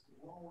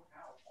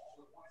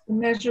 The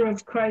measure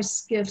of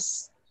Christ's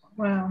gifts.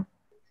 Wow.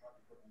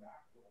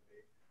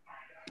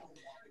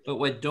 But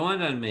what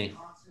dawned on me,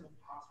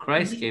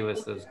 Christ gave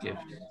us those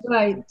gifts.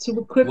 Right, to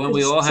equip when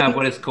we all have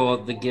what is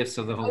called the gifts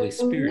of the Holy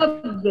Spirit. I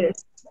love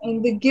this.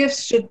 And the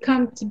gifts should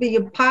come to be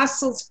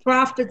apostles,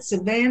 prophets,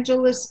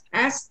 evangelists,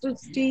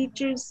 pastors,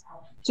 teachers,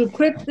 to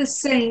equip the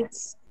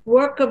saints,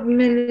 work of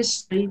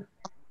ministry,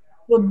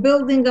 for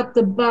building up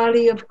the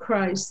body of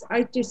Christ.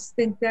 I just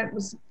think that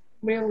was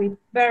really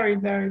very,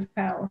 very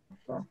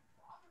powerful.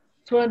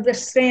 To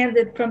understand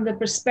it from the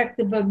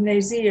perspective of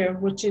Nazir,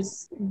 which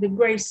is the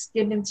grace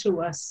given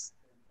to us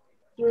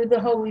through the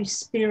Holy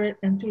Spirit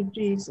and through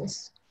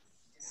Jesus.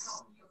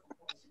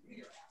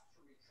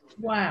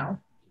 Wow.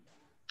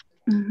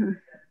 Mm-hmm.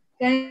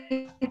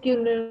 Thank you,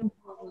 Lou.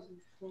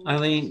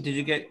 Eileen, did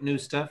you get new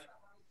stuff?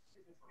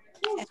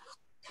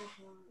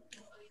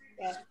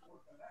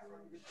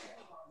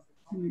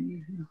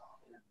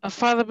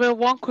 Father Bill,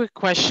 one quick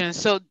question.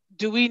 So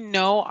do we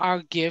know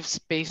our gifts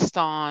based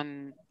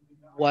on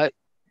what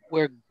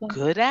we're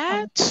good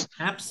at?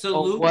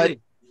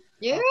 Absolutely.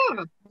 Yeah.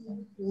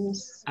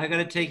 I got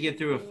to take you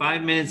through a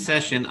 5-minute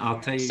session. I'll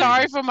tell you.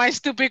 Sorry for my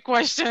stupid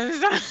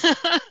questions.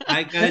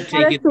 I got to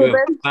take you through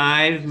a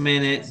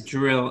 5-minute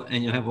drill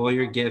and you'll have all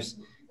your gifts.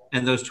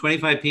 And those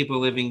 25 people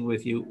living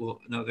with you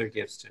will know their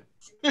gifts too.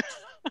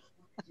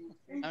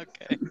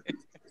 Okay.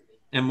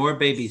 And more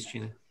babies,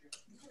 Gina.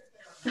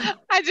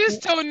 I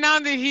just told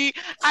Nanda he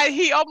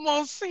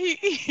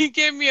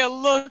gave me a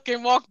look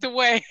and walked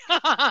away.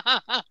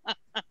 I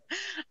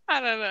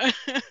don't know.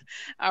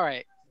 All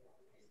right.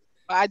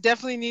 I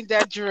definitely need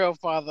that drill,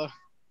 Father.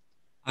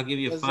 I'll give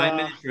you a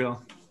 5-minute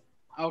drill.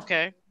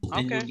 Okay.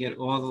 And you'll get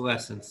all the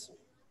lessons.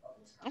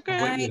 Okay.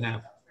 Of what you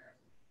have.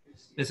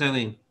 Miss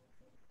Eileen.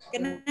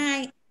 Good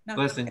night. No,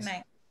 Blessings.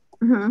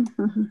 good night.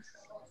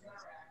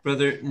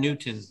 Brother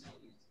Newton.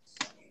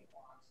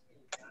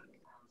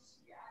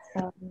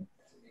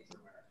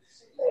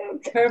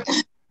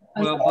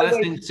 Well,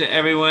 blessings to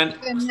everyone.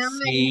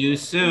 See you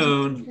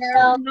soon. See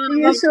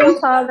you soon,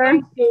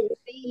 Father.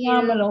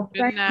 Phenomenal.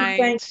 Good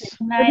night.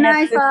 Good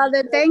night,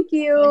 Father. Thank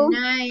you. Good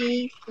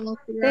night.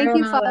 Thank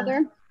you,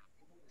 Father.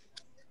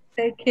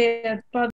 Take care. Bye.